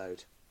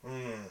episode.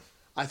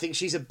 I think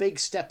she's a big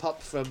step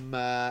up from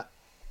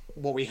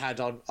what we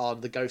had on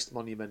The Ghost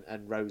Monument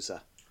and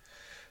Rosa.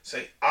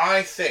 See,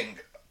 I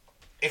think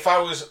if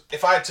I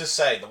had to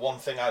say the one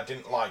thing I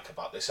didn't like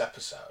about this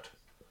episode,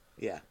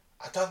 yeah,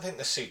 I don't think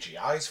the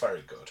CGI is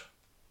very good.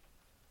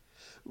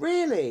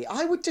 Really?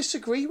 I would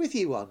disagree with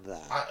you on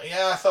that.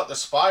 I thought the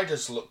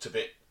spiders looked a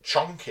bit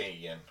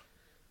chunky and...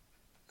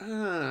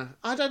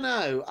 I don't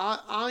know.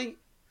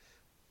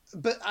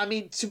 But I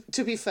mean,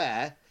 to be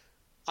fair,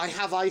 I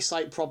have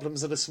eyesight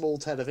problems and a small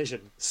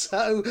television,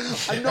 so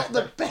I'm not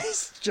the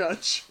best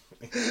judge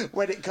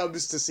when it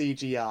comes to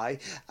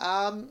CGI.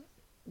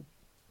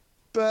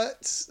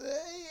 But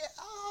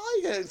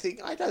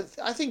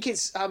I think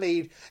it's. I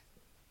mean,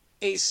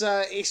 it's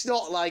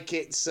not like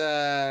it's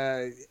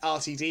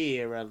RTD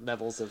era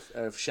levels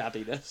of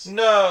shabbiness.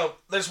 No,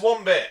 there's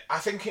one bit. I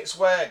think it's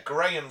where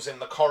Graham's in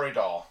the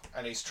corridor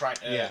and he's trying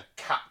to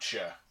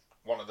capture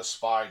one of the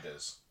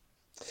spiders.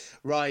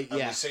 Right, and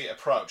we see it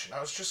approach, and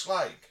I was just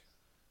like,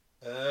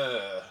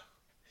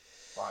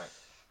 like,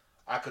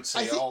 I could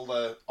see all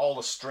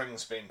the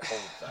strings being pulled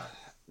there.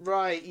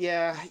 Right,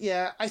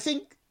 yeah. I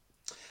think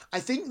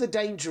the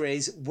danger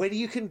is when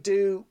you can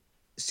do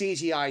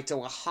CGI to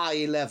a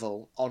high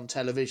level on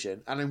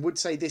television, and I would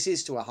say this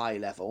is to a high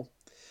level,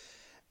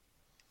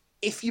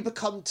 if you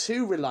become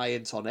too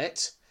reliant on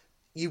it,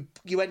 you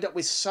end up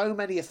with so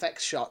many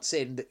effects shots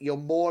in that you're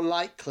more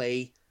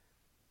likely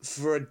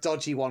for a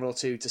dodgy one or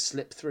two to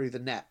slip through the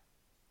net.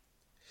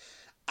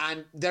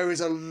 And there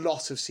is a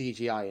lot of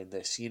CGI in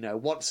this. You know,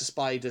 once the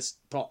spider's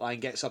plotline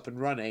gets up and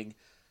running,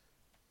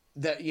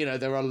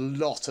 there are a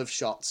lot of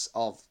shots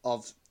of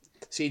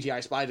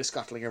CGI spiders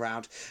scuttling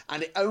around,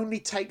 and it only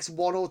takes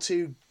one or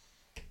two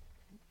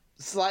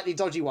slightly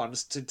dodgy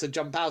ones to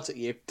jump out at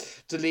you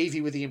to leave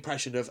you with the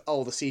impression of,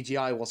 oh, the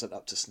CGI wasn't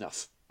up to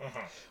snuff.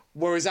 Uh-huh.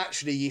 Whereas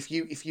actually, if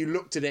you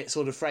looked at it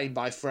sort of frame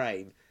by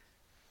frame,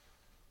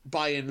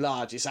 by and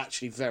large, it's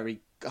actually very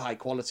high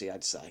quality,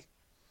 I'd say.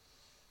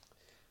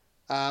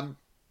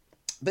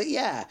 But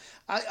yeah,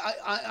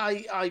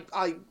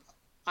 I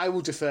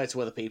will defer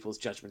to other people's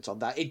judgment on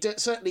that.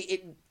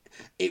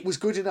 It was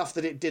good enough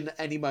that it didn't at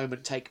any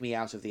moment take me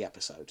out of the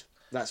episode.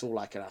 That's all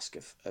I can ask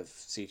of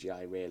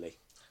CGI, really.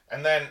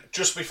 And then,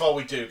 just before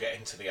we do get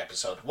into the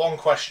episode, one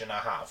question I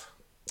have.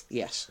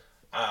 Yes.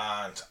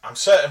 And I'm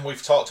certain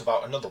we've talked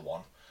about another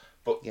one,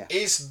 But Yeah.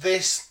 is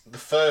this the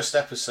first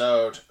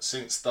episode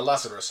since the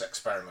Lazarus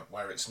experiment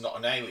where it's not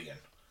an alien?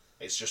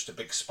 It's just a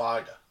big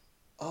spider.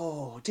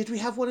 Oh, did we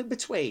have one in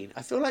between?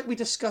 I feel like we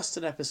discussed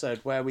an episode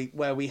where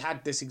we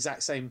had this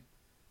exact same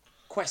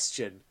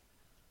question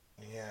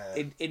Yeah.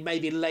 in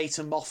maybe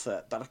later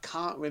Moffat, but I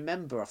can't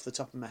remember off the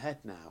top of my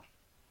head now.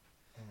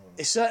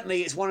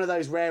 It's one of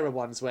those rarer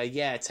ones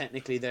where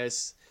technically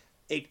there's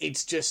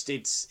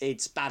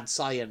it's bad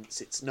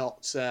science. It's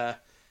not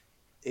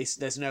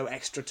there's no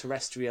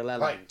extraterrestrial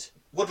element.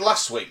 Would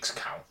last week's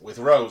count with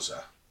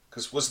Rosa?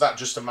 Because was that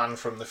just a man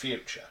from the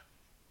future?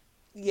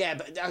 Yeah,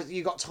 but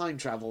you got time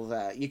travel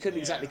there. You couldn't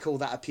exactly call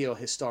that a pure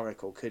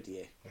historical, could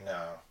you?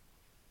 No.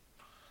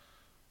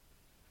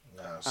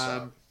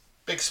 So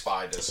big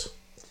spiders.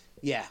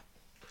 Yeah.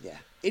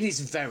 It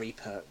is very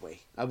Pertwee.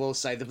 I will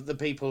say the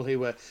people who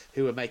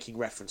were making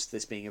reference to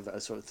this being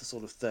a sort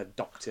of Third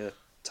Doctor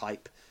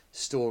type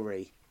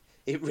story,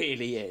 it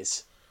really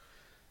is.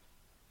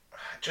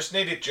 Just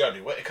needed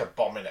Jodie Whittaker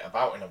bombing it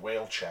about in a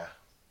wheelchair.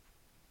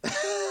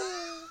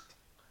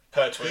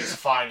 Pertwee's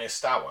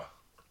finest hour.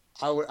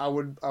 I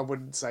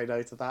wouldn't say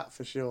no to that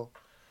for sure.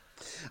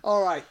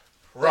 All right.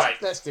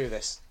 Right. Let's do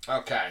this.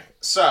 Okay,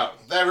 so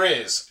there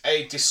is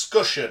a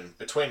discussion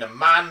between a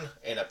man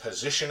in a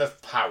position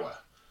of power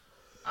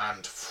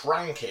and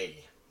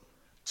Frankie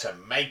to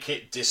make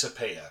it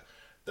disappear.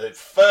 The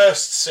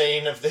first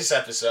scene of this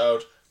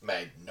episode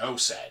made no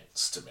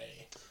sense to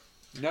me.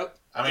 Nope.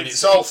 I mean,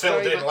 it's all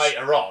filled very in much-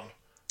 later on,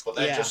 but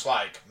they're Yeah. just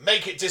like,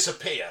 make it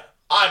disappear.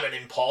 I'm an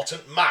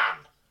important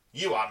man.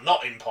 You are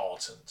not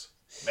important.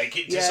 Make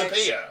it Yeah,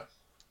 disappear.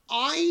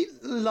 I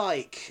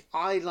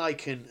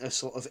liken a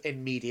sort of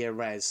in media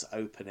res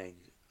opening.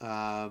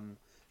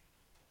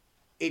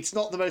 It's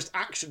not the most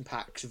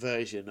action-packed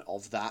version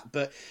of that,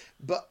 but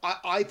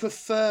I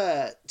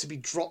prefer to be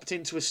dropped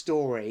into a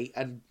story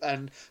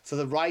and for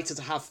the writer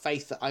to have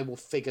faith that I will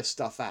figure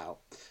stuff out,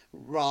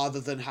 rather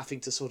than having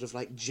to sort of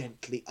like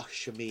gently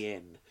usher me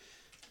in.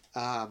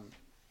 But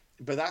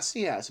that's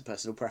it's a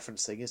personal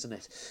preference thing, isn't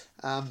it?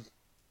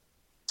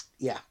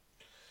 Yeah.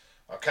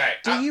 Okay.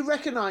 Do you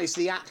recognise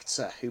the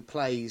actor who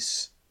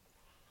plays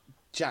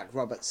Jack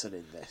Robertson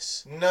in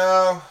this?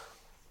 No.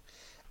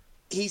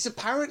 He's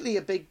apparently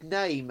a big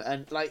name,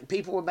 and like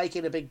people were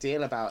making a big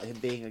deal about him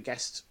being a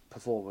guest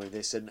performer in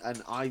this, and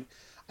I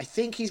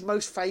think he's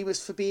most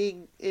famous for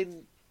being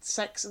in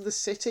Sex and the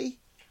City.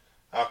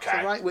 Okay. Is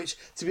that right? Which,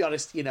 to be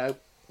honest,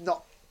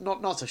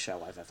 not a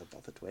show I've ever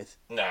bothered with.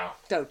 No.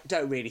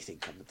 Don't really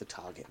think I'm the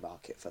target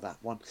market for that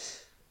one.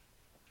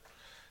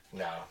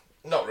 No.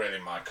 Not really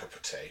my cup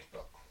of tea,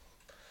 but...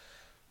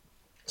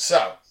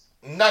 So,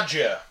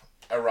 Nadja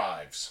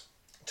arrives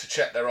to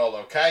check they're all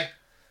okay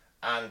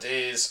and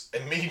is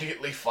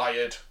immediately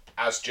fired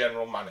as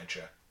general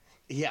manager.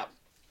 Yeah.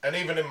 And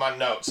even in my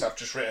notes, I've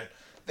just written,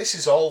 this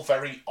is all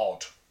very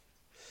odd.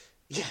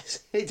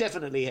 Yes, it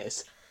definitely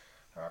is.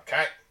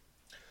 Okay.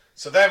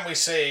 So then we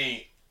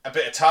see a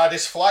bit of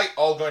TARDIS flight,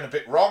 all going a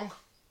bit wrong.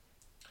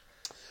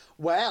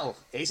 Well,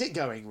 is it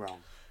going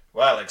wrong?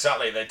 Well,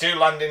 exactly. They do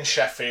land in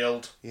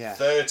Sheffield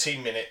 30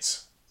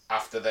 minutes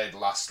after they'd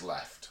last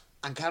left.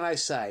 And can I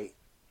say,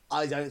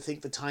 I don't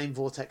think the time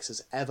vortex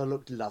has ever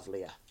looked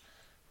lovelier.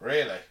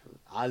 Really?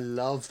 I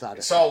love that.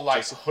 It's all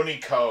like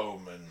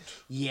honeycomb and...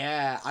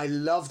 Yeah, I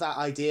love that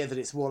idea that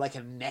it's more like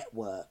a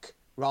network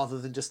rather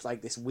than just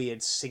like this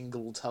weird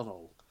single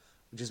tunnel,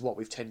 which is what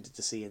we've tended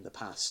to see in the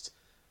past.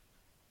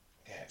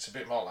 Yeah, it's a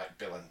bit more like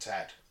Bill and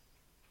Ted.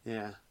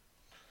 Yeah.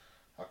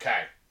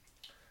 Okay.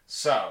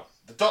 So,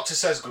 the Doctor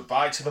says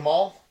goodbye to them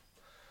all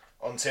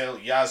until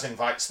Yaz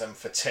invites them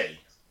for tea.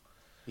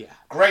 Yeah.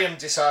 Graham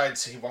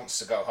decides he wants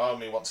to go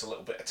home. He wants a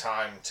little bit of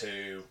time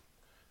to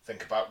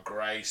think about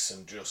Grace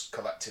and just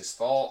collect his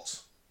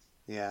thoughts.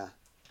 Yeah.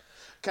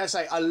 Can I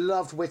say, I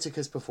loved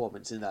Whittaker's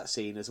performance in that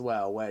scene as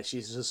well, where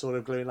she's just sort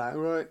of going like,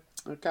 right,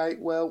 okay,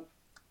 well,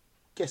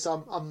 guess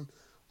I'm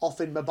off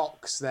in my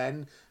box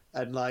then,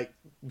 and like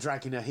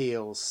dragging her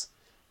heels.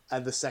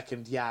 And the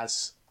second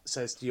Yaz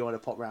says, do you want to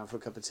pop round for a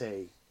cup of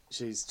tea?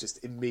 She's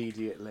just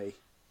immediately...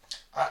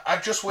 I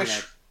just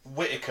wish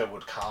Whittaker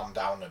would calm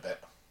down a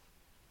bit.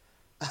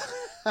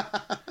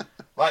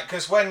 Like,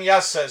 because when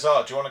Yaz says,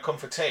 oh, do you want to come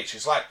for tea?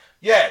 She's like,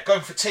 yeah,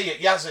 going for tea at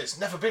Yaz's.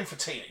 Never been for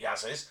tea at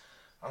Yaz's.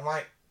 I'm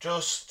like,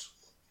 just...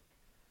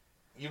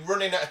 You're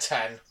running at a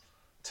 10,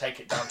 take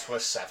it down to a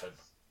 7.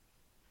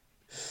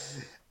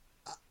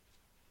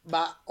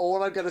 Matt,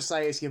 all I'm going to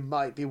say is you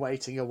might be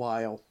waiting a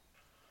while.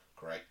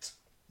 Great.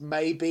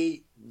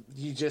 Maybe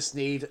you just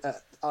need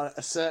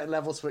a certain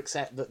level to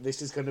accept that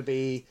this is going to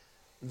be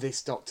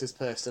this Doctor's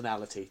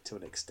personality to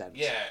an extent.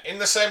 Yeah, in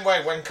the same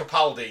way when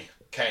Capaldi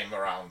came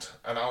around,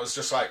 and I was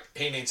just like,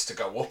 he needs to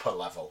go up a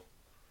level.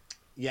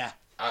 Yeah.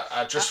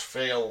 I just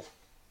feel...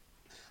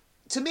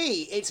 To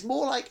me, it's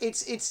more like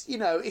it's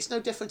no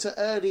different to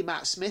early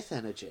Matt Smith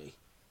energy,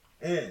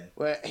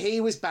 where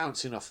he was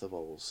bouncing off the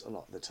walls a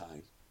lot of the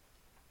time.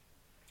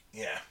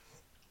 Yeah.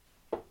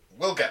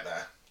 We'll get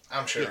there.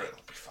 I'm sure it'll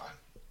be fine.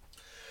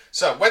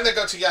 So, when they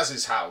go to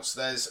Yaz's house,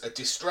 there's a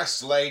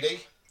distressed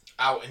lady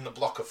out in the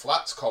block of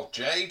flats called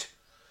Jade.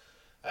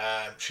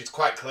 She's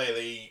quite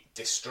clearly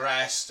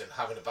distressed and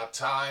having a bad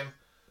time.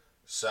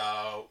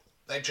 So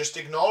they just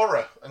ignore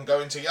her and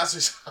go into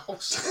Yaz's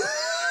house.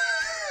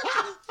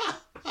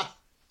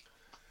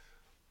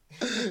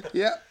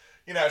 Yeah.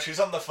 You know, she's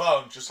on the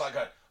phone just like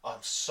going, oh,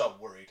 I'm so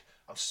worried.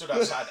 I'm stood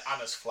outside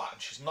Anna's flat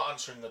and she's not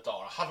answering the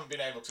door. I haven't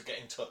been able to get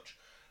in touch.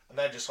 And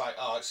they're just like,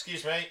 oh,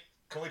 excuse me,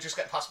 can we just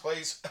get past,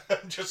 please?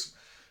 And just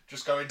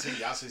go into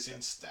Yaz's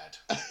instead.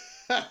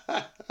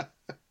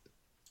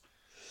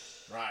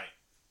 Right.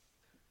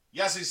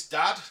 Yaz's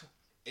dad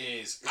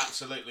is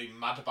absolutely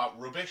mad about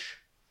rubbish.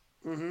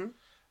 Mm-hmm.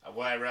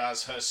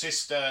 Whereas her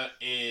sister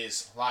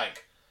is,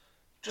 like,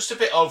 just a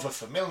bit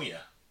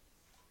over-familiar.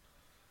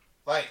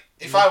 Like,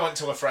 if I went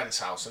to a friend's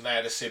house and they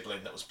had a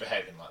sibling that was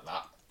behaving like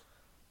that,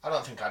 I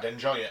don't think I'd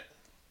enjoy it.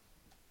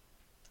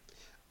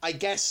 I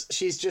guess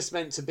she's just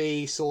meant to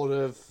be sort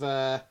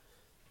of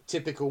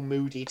typical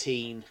moody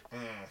teen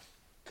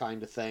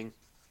kind of thing.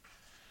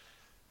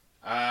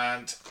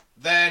 And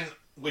then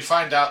we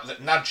find out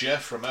that Nadja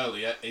from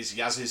earlier is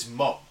Yaz's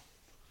mum.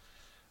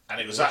 And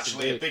it was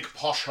actually a big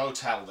posh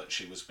hotel that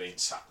she was being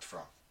sacked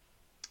from.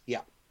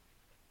 Yeah.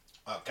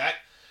 Okay.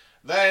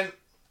 Then,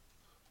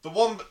 the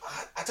one...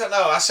 I don't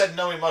know, I said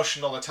no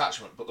emotional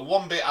attachment, but the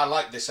one bit I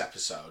liked this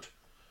episode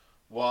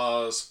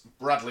was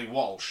Bradley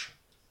Walsh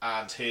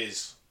and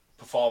his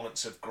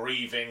performance of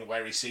grieving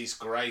where he sees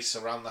Grace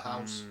around the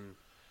house.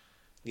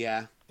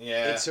 Yeah.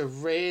 Yeah. It's a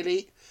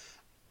really...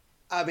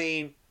 I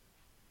mean,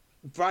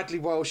 Bradley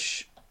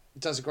Walsh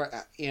does a great...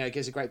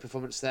 gives a great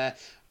performance there.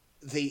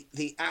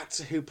 The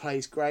actor who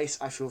plays Grace,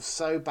 I feel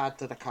so bad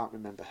that I can't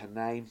remember her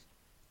name.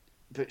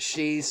 But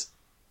she's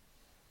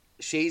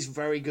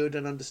very good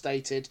and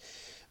understated.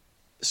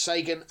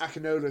 Sagan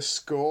Akinola's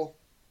score,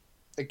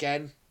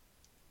 again,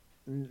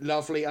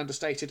 lovely,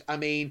 understated. I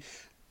mean,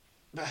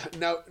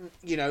 no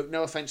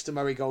offense to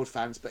Murray Gold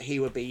fans, but he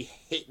would be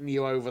hitting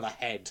you over the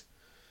head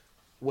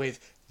with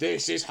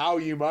 "This is how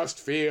you must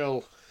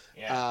feel."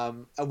 Yeah.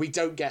 And we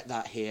don't get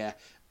that here.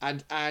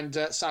 And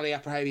Sally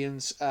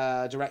Abrahamian's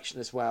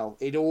direction as well.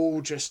 It all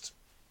just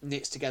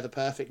knits together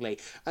perfectly.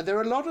 And there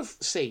are a lot of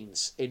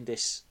scenes in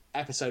this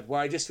episode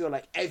where I just feel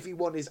like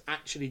everyone is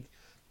actually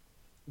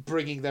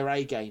bringing their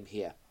A game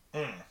here.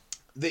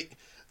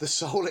 The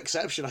sole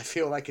exception, I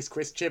feel like, is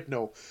Chris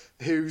Chibnall,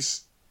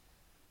 he's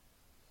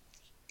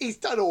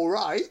done all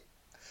right.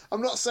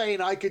 I'm not saying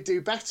I could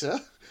do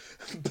better,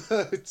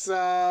 but it's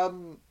not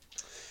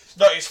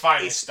his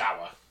finest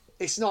hour.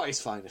 It's not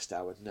his finest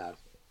hour, no.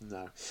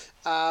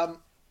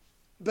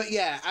 But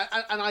yeah,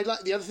 and I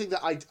like the other thing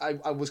that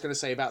I was going to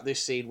say about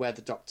this scene where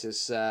the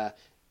Doctor's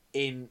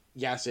in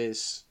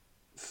Yaz's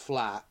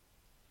flat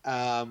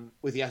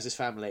with Yaz's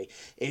family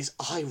is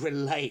I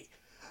relate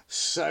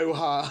so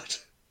hard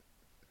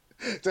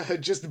to her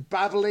just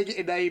babbling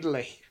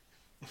inanely.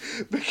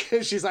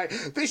 Because she's like,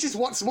 this is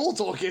what small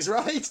talk is,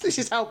 right? This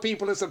is how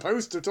people are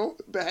supposed to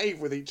behave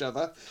with each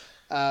other.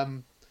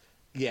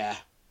 Yeah.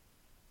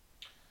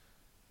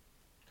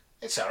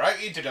 It's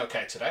alright, you did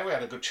okay today. We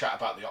had a good chat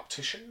about the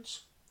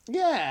opticians.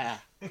 Yeah.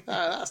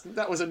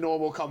 That was a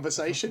normal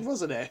conversation,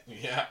 wasn't it?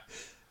 Yeah.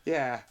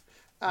 Yeah.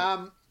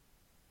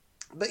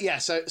 But yeah,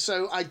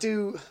 so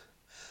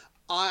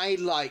I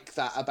like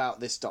that about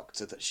this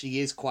Doctor, that she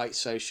is quite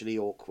socially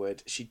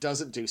awkward. She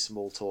doesn't do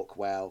small talk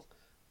well.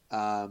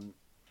 And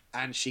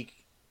she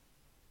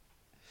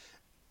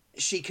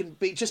can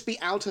just be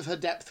out of her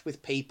depth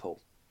with people.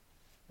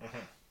 Mm-hmm.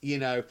 You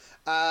know,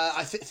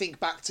 I think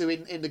back to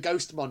in the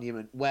Ghost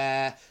Monument,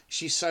 where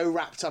she's so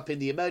wrapped up in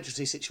the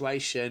emergency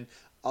situation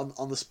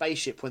on the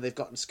spaceship when they've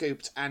gotten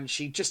scooped, and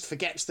she just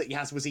forgets that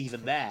Yaz was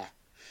even there.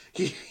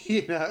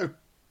 You know,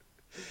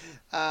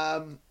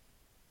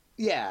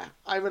 yeah,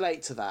 I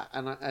relate to that,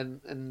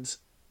 and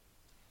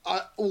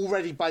I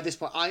already by this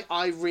point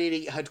I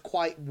really had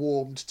quite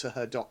warmed to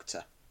her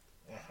Doctor.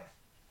 Mm-hmm.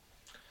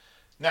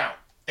 Now,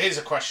 here's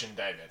a question,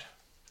 David.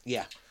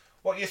 Yeah.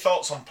 What are your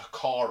thoughts on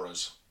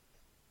pakoras?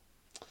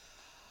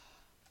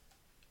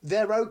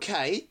 They're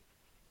okay,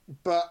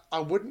 but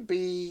I wouldn't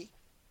be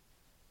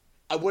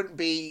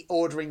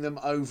ordering them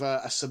over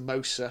a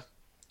samosa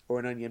or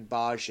an onion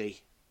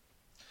bhaji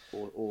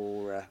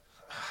or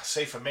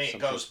see, for me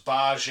something. It goes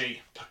bhaji,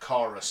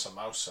 pakora,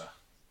 samosa.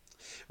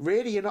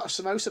 Really, you're not a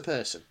samosa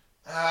person?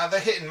 They're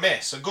hit and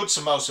miss. A good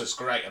samosa's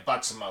great. A bad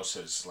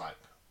samosa's like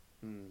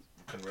can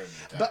ruin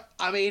your day. But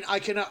I mean, I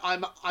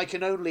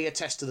can only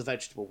attest to the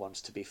vegetable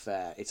ones. To be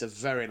fair, it's a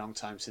very long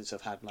time since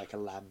I've had like a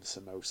lamb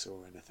samosa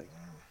or anything.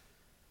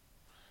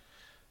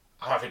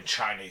 I'm having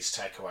Chinese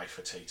takeaway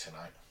for tea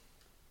tonight.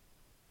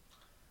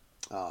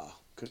 Ah,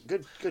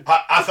 good.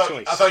 I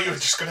choice. thought you were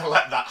just going to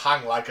let that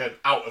hang like an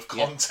out of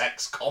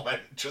context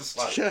comment, just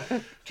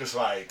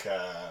like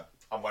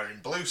I'm wearing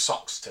blue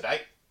socks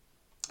today.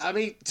 I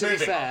mean, to be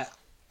fair,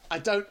 I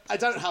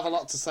don't have a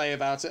lot to say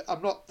about it.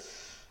 I'm not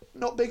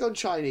big on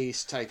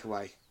Chinese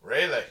takeaway.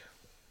 Really?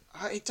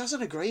 It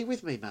doesn't agree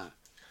with me, Matt.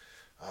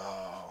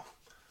 Oh,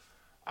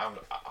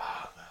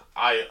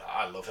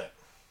 I love it.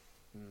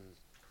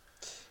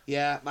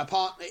 Yeah, my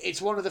partner.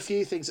 It's one of the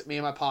few things that me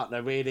and my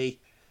partner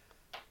really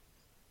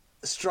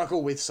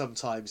struggle with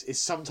sometimes. Is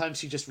sometimes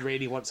she just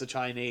really wants a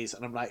Chinese,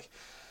 and I'm like,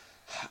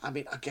 I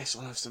mean, I guess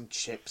I'll have some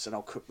chips and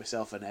I'll cook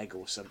myself an egg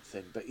or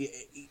something. But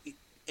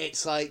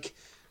it's like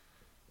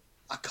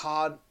I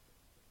can't.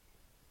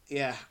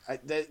 Yeah,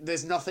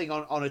 there's nothing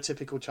on a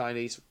typical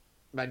Chinese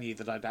menu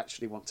that I'd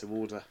actually want to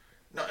order.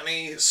 Not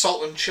any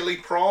salt and chili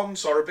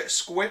prawns or a bit of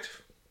squid?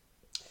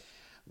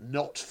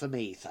 Not for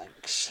me,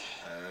 thanks.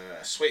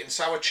 Sweet and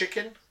sour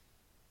chicken?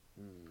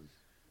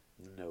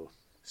 No.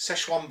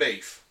 Szechuan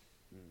beef?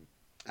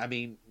 I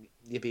mean,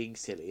 you're being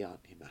silly,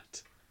 aren't you,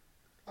 Matt?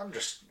 I'm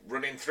just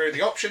running through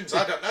the options.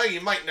 I don't know.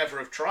 You might never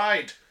have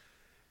tried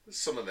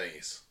some of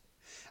these.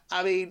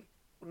 I mean,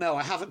 no,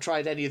 I haven't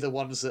tried any of the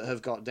ones that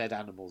have got dead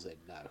animals in,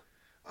 no.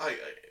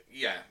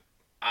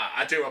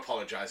 I do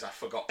apologise. I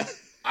forgot.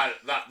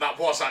 That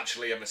was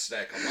actually a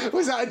mistake on my part.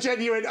 Was that a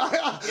genuine...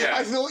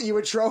 I thought you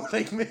were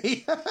trolling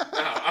me. No,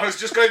 I was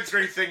just going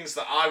through things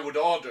that I would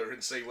order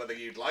and see whether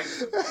you'd like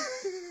them.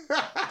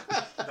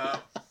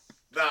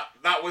 No,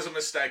 that was a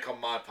mistake on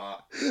my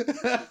part.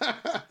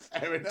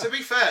 Fair enough. To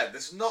be fair,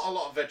 there's not a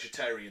lot of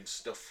vegetarian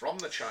stuff from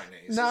the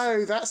Chinese.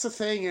 No, that's the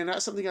thing, and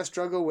that's something I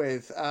struggle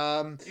with.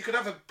 You could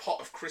have a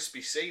pot of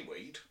crispy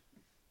seaweed.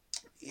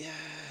 Yeah,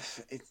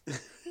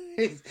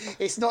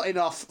 it's not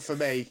enough for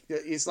me.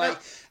 It's like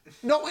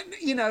not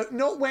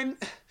when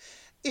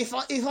if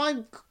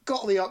I've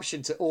got the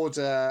option to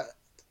order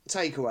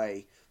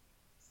takeaway,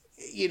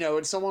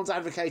 and someone's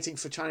advocating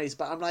for Chinese,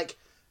 but I'm like,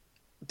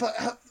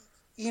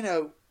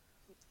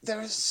 there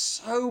is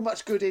so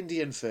much good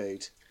Indian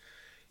food.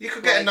 You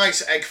could get a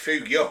nice egg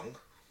foo young.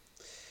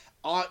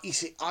 You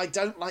see, I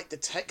don't like the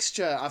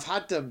texture. I've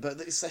had them, but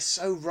they're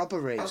so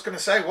rubbery. I was going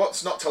to say,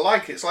 what's not to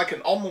like? It's like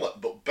an omelette,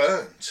 but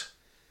burnt.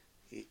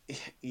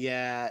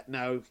 Yeah,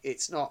 no,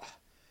 it's not.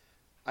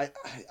 I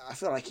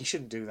feel like you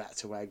shouldn't do that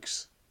to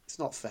eggs. It's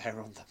not fair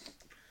on them.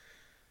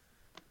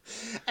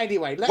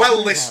 Anyway,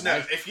 well,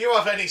 listener, if you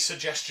have any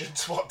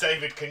suggestions what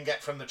David can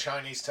get from the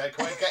Chinese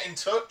takeaway, get in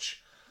touch.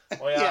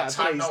 We are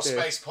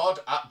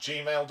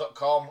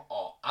timenospacepod@gmail.com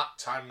or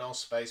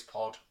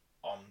 @timenospacepod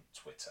on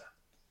Twitter.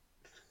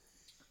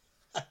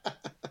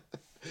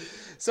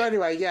 So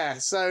anyway,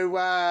 so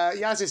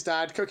Yaz's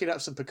dad cooking up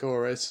some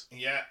pakoras.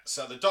 Yeah,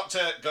 so the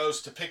doctor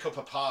goes to pick up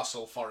a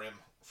parcel for him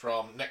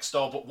from next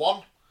door but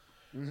one,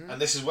 and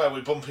this is where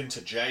we bump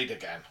into Jade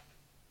again.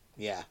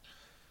 Yeah.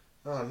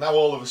 Oh, now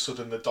all of a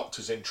sudden the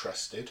doctor's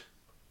interested.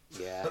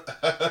 Yeah.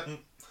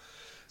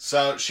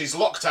 So she's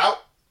locked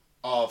out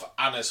of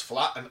Anna's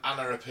flat, and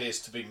Anna appears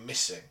to be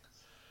missing.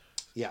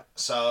 Yeah.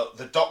 So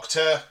the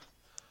doctor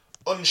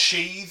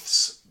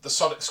unsheathes the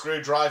sonic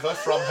screwdriver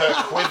from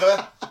her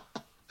quiver.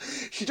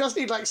 She does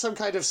need like some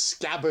kind of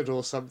scabbard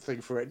or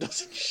something for it,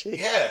 doesn't she?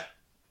 Yeah.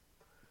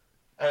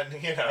 And,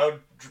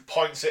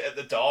 points it at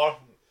the door,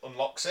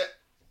 unlocks it.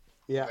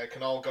 Yeah. They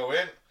can all go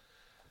in.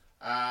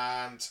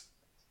 And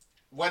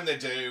when they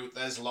do,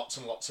 there's lots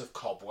and lots of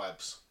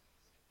cobwebs.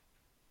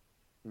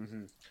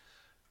 Mm-hmm.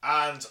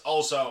 And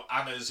also,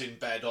 Anna's in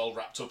bed all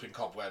wrapped up in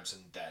cobwebs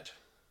and dead.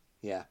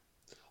 Yeah.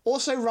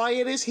 Also,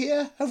 Ryan is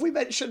here. Have we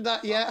mentioned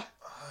that yet?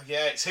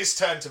 Yeah, it's his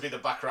turn to be the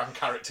background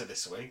character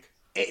this week.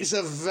 It's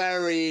a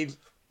very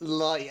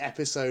light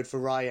episode for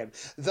Ryan.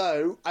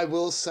 Though, I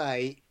will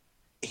say,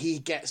 he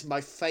gets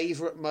my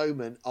favourite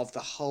moment of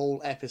the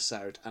whole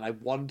episode, and I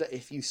wonder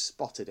if you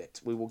spotted it.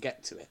 We will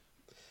get to it.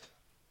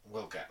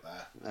 We'll get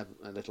there.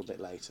 A little bit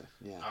later,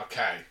 yeah.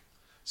 Okay.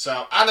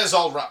 So, Anna's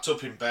all wrapped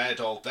up in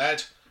bed, all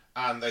dead,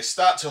 and they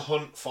start to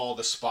hunt for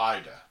the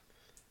spider.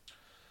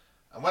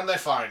 And when they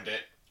find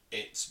it,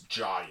 it's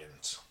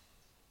giant.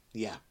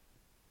 Yeah.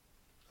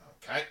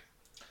 Okay.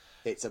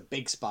 It's a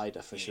big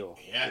spider for sure.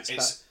 Yeah,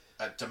 it's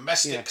a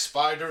domestic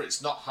spider.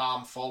 It's not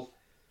harmful.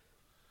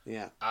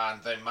 Yeah.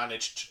 And they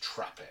managed to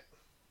trap it.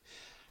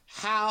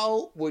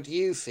 How would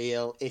you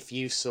feel if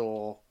you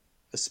saw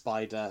a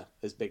spider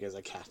as big as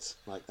a cat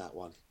like that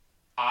one?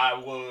 I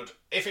would,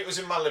 if it was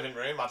in my living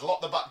room, I'd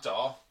lock the back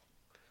door.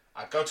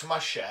 I'd go to my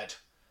shed.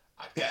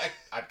 I'd get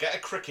a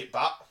cricket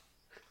bat.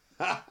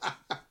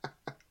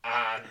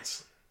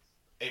 And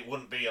it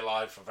wouldn't be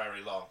alive for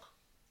very long.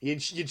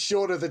 You'd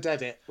Shaun of the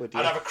Dead it, would you?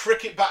 I'd have a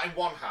cricket bat in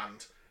one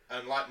hand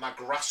and like my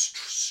grass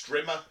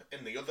strimmer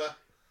in the other,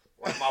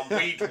 like my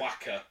weed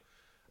whacker,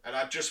 and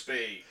I'd just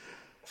be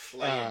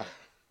flaying.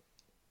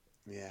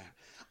 Yeah,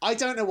 I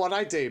don't know what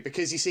I'd do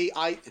because you see,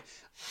 I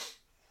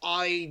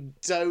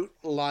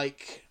don't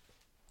like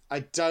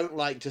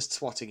just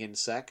swatting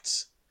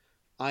insects.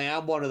 I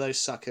am one of those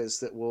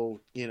suckers that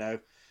will,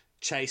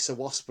 chase a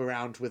wasp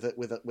around with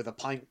a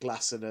pint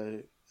glass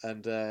and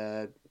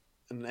an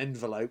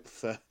envelope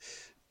for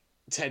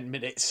 10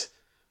 minutes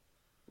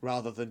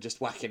rather than just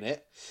whacking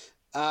it.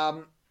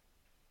 But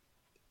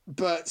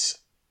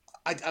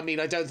I mean,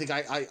 I don't think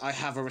I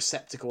have a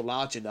receptacle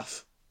large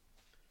enough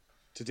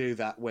to do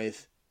that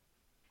with.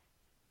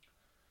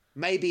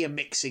 Maybe a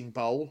mixing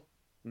bowl.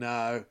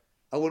 No,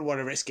 I wouldn't want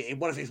to risk it.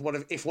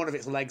 If one of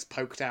its legs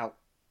poked out,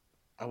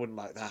 I wouldn't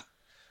like that.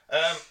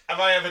 Have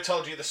I ever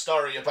told you the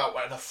story about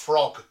when a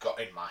frog got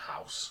in my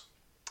house?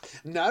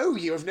 No,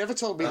 you have never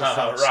told me the Right,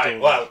 frog story.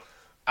 well,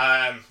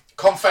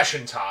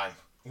 confession time.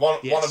 One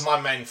Yes. of my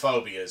main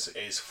phobias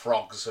is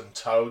frogs and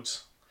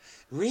toads.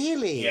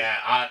 Really?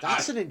 Yeah,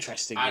 That's an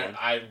interesting one.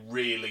 I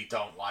really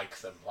don't like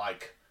them.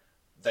 Like,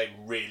 they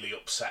really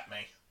upset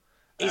me.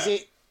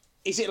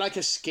 Is it like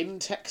a skin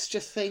texture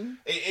thing?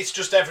 It's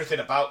just everything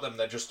about them.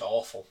 They're just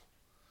awful.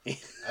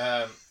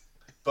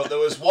 But there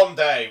was one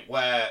day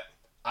where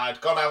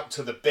I'd gone out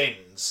to the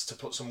bins to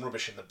put some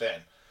rubbish in the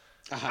bin.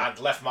 I'd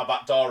left my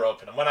back door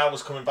open, and when I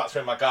was coming back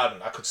through my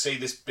garden, I could see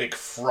this big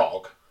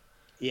frog.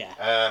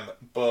 Yeah.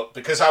 But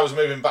because I was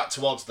moving back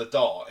towards the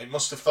door, it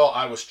must have thought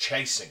I was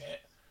chasing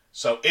it.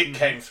 So it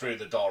came through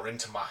the door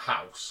into my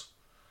house.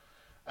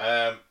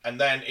 And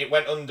then it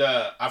went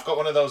under... I've got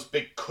one of those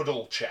big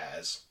cuddle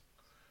chairs,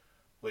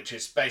 which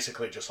is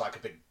basically just like a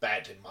big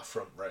bed in my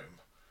front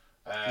room.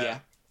 Yeah.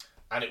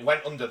 And it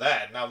went under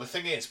there. Now, the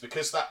thing is,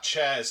 because that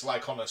chair's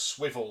like on a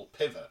swivel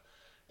pivot,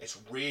 it's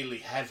really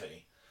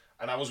heavy.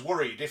 And I was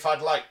worried if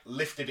I'd like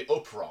lifted it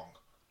up wrong,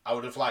 I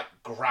would have like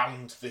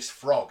ground this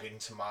frog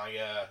into my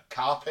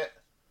carpet.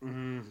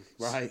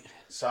 Right.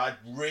 So I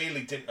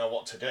really didn't know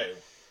what to do.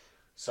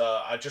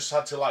 So I just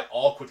had to like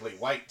awkwardly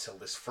wait till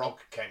this frog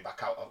came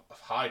back out of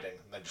hiding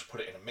and then just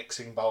put it in a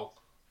mixing bowl.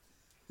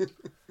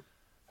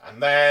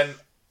 And then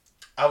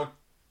I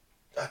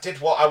did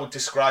what I would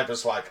describe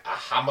as like a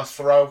hammer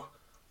throw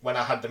when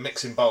I had the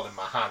mixing bowl in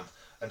my hand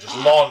and just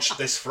launched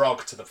this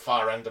frog to the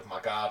far end of my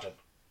garden.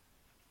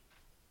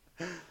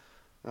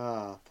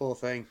 Ah, poor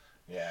thing.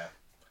 Yeah.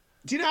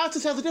 Do you know how to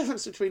tell the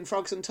difference between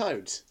frogs and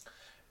toads?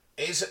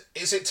 Is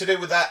it to do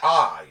with their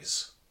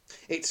eyes?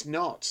 It's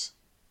not.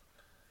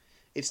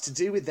 It's to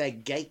do with their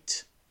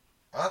gait.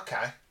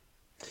 Okay.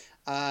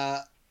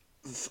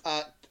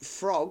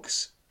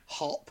 Frogs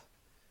hop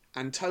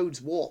and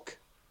toads walk.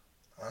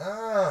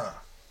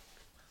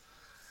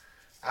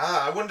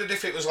 I wondered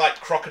if it was like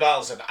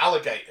crocodiles and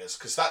alligators,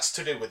 because that's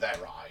to do with their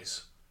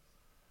eyes.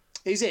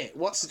 Is it?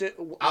 What's the...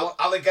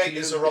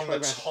 Alligators are on the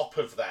top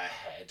of their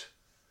head.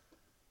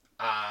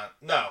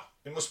 No,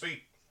 it must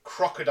be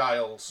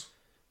crocodiles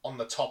on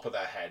the top of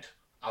their head,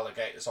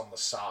 alligators on the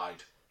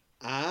side.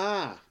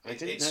 Ah, I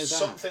didn't know that. It's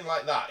something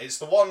like that. It's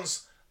the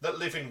ones that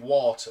live in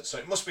water, so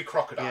it must be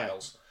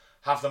crocodiles.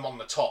 Yeah. Have them on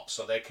the top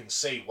so they can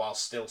see while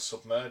still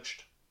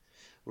submerged.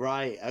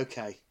 Right,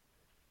 okay.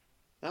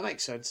 That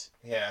makes sense.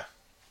 Yeah.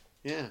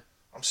 Yeah.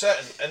 I'm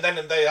certain. And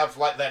then they have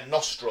like their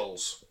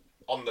nostrils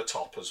on the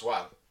top as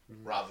well,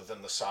 rather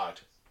than the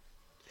side.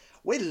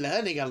 We're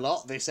learning a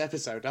lot this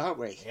episode, aren't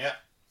we? Yeah.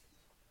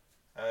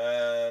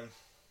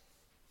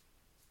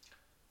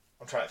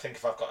 I'm trying to think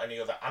if I've got any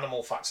other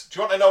animal facts. Do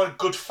you want to know a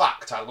good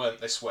fact I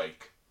learnt this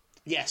week?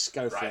 Yes,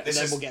 go for it. And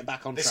then we'll get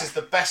back on track. This is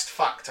the best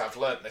fact I've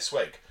learnt this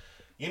week.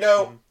 You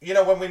know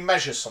when we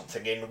measure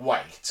something in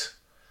weight,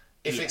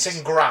 if it's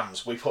in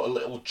grams, we put a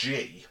little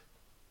G.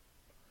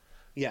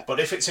 Yeah. But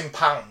if it's in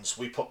pounds,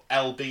 we put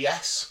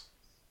LBS.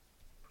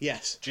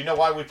 Yes. Do you know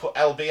why we put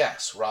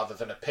LBS rather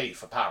than a P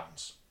for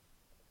pounds?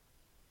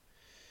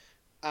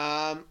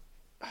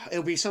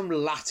 It'll be some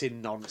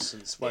Latin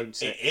nonsense,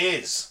 won't it? It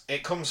is.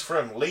 It comes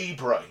from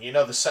Libra, you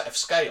know, the set of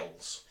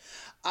scales.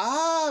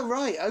 Ah,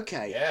 right,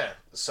 okay. Yeah.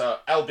 So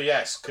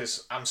LBS,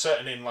 because I'm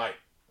certain in like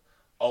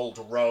old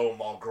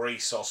Rome or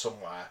Greece or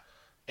somewhere,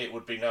 it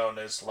would be known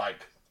as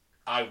like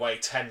I weigh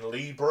 10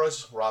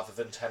 Libras rather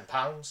than 10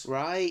 pounds.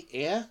 Right,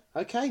 yeah.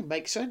 Okay,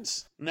 makes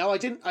sense. No, I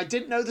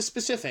didn't know the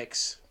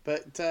specifics,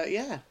 but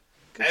yeah.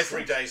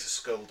 Every day's a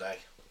school day.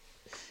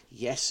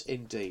 Yes,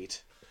 indeed.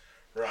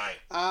 Right.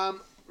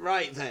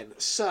 Right then.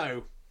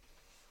 So,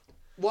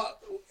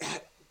 what?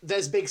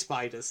 There's big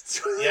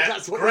spiders. Yeah.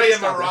 That's what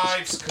Graham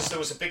arrives because there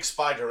was a big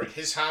spider at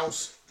his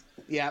house.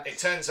 Yeah. It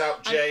turns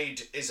out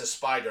Jade is a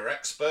spider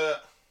expert.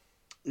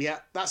 Yeah,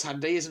 that's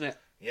handy, isn't it?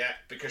 Yeah,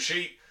 because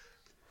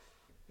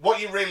what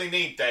you really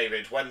need,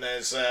 David, when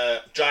there's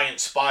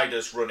giant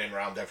spiders running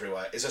around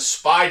everywhere, is a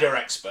spider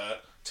expert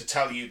to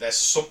tell you there's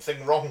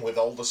something wrong with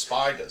all the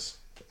spiders.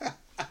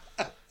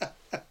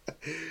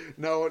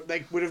 No,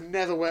 they would have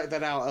never worked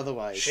that out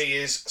otherwise. She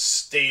is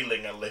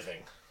stealing a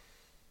living.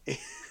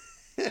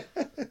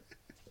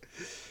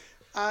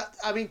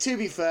 I mean, to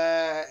be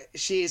fair,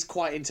 she is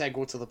quite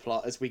integral to the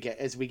plot as we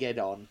get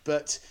on.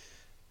 But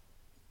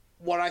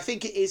what I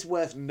think it is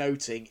worth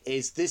noting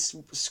is this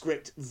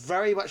script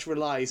very much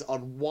relies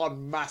on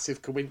one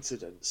massive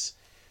coincidence,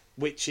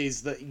 which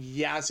is that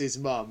Yaz's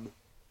mum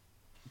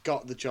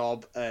got the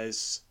job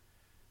as,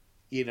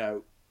 you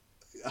know,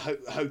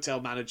 hotel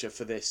manager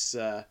for this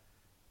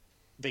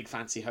big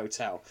fancy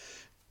hotel.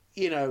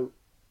 You know,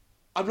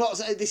 I'm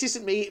not. This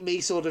isn't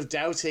me sort of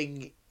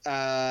doubting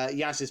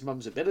Yaz's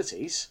mum's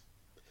abilities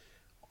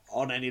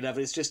on any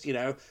level. It's just, you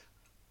know,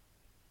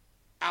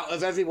 out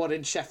of everyone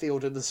in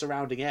Sheffield and the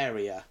surrounding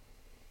area,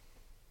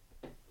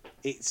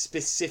 it's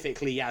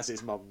specifically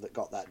Yaz's mum that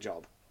got that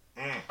job.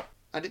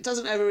 And it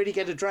doesn't ever really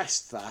get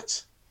addressed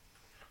that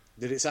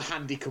it's a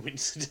handy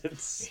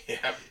coincidence.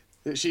 Yeah.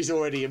 That she's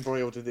already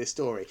embroiled in this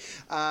story.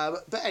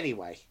 But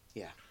anyway,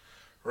 yeah.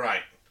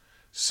 Right.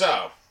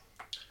 So,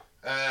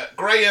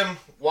 Graham,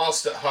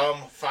 whilst at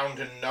home, found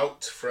a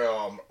note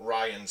from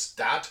Ryan's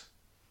dad.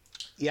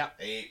 Yeah.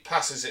 He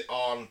passes it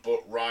on,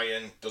 but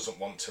Ryan doesn't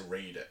want to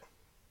read it.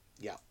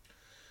 Yeah.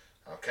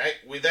 Okay.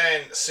 We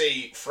then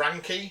see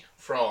Frankie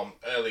from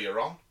earlier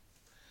on.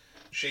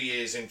 She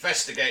is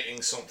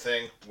investigating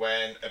something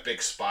when a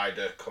big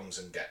spider comes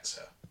and gets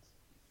her.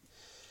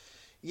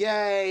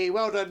 Yay!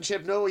 Well done,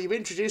 Chibnall. You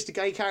introduced a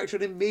gay character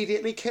and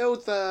immediately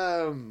killed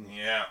them.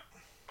 Yeah.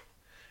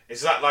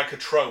 Is that like a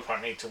trope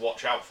I need to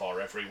watch out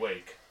for every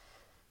week?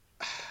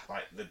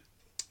 Like the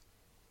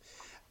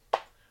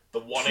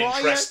one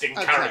interesting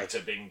character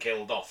being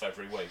killed off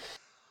every week.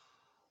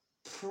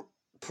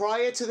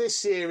 Prior to this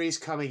series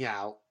coming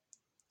out,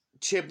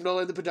 Chibnall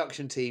and the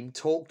production team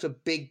talked a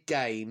big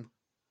game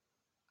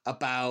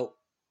about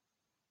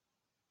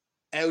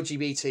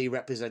LGBT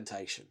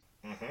representation.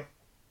 Mm-hmm.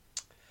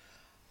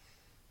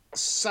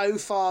 So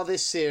far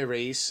this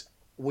series,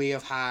 we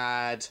have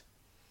had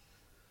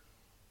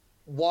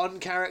one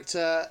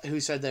character who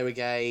said they were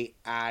gay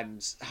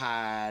and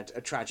had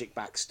a tragic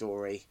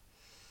backstory,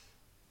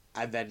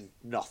 and then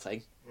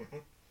nothing. Mm-hmm.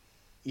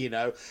 You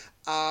know,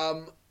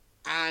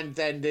 and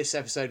then this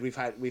episode we've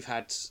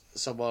had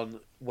someone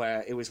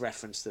where it was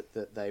referenced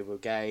that they were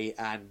gay,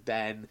 and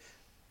then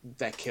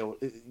they're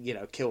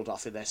killed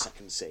off in their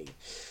second scene,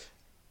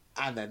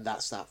 and then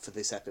that's that for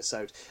this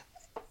episode.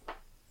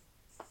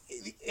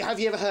 Have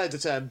you ever heard the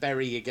term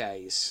 "bury your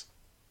gays"?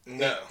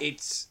 No.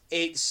 It's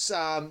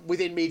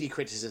within media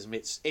criticism.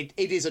 It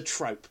is a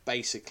trope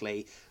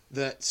basically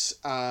that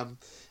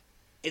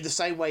in the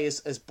same way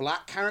as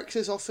black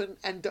characters often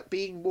end up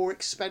being more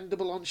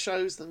expendable on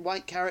shows than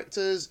white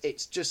characters.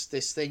 It's just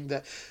this thing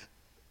that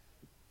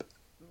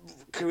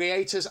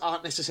creators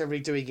aren't necessarily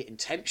doing it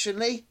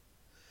intentionally,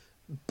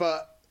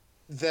 but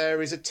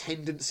there is a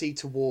tendency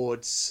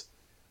towards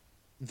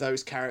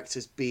those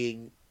characters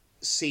being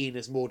seen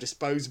as more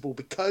disposable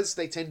because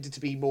they tended to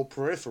be more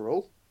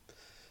peripheral,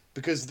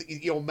 because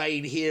your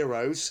main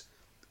heroes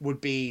would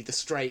be the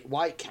straight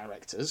white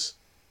characters,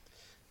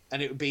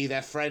 and it would be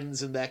their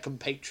friends and their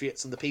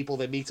compatriots and the people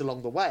they meet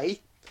along the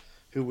way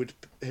who would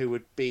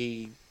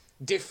be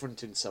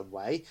different in some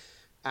way,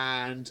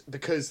 and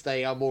because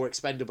they are more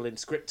expendable in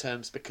script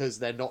terms because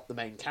they're not the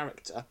main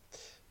character,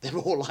 they're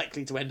more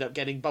likely to end up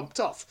getting bumped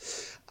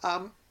off.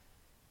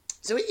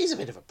 So it is a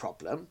bit of a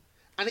problem,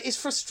 and it is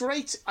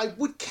frustrating. I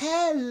would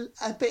care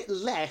a bit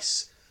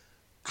less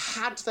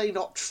had they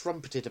not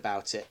trumpeted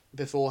about it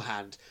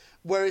beforehand.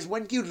 Whereas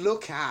when you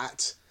look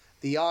at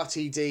the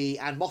RTD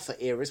and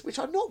Moffat eras, which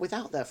are not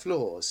without their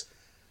flaws,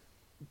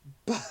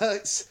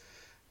 but,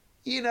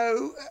 you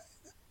know,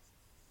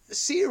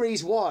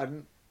 Series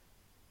 1,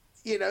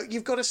 you know,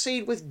 you've got a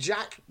scene with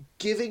Jack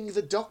giving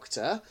the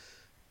Doctor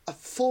a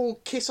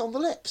full kiss on the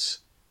lips.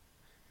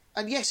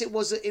 And yes, it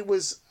was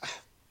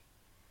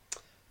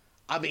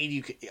I mean,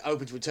 you could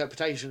open to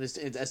interpretation as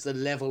the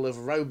level of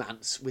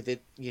romance within,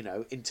 you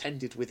know,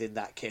 intended within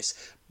that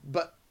kiss,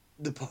 but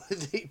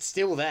it's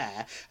still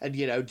there. And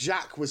you know,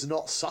 Jack was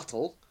not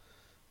subtle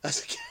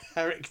as a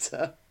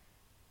character,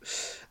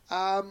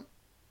 and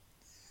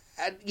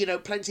you know,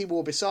 plenty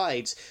more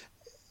besides.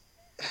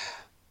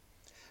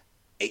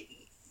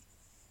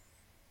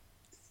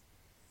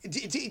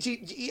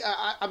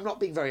 I'm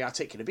not being very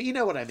articulate, but you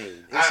know what I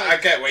mean. I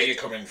get where you're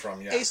coming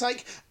from. Yeah, it's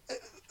like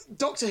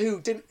Doctor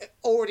Who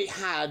already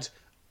had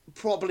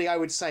probably, I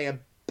would say, a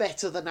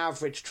better than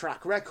average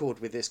track record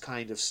with this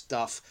kind of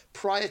stuff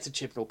prior to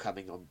Chibnall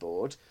coming on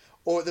board,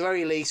 or at the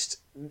very least,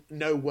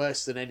 no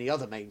worse than any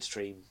other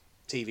mainstream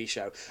TV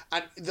show.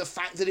 And the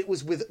fact that it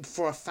was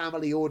for a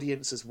family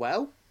audience as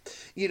well.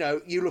 You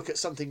know, you look at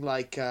something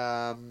like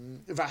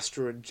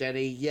Vastra and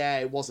Jenny. Yeah,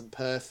 it wasn't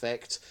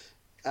perfect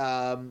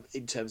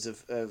in terms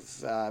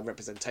of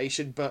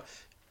representation, but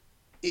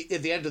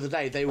at the end of the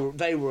day, they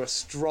were a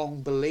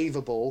strong,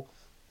 believable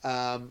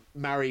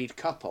married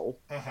couple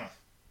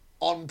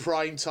on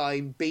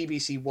primetime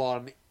BBC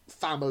One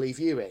family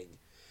viewing.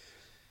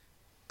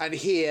 And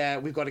here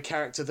we've got a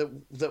character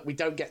that we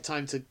don't get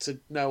time to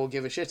know or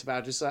give a shit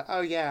about. Just like,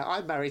 oh yeah,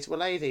 I'm married to a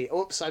lady.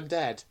 Oops, I'm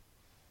dead.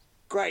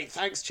 Great,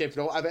 thanks,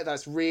 Chibnall. I bet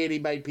that's really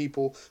made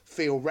people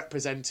feel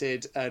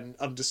represented and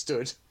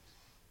understood.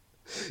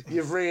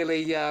 You've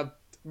really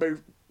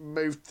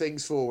moved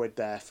things forward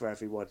there for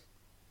everyone.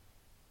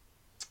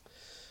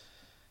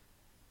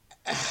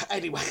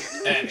 Anyway.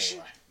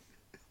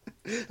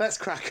 Let's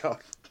crack on.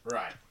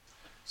 Right.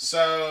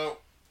 So,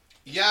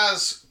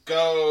 Yaz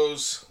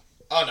goes...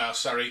 Oh, no,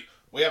 sorry.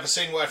 We have a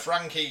scene where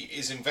Frankie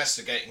is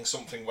investigating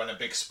something when a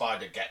big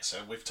spider gets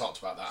her. We've talked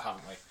about that,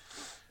 haven't we?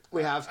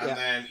 We have, and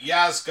then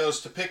Yaz goes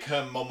to pick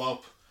her mum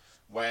up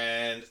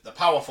when the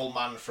powerful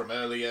man from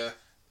earlier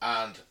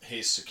and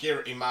his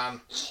security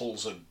man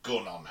pulls a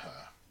gun on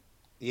her.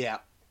 Yeah.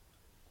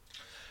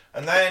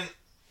 And then,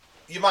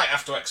 you might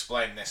have to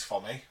explain this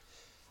for me.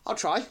 I'll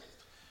try.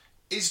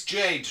 Is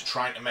Jade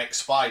trying to make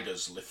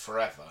spiders live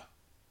forever?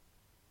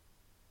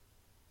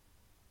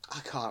 I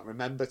can't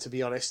remember, to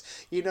be honest.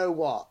 You know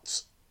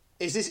what?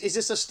 Is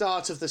this the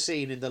start of the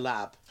scene in the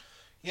lab?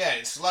 Yeah,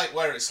 it's like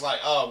where it's like,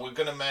 oh, we're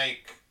gonna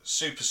make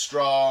super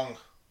strong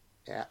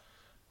Yeah.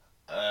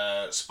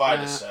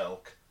 spider Uh,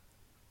 silk.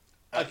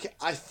 Okay,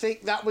 I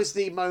think that was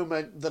the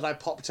moment that I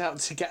popped out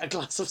to get a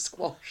glass of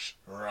squash.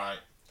 Right.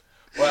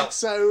 Well,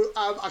 So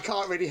I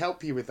can't really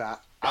help you with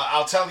that.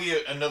 I'll tell you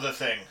another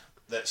thing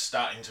that's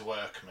starting to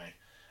work me.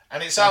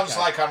 And it sounds Okay.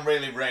 like I'm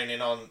really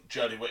raining on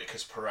Jodie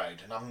Whittaker's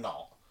parade, and I'm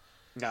not.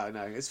 No,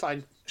 it's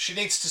fine. She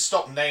needs to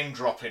stop name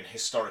dropping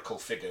historical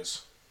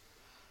figures.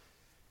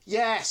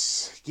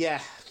 Yes,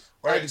 yeah.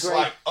 Where I'd it's agree.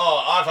 like,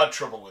 oh, I've had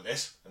trouble with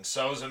this, and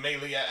so has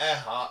Amelia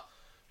Earhart.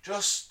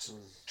 Just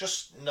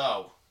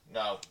no.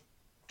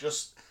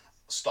 Just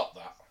stop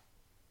that.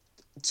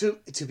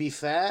 To be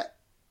fair,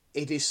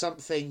 it is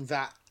something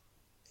that,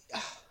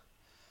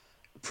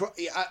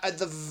 at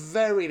the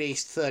very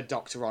least, Third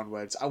Doctor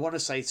onwards. I want to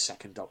say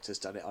Second Doctor's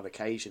done it on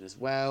occasion as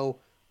well.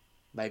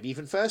 Maybe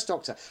even First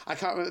Doctor. I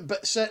can't remember,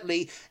 but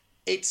certainly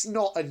it's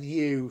not a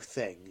new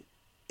thing.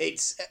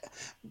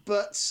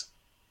 But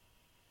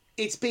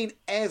it's been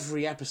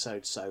every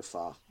episode so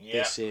far Yeah.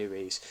 this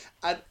series,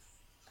 and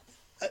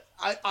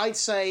I'd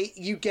say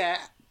you get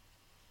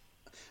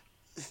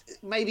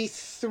maybe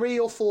 3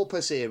 or 4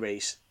 per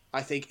series.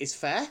 I think is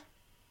fair,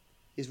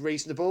 is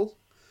reasonable.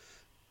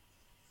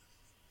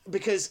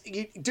 Because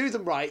you do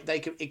them right,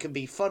 it can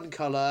be fun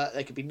colour,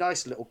 they can be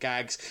nice little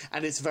gags,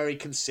 and it's very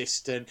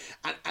consistent.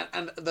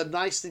 And the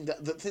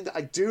the thing that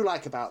I do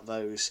like about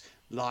those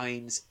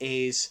lines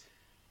is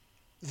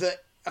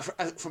that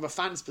from a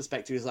fan's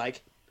perspective is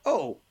like,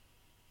 oh,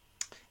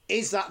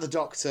 is that the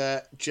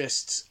Doctor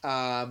just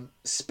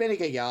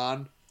spinning a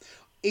yarn?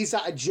 Is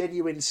that a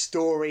genuine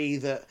story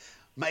that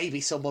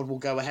maybe someone will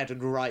go ahead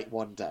and write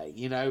one day?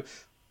 You know,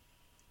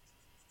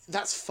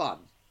 that's fun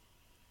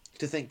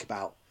to think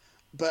about.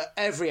 But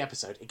every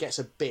episode, it gets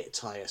a bit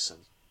tiresome.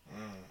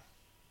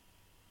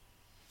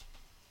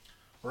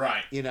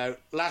 Right. You know,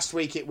 last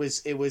week it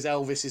was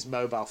Elvis's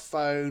mobile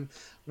phone.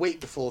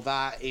 Week before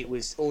that, it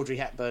was Audrey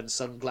Hepburn's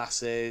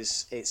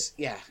sunglasses.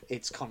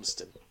 It's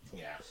constant.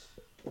 Yeah.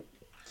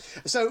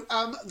 So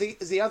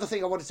the other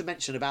thing I wanted to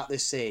mention about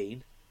this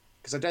scene,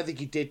 because I don't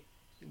think you did,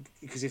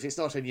 because if it's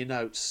not in your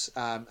notes,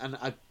 and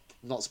I'm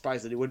not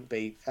surprised that it wouldn't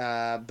be,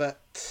 but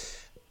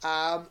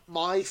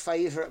my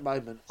favourite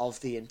moment of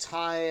the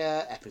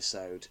entire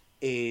episode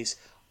is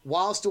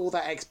whilst all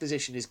that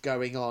exposition is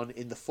going on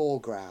in the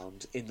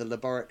foreground in the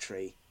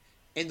laboratory,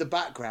 in the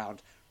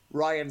background,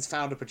 Ryan's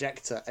found a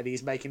projector and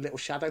he's making little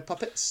shadow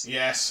puppets.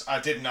 Yes, I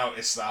did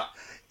notice that.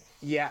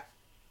 Yeah.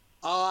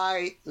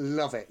 I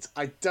love it.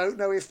 I don't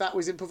know if that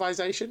was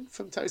improvisation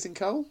from Tosin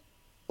Cole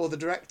or the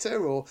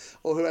director or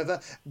whoever,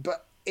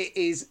 but it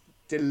is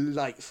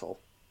delightful.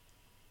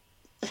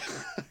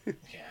 Yeah.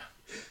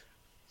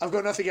 I've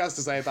got nothing else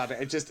to say about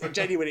it. It just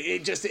genuinely,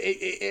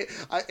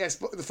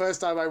 the first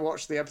time I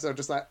watched the episode,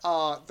 just like,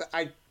 I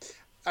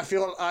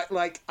feel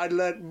like I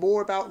learned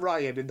more about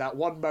Ryan in that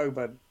one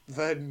moment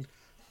than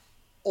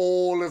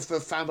all of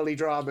the family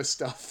drama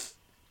stuff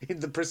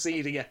in the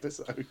preceding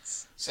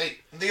episodes. See,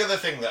 the other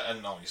thing that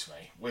annoys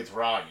me with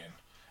Ryan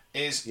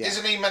is, Yeah.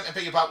 isn't he meant to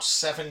be about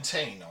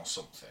 17 or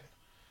something?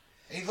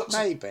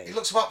 Maybe. He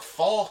looks about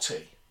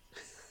 40.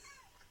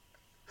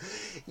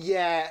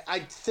 Yeah, I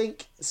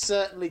think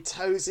certainly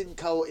Tosin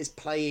Cole is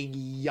playing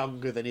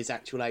younger than his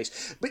actual age.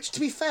 Which, to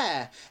be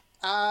fair,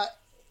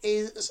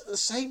 is the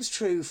same's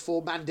true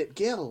for Mandip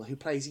Gill, who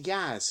plays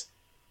Yaz.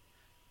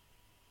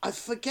 I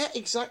forget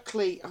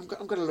exactly. I'm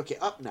going to look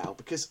it up now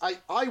because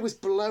I was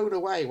blown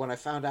away when I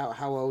found out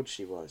how old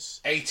she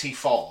was.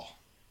 84.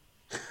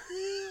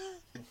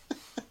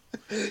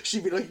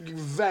 She'd be looking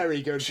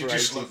very good She for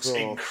just 84. looks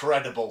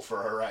incredible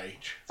for her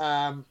age.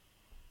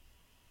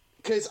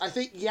 Because I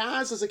think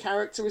Yaz as a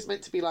character is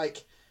meant to be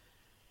like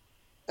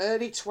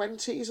early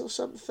 20s or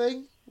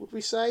something, would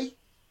we say?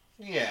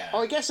 Yeah. Oh,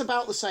 I guess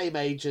about the same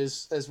age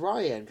as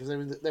Ryan, because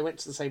they went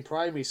to the same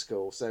primary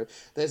school, so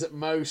there's at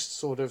most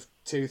sort of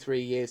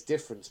 2-3 years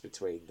difference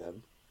between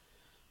them.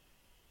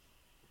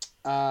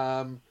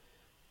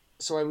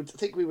 So I would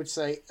think we would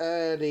say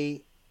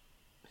early.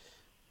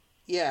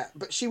 Yeah,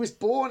 but she was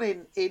born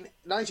in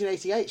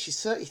 1988.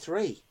 She's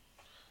 33.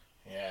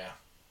 Yeah.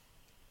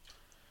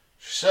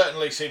 She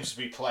certainly seems to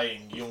be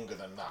playing younger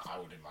than that, I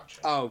would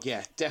imagine. Oh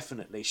yeah,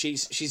 definitely. She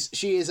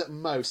is at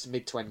most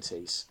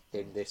mid-20s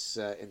in this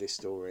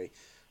story,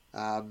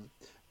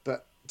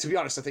 but to be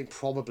honest, I think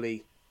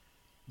probably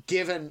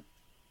given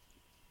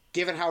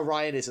how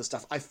Ryan is and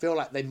stuff, I feel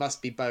like they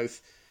must be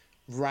both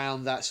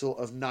round that sort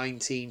of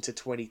 19 to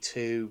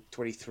 22,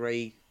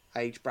 23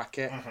 age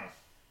bracket. Mm-hmm.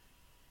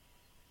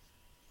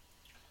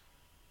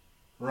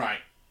 Right.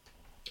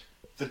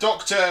 The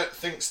Doctor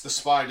thinks the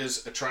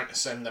spiders are trying to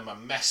send them a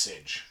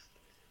message,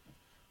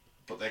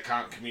 but they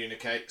can't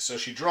communicate, so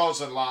she draws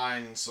the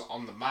lines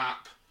on the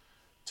map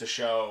to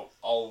show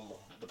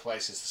all the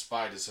places the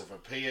spiders have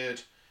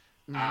appeared,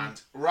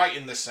 and right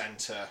in the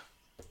centre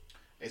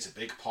is a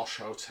big posh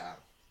hotel.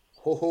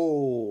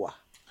 Ho.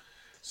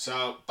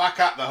 So, back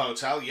at the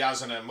hotel,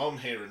 Yaz and her mum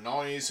hear a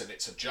noise, and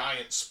it's a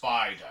giant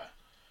spider.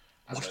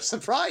 And What a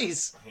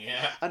surprise!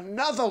 yeah.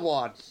 Another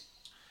one.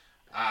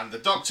 And the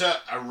Doctor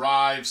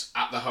arrives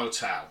at the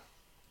hotel.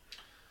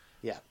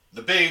 Yeah.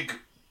 The big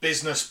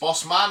business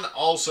boss man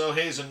also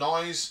hears a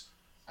noise,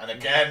 and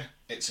again,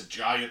 it's a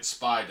giant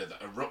spider that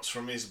erupts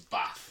from his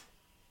bath.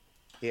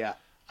 Yeah.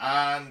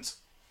 And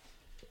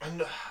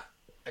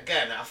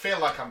again, I feel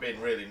like I'm being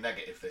really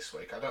negative this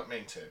week. I don't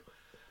mean to.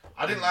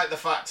 I didn't like the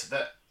fact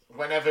that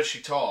whenever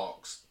she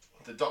talks,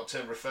 the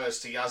Doctor refers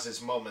to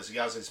Yaz's mum as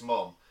Yaz's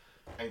mum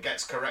and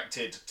gets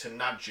corrected to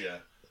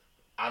Nadja,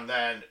 and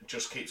then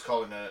just keeps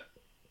calling her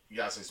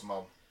Yaz's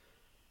mum.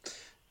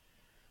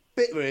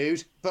 Bit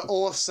rude, but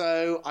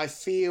also I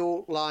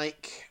feel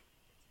like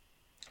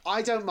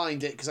I don't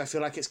mind it because I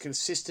feel like it's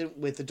consistent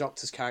with the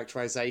Doctor's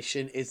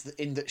characterization, is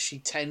in that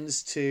she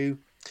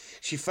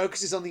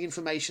focuses on the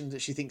information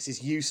that she thinks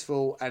is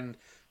useful and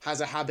has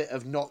a habit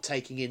of not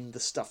taking in the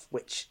stuff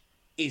which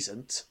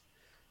isn't,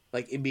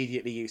 like,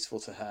 immediately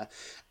useful to her.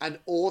 And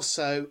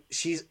also,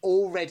 she's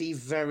already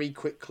very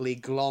quickly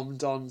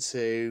glommed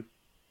onto,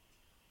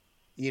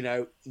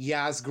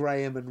 Yaz,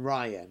 Graham and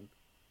Ryan.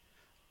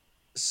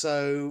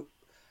 So,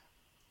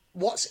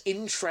 what's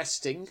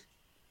interesting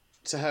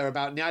to her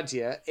about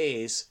Nadia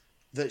is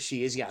that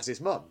she is Yaz's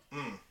mum.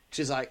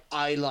 She's like,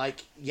 I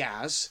like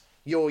Yaz,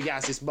 you're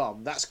Yaz's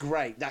mum, that's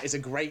great, that is a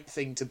great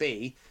thing to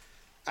be.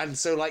 And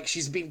so, like,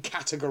 she's been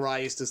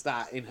categorised as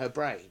that in her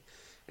brain,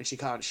 and she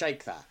can't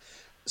shake that.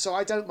 So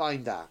I don't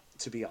mind that,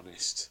 to be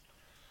honest.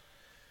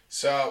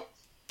 So,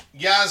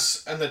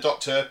 Yaz and the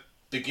Doctor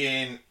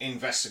begin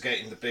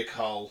investigating the big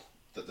hole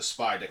that the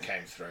spider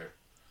came through.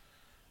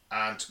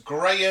 And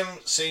Graham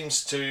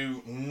seems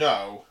to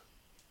know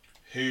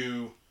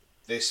who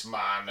this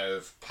man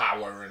of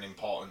power and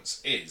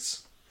importance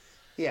is.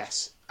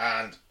 Yes.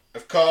 And,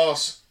 of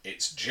course,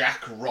 it's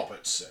Jack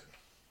Robertson.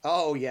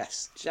 Oh,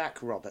 yes, Jack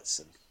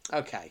Robertson.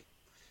 Okay.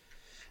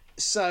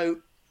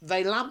 So,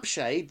 they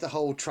lampshade the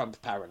whole Trump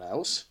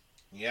parallels.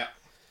 Yeah.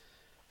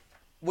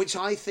 Which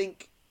I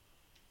think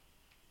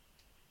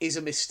is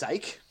a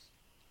mistake.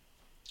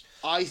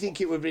 I think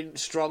it would have been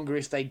stronger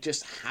if they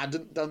just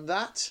hadn't done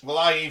that. Well,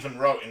 I even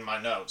wrote in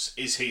my notes,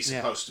 is he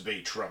supposed to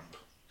be Trump?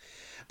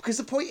 Because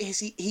the point is,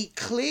 he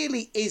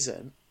clearly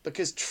isn't,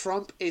 because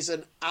Trump is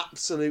an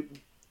absolute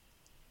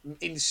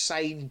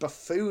insane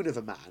buffoon of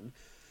a man.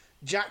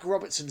 Jack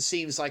Robertson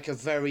seems like a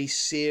very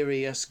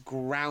serious,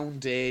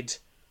 grounded,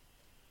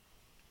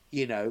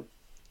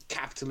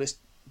 capitalist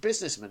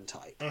businessman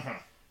type. Mm-hmm.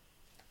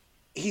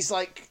 He's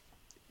like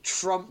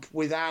Trump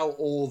without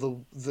all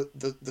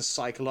the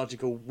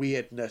psychological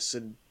weirdness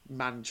and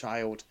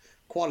man-child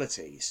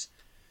qualities.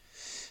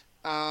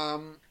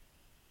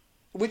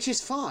 Which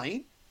is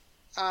fine.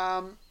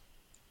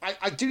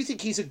 I do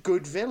think he's a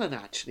good villain,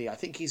 actually. I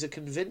think he's a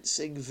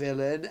convincing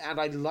villain, and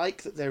I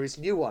like that there is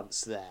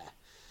nuance there.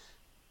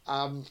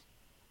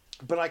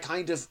 But I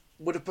kind of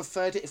would have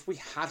preferred it if we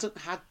hadn't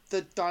had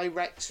the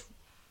direct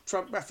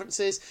Trump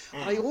references.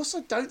 And I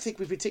also don't think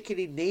we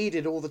particularly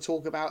needed all the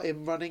talk about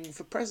him running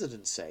for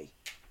presidency.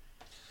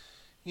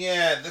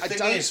 Yeah, the thing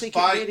is, I don't think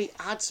it really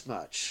adds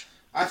much.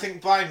 I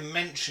think by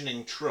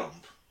mentioning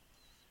Trump,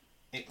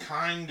 it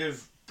kind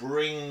of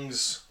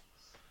brings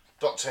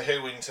Doctor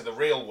Who into the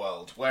real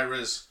world,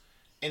 whereas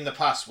in the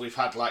past we've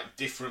had like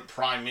different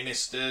prime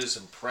ministers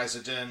and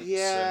presidents.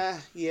 Yeah.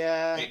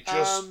 It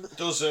just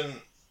doesn't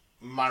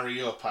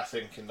marry up, I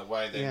think, in the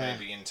way they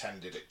maybe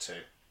intended it to.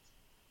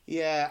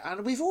 Yeah,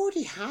 and we've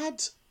already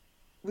had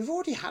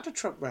a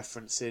Trump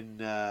reference in.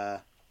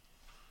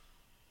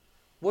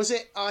 Was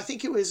it? I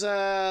think it was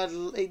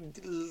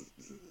in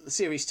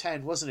series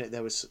 10, wasn't it?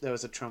 There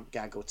was a Trump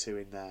gag or two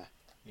in there.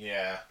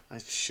 Yeah, I'm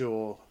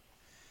sure.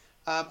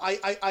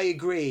 I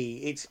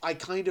agree. I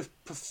kind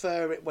of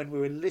prefer it when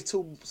we're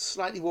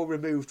slightly more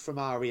removed from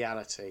our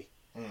reality.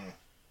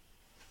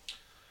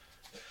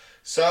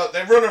 So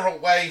they run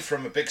away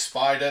from a big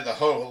spider. The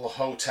whole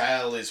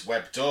hotel is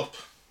webbed up,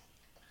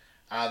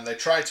 and they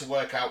try to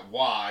work out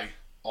why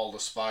all the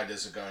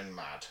spiders are going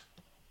mad.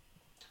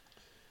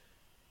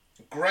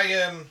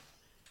 Graham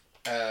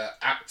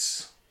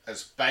acts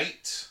as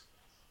bait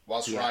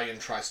whilst Ryan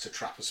tries to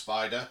trap a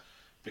spider,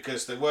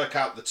 because they work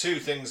out the two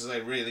things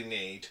they really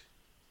need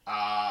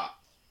are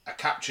a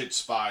captured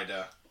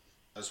spider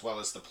as well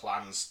as the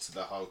plans to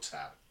the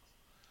hotel.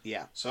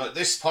 Yeah. So at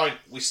this point,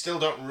 we still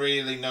don't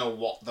really know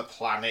what the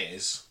plan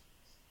is.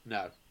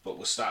 No. But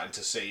we're starting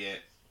to see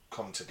it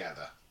come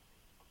together.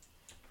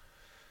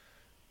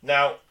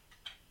 Now,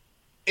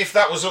 if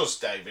that was us,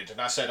 David, and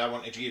I said I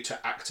wanted you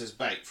to act as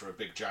bait for a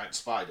big giant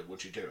spider,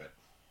 would you do it?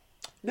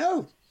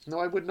 No,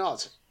 I would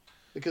not,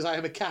 because I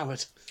am a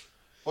coward.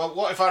 Well,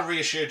 what if I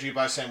reassured you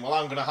by saying, well,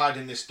 I'm going to hide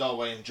in this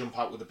doorway and jump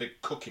out with a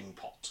big cooking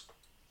pot?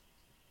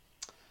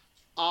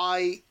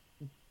 I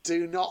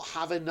do not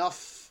have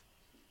enough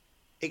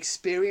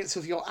experience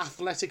of your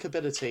athletic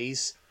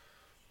abilities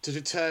to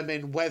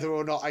determine whether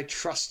or not I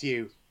trust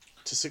you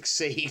to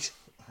succeed.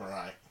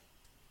 Right.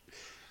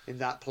 In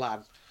that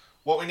plan.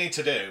 What we need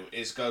to do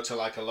is go to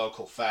like a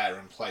local fair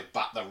and play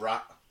Bat the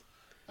Rat.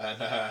 And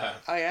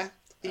oh yeah?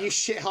 Are you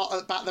shit hot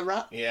at Bat the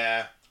Rat?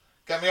 Yeah.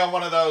 Get me on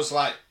one of those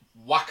like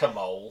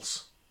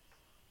whack-a-moles.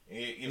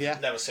 You've Yeah.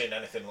 never seen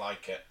anything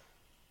like it.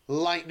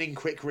 Lightning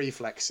quick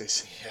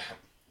reflexes. Yeah.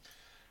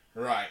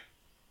 Right.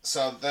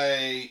 So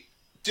they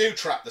do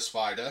trap the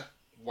spider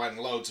when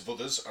loads of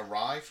others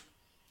arrive.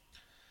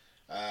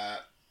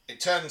 It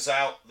turns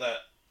out that,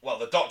 well,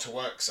 the doctor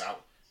works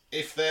out,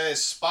 if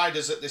there's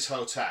spiders at this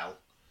hotel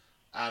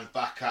and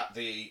back at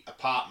the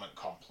apartment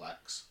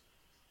complex,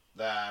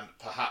 then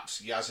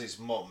perhaps Yaz's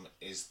mum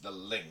is the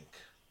link.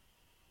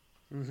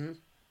 Mm-hmm.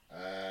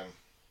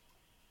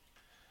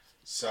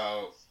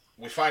 So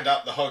we find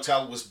out the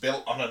hotel was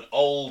built on an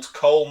old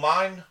coal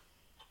mine.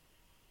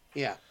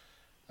 Yeah.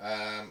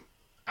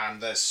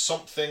 And there's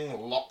something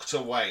locked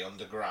away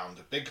underground.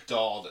 A big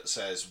door that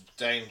says,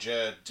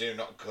 "Danger, do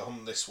not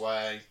come this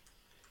way."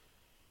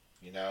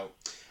 You know,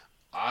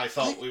 I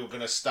thought we were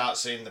going to start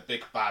seeing the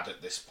big bad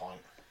at this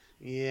point.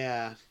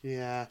 Yeah,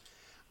 yeah.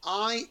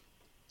 I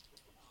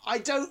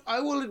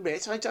will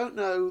admit, I don't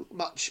know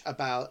much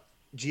about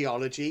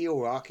geology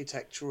or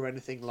architecture or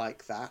anything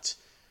like that.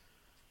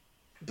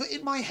 But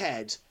in my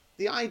head,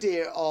 the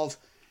idea of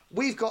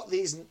we've got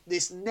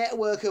this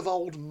network of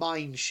old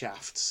mine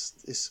shafts,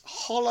 this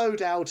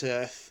hollowed out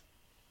earth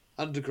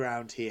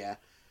underground here.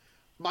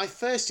 My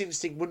first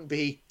instinct wouldn't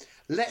be,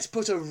 let's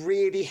put a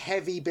really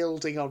heavy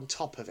building on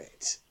top of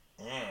it.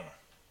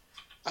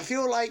 I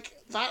feel like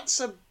that's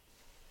a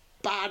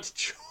bad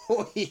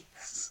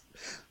choice.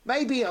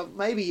 Maybe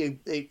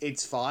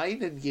it's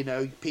fine, and you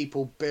know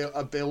people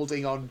are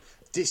building on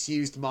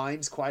disused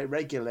mines quite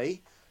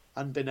regularly,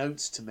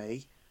 unbeknownst to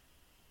me.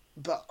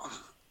 But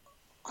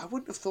I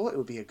wouldn't have thought it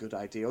would be a good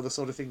idea, or the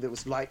sort of thing that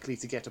was likely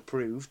to get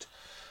approved.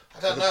 I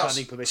don't at the know.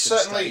 planning permission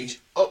Certainly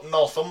stage. up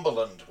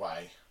Northumberland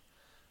way,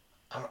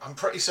 I'm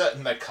pretty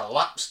certain they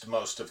collapsed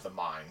most of the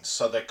mines,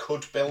 so they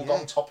could build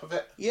on top of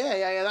it.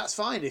 Yeah. That's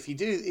fine if you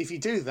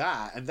do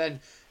that, and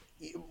then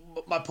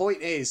my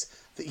point is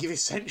that you've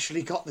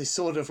essentially got this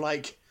sort of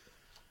like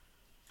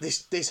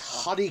this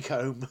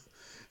honeycomb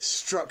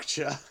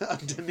structure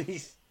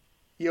underneath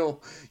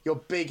your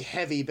big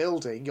heavy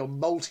building, your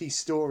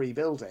multi-story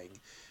building.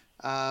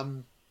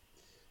 That's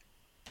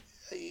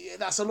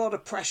a lot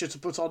of pressure to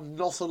put on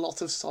not a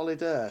lot of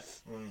solid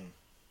earth.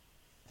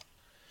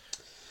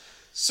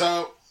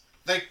 So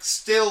they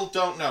still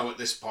don't know at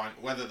this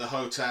point whether the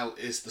hotel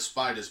is the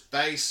spider's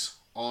base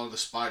or the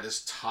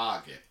spider's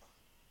target.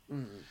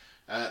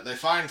 They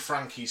find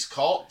Frankie's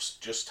corpse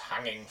just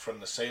hanging from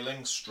the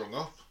ceiling, strung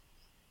up.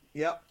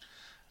 Yep.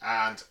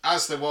 And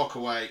as they walk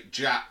away,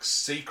 Jack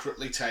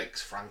secretly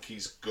takes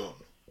Frankie's gun.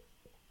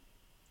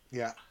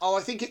 Yeah. Oh,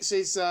 I think it's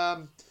his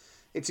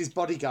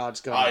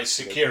bodyguard's gun. His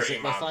security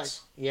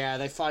man's.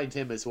 They find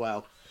him as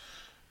well.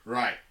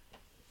 Right.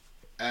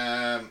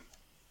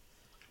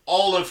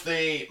 All of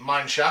the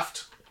mine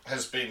shaft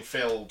has been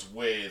filled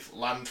with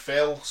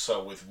landfill,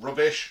 so with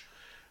rubbish,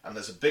 and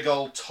there's a big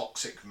old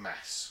toxic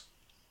mess.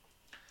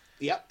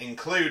 Yep.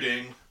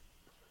 Including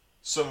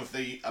some of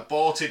the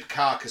aborted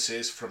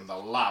carcasses from the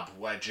lab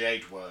where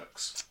Jade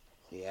works.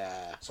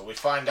 Yeah. So we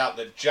find out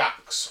that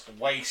Jack's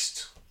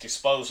waste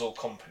disposal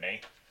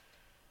company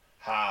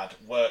had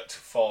worked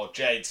for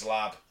Jade's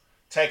lab,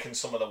 taken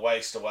some of the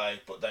waste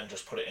away, but then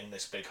just put it in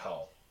this big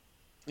hole.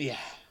 Yeah.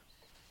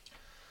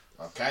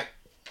 Okay.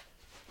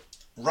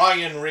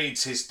 Ryan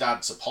reads his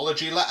dad's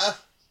apology letter.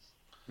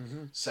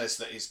 Says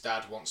that his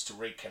dad wants to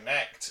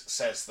reconnect.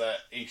 Says that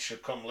he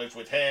should come live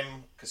with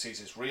him because he's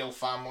his real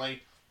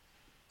family.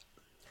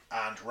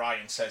 And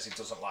Ryan says he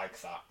doesn't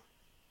like that.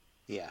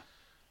 Yeah.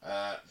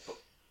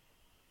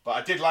 But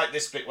I did like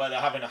this bit where they're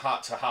having a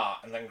heart-to-heart,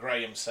 and then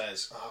Graham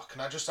says, "Oh, can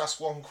I just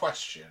ask one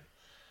question?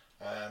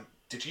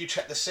 Did you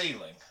check the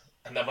ceiling?"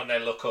 And then when they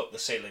look up, the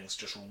ceiling's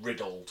just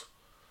riddled.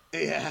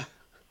 Yeah.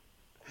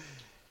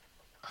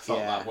 I thought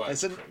that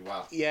worked pretty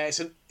well. Yeah,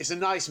 it's a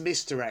nice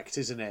misdirect,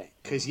 isn't it?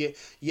 Because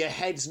your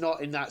head's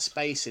not in that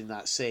space in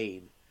that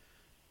scene,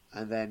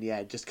 and then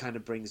it just kind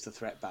of brings the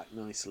threat back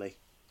nicely.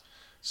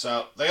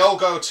 So they all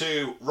go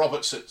to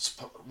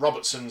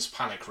Robertson's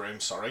panic room.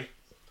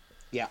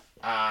 Yeah.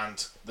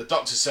 And the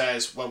doctor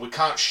says, "Well, we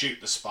can't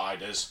shoot the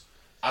spiders,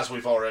 as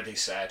we've already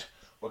said.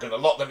 We're going to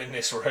lock them in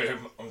this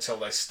room until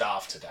they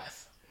starve to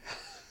death."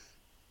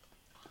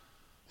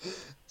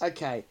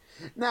 Okay.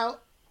 Now,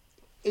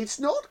 it's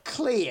not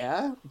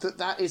clear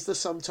that is the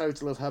sum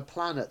total of her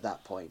plan at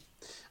that point.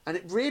 And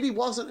it really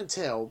wasn't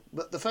until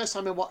the first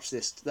time I watched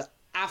this that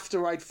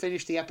after I'd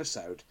finished the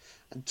episode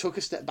and took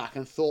a step back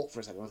and thought for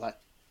a second, I was like,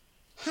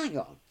 hang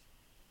on.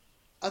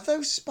 Are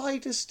those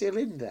spiders still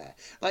in there?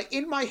 Like,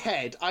 in my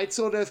head, I'd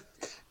sort of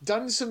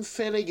done some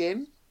filling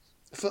in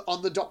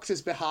on the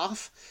doctor's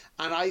behalf,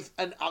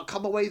 and I'll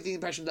come away with the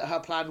impression that her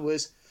plan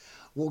was,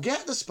 we'll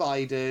get the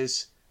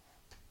spiders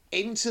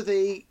into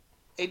the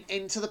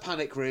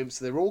panic room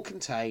so they're all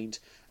contained,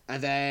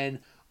 and then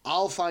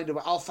I'll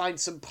find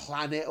some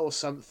planet or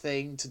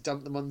something to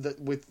dump them on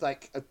with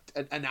like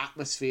an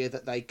atmosphere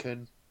that they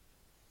can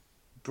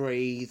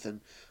breathe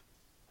and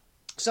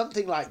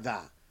something like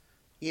that.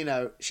 You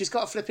know, she's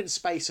got a flipping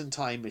space and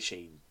time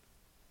machine.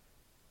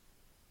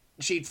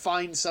 She'd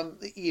find some,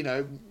 you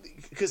know,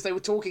 because they were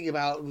talking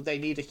about they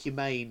need a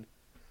humane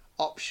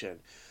option.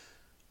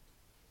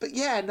 But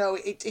yeah, no,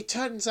 it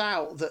turns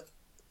out that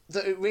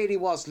it really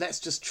was, let's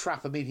just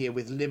trap them in here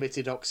with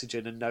limited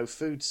oxygen and no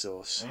food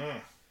source.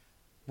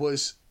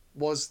 Was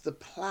the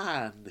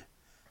plan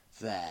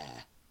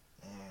there.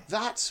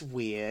 That's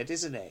weird,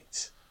 isn't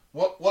it?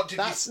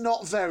 That's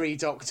not very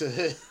Doctor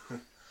Who.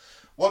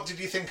 What did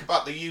you think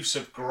about the use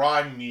of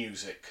grime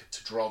music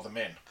to draw them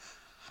in?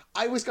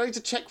 I was going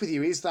to check with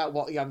you, is that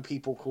what young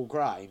people call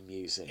grime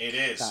music? It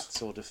is. That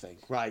sort of thing.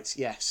 Right,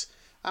 yes.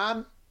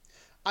 I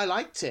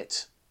liked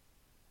it.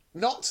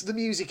 Not the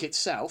music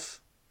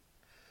itself,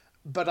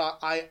 but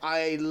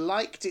I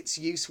liked its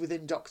use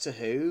within Doctor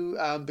Who,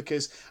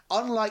 because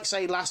unlike,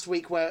 say, last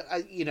week where,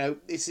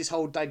 it's this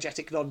whole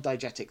diegetic,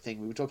 non-diegetic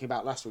thing we were talking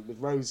about last week with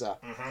Rosa.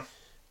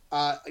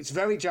 It's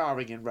very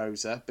jarring in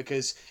Rosa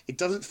because it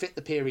doesn't fit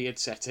the period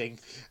setting.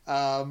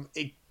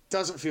 It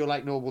doesn't feel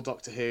like normal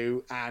Doctor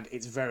Who, and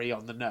it's very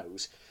on the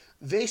nose.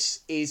 This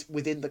is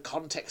within the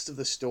context of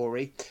the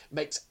story.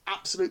 Makes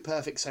absolute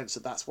perfect sense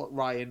that that's what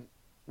Ryan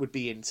would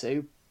be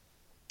into.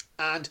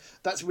 And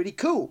that's really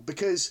cool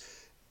because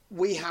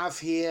we have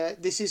here,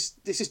 this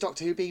is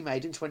Doctor Who being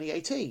made in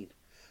 2018.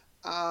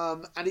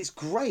 And it's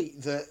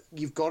great that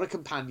you've got a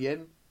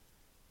companion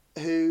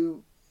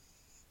who,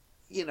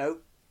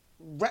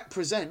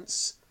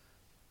 represents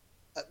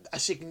a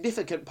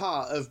significant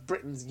part of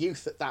Britain's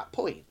youth at that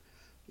point,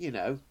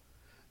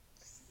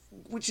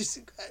 which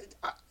is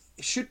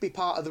should be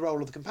part of the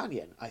role of the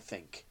companion, I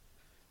think.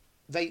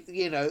 They,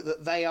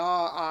 that they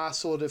are our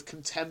sort of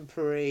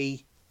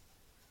contemporary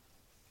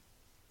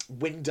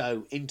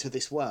window into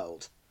this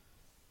world.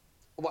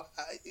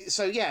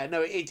 So yeah,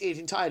 no, it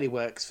entirely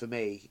works for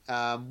me.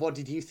 What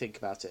did you think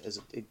about it? Did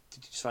you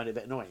just find it a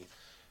bit annoying?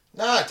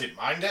 No, I didn't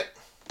mind it.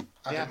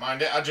 I didn't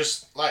mind it. I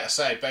just, like I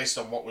say, based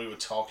on what we were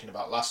talking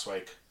about last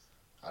week,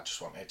 I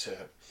just wanted to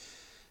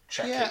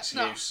check its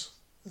use.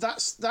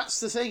 That's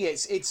the thing.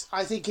 It's.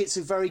 I think it's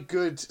a very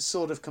good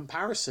sort of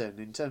comparison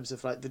in terms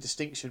of like the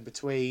distinction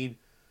between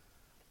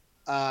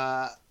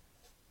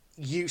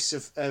use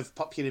of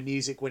popular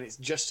music when it's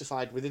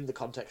justified within the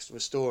context of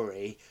a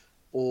story,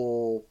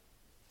 or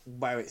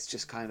where it's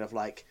just kind of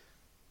like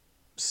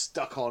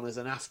stuck on as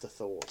an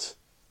afterthought.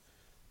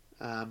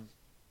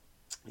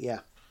 Yeah.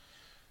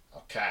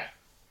 Okay.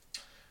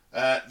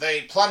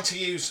 They plan to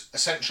use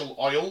essential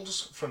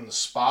oils from the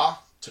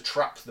spa to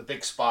trap the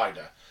big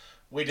spider.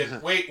 We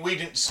didn't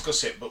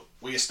discuss it, but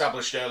we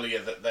established earlier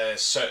that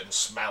there's certain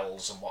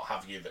smells and what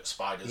have you that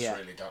spiders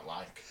really don't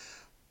like.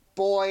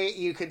 Boy,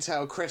 you can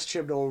tell Chris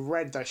Chibnall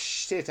read the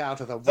shit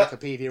out of the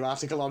Wikipedia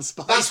article on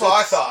spiders. That's what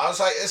I thought. I was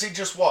like, has he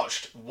just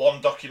watched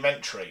one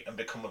documentary and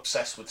become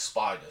obsessed with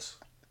spiders?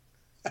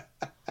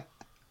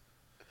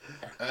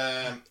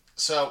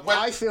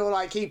 I feel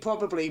like he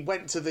probably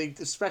went to the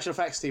special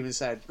effects team and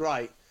said,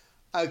 right,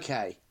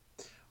 okay,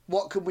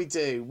 what can we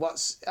do?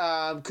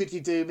 Could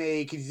you do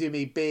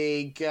me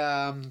big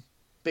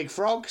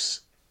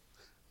frogs?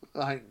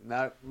 Like,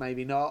 no,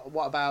 maybe not.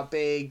 What about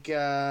big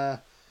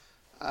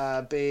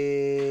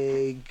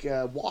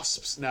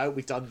wasps? No,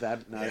 we've done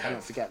them. No,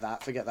 forget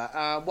that.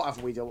 What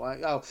haven't we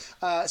done?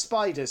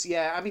 Spiders.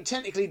 Yeah, I mean,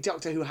 technically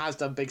Doctor Who has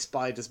done big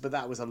spiders, but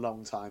that was a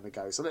long time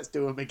ago, so let's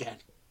do them again.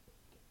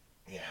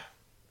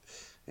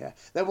 Yeah,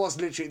 there was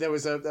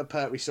a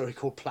poetry story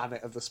called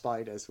Planet of the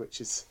Spiders, which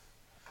is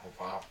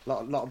a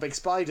lot of big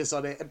spiders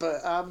on it.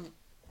 But and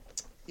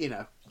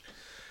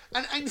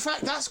in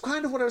fact, that's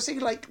kind of what I was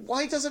thinking. Like,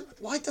 why doesn't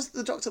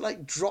the Doctor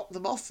like drop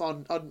them off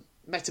on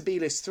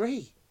Metabilis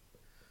 3?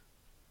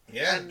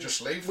 Yeah, and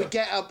just leave them. We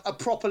get a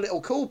proper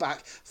little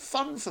callback,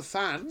 fun for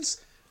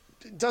fans.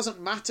 It doesn't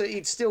matter.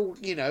 It's still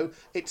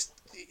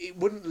it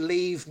wouldn't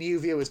leave new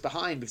viewers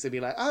behind because they'd be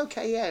like,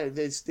 okay, yeah,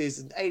 there's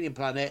an alien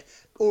planet,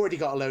 already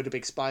got a load of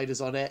big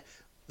spiders on it.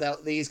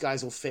 These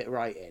guys will fit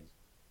right in.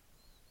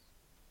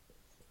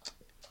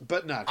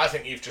 But no. I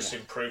think you've just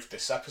improved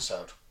this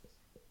episode.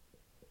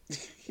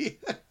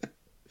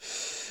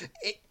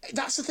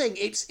 That's the thing.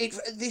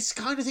 This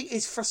kind of thing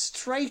is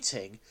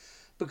frustrating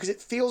because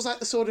it feels like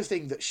the sort of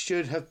thing that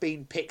should have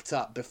been picked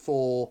up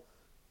before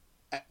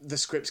the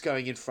script's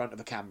going in front of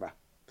a camera.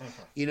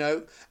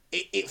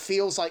 It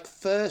feels like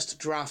first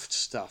draft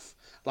stuff.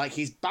 Like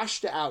he's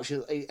bashed it out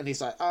and he's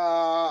like,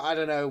 I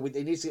don't know.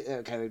 It needs to.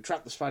 Okay, we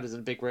trap the spiders in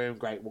a big room.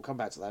 Great, we'll come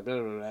back to that.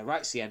 Blah, blah, blah.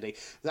 Writes the ending.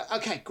 Like,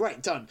 okay,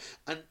 great, done.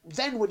 And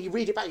then when you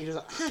read it back, you're just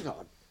like, hang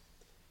on.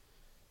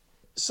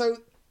 So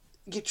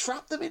you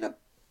trap them in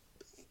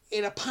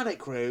a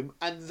panic room,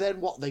 and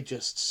then what? They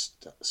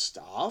just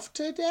starve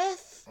to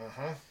death.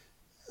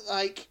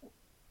 Like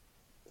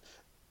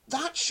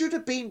that should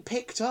have been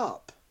picked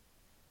up.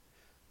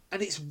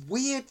 And it's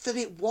weird that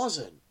it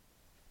wasn't.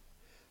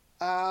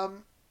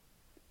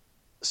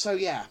 So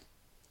yeah,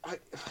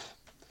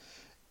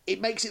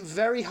 it makes it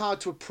very hard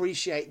to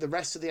appreciate the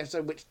rest of the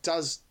episode, which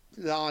does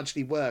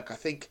largely work. I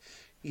think,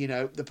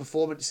 the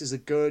performances are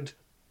good,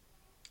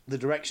 the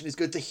direction is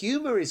good, the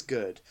humour is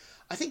good.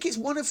 I think it's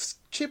one of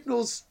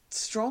Chibnall's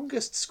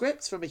strongest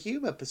scripts from a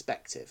humour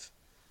perspective.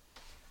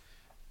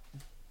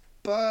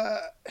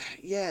 But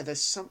yeah,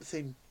 there's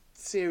something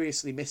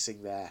seriously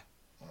missing there.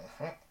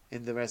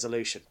 in the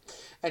resolution.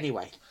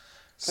 Anyway,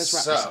 let's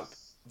wrap this up.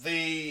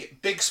 The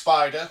big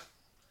spider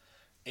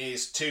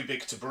is too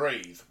big to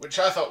breathe, which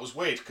I thought was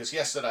weird because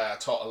yesterday I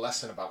taught a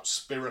lesson about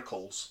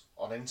spiracles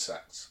on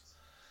insects.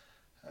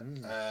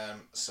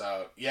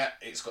 So yeah,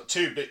 it's got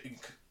too big.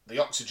 The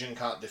oxygen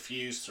can't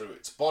diffuse through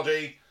its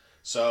body,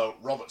 so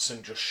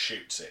Robertson just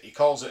shoots it. He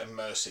calls it a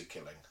mercy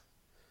killing.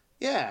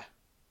 Yeah,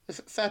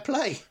 fair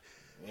play.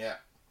 Yeah.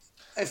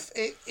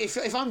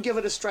 If I'm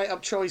given a straight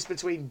up choice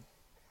between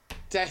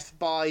death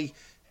by,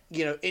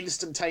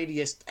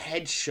 instantaneous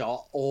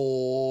headshot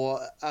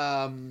or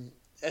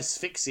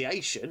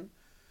asphyxiation,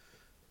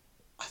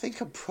 I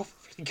think I'm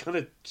probably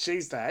gonna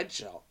choose the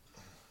headshot.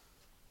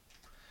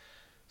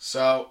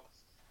 So,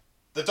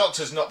 the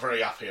Doctor's not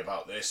very happy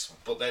about this,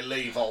 but they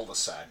leave all the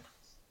same.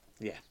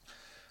 Yeah.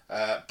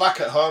 Back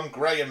at home,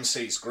 Graham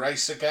sees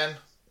Grace again.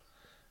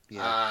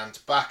 Yeah. And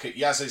back at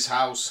Yaz's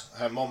house,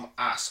 her mum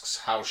asks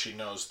how she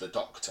knows the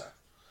Doctor.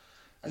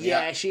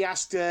 And she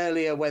asked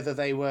earlier whether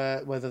they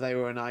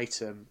were an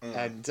item,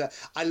 and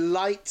I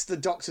liked the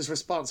Doctor's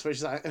response, which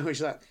is like,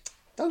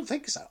 don't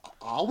think so.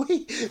 Are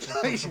we?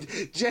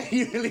 Like,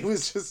 genuinely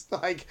was just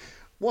like,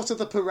 what are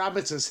the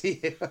parameters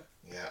here?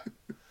 Yeah.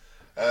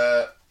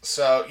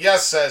 So Yaz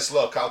says,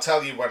 "Look, I'll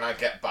tell you when I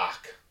get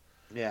back."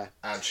 Yeah.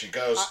 And she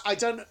goes. I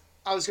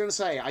was going to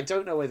say, I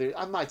don't know whether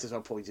I might as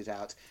well point it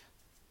out.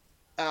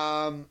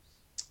 13th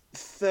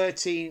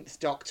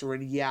Doctor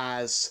and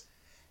Yaz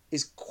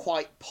is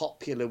quite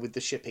popular with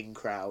the shipping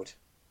crowd.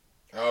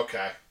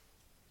 Okay.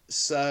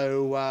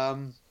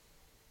 So,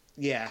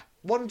 yeah,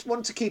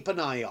 one to keep an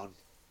eye on,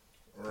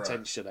 Right.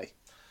 potentially.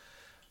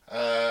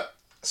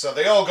 So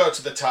they all go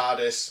to the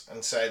TARDIS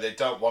and say they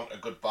don't want a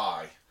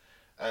goodbye.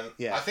 And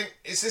Yeah. I think,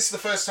 is this the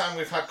first time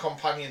we've had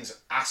companions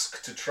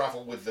ask to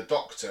travel with the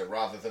Doctor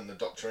rather than the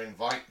Doctor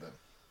invite them?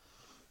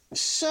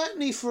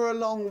 Certainly for a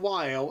long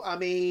while. I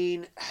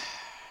mean,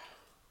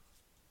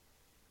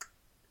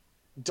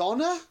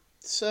 Donna,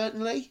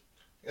 certainly.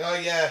 Oh,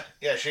 yeah.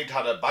 Yeah, she'd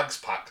had her bags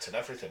packed and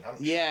everything,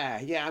 hadn't she?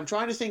 Yeah. I'm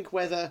trying to think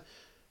whether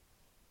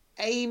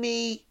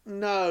Amy.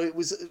 No,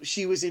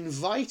 she was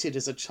invited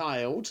as a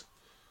child,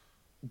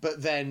 but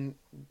then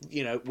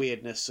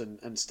weirdness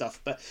and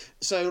stuff. But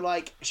so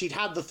like she'd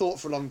had the thought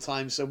for a long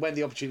time. So when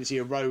the opportunity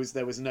arose,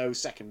 there was no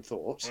second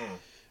thought.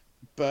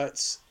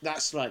 But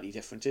that's slightly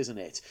different, isn't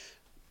it?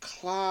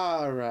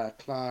 Clara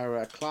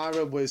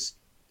was.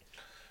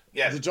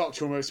 Yeah. The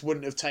Doctor almost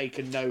wouldn't have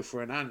taken no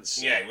for an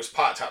answer. Yeah, it was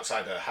parked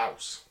outside her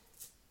house.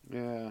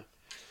 Yeah.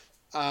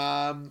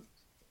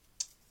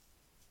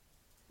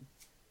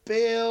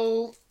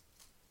 Bill.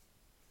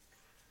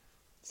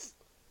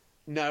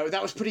 No,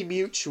 that was pretty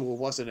mutual,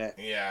 wasn't it?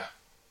 Yeah.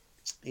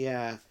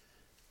 Yeah.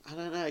 I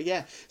don't know.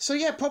 Yeah. So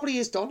yeah, probably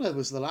his Donna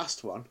was the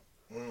last one.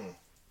 And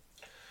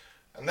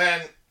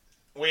then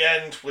we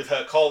end with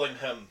her calling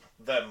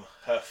them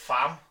her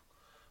fam,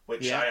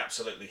 which Yeah. I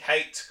absolutely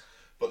hate.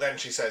 But then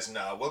she says,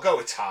 "No, we'll go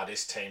with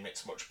TARDIS team.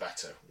 It's much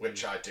better,"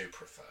 which I do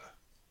prefer.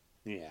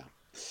 Yeah.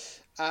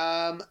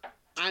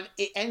 And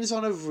it ends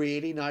on a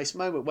really nice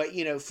moment where,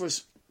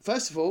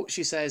 first of all,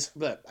 she says,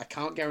 "Look, I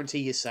can't guarantee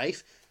you're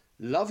safe."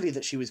 Lovely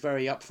that she was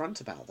very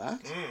upfront about that.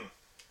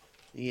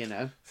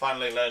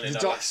 Finally learning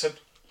a lesson.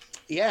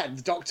 Yeah,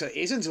 the Doctor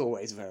isn't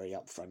always very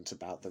upfront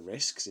about the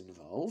risks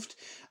involved.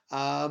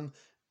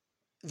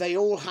 They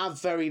all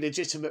have very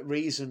legitimate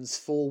reasons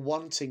for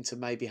wanting to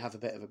maybe have a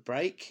bit of a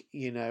break,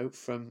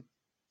 from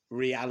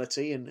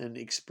reality and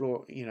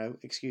explore,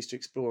 excuse to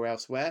explore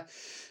elsewhere.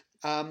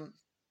 And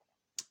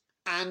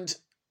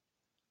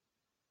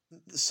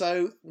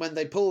so when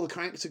they pull the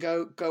crank to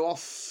go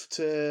off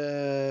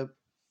to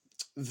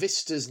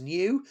Vista's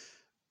New,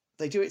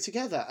 they do it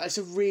together. It's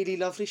a really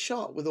lovely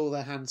shot with all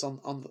their hands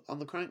on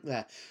the crank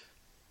there.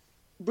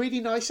 Really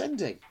nice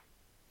ending.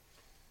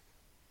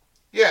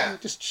 Yeah.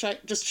 Just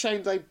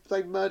shame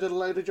they murdered a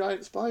load of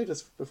giant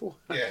spiders before.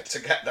 Yeah,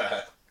 to get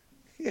there.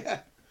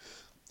 Yeah.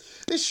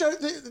 This show,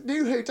 the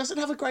New Who, doesn't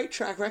have a great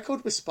track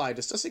record with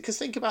spiders, does it? Because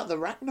think about the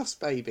Rachnos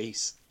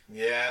babies.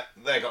 Yeah,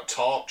 they got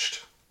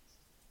torched.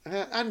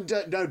 And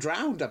no,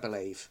 drowned, I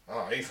believe.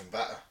 Oh, even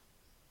better.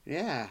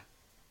 Yeah.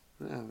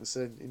 It was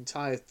an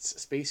entire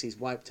species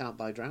wiped out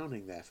by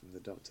drowning there from the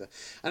Doctor.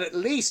 And at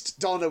least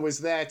Donna was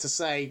there to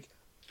say,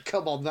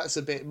 "Come on, that's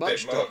a bit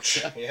much,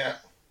 Doctor." Yeah.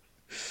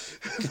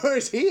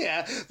 Whereas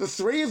here, the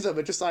three of them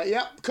are just like,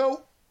 "Yep,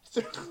 cool.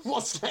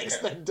 What's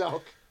next then,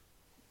 Doc?"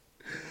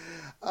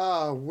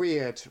 Oh,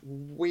 weird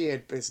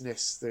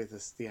business through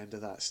the end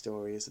of that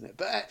story, isn't it?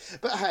 But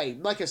hey,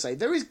 like I say,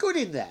 there is good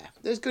in there.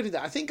 There's good in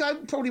there. I think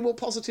I'm probably more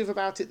positive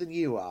about it than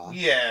you are.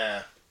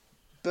 Yeah.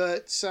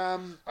 But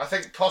I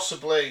think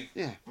possibly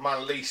Yeah. my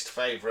least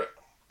favourite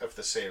of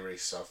the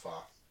series so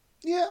far.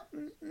 yeah,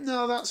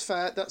 no, that's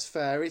fair. That's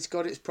fair. It's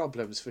got its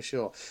problems for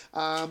sure.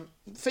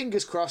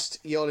 Fingers crossed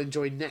you'll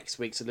enjoy next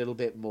week's a little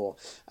bit more.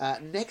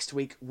 Next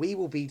week we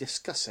will be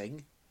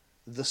discussing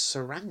the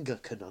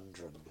Saranga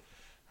conundrum.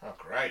 Oh,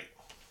 great.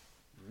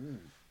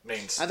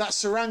 Means... And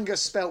that's Saranga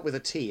spelt with a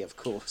T, of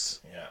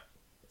course. Yeah.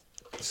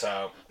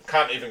 So,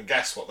 can't even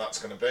guess what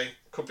that's going to be.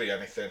 Could be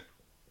anything.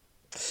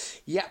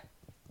 Yeah.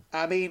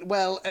 I mean,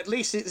 well, at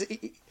least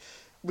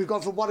we've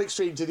gone from one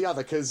extreme to the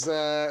other, because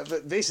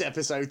this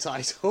episode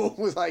title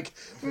was like,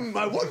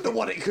 I wonder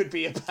what it could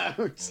be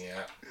about.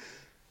 Yeah.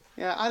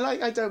 Yeah,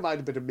 I don't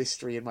mind a bit of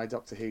mystery in my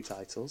Doctor Who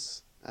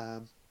titles.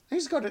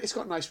 It's got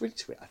a nice ring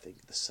to it, I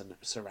think, the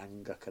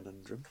Saranga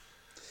Conundrum.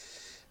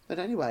 But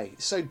anyway,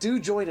 so do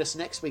join us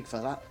next week for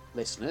that,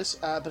 listeners.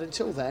 But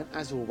until then,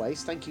 as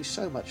always, thank you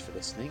so much for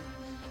listening.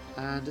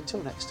 And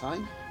until next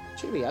time,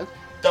 cheerio.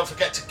 Don't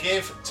forget to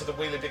give to the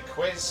Wheelie Big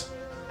Quiz,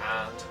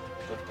 and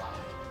goodbye.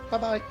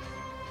 Bye-bye.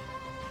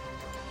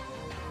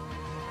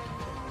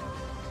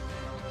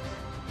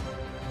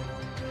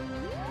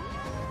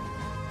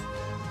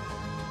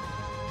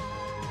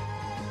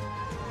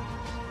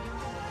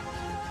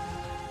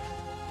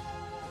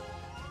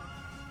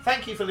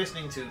 Thank you for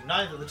listening to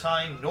Neither the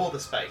Time Nor the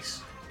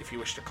Space. If you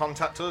wish to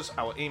contact us,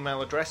 our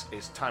email address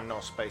is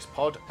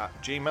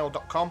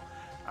timenorspacepod@gmail.com,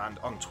 and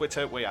on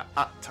Twitter we are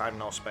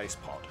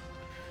 @timenorspacepod.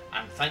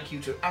 And thank you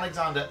to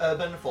Alexander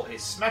Urban for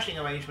his smashing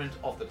arrangement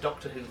of the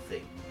Doctor Who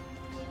theme.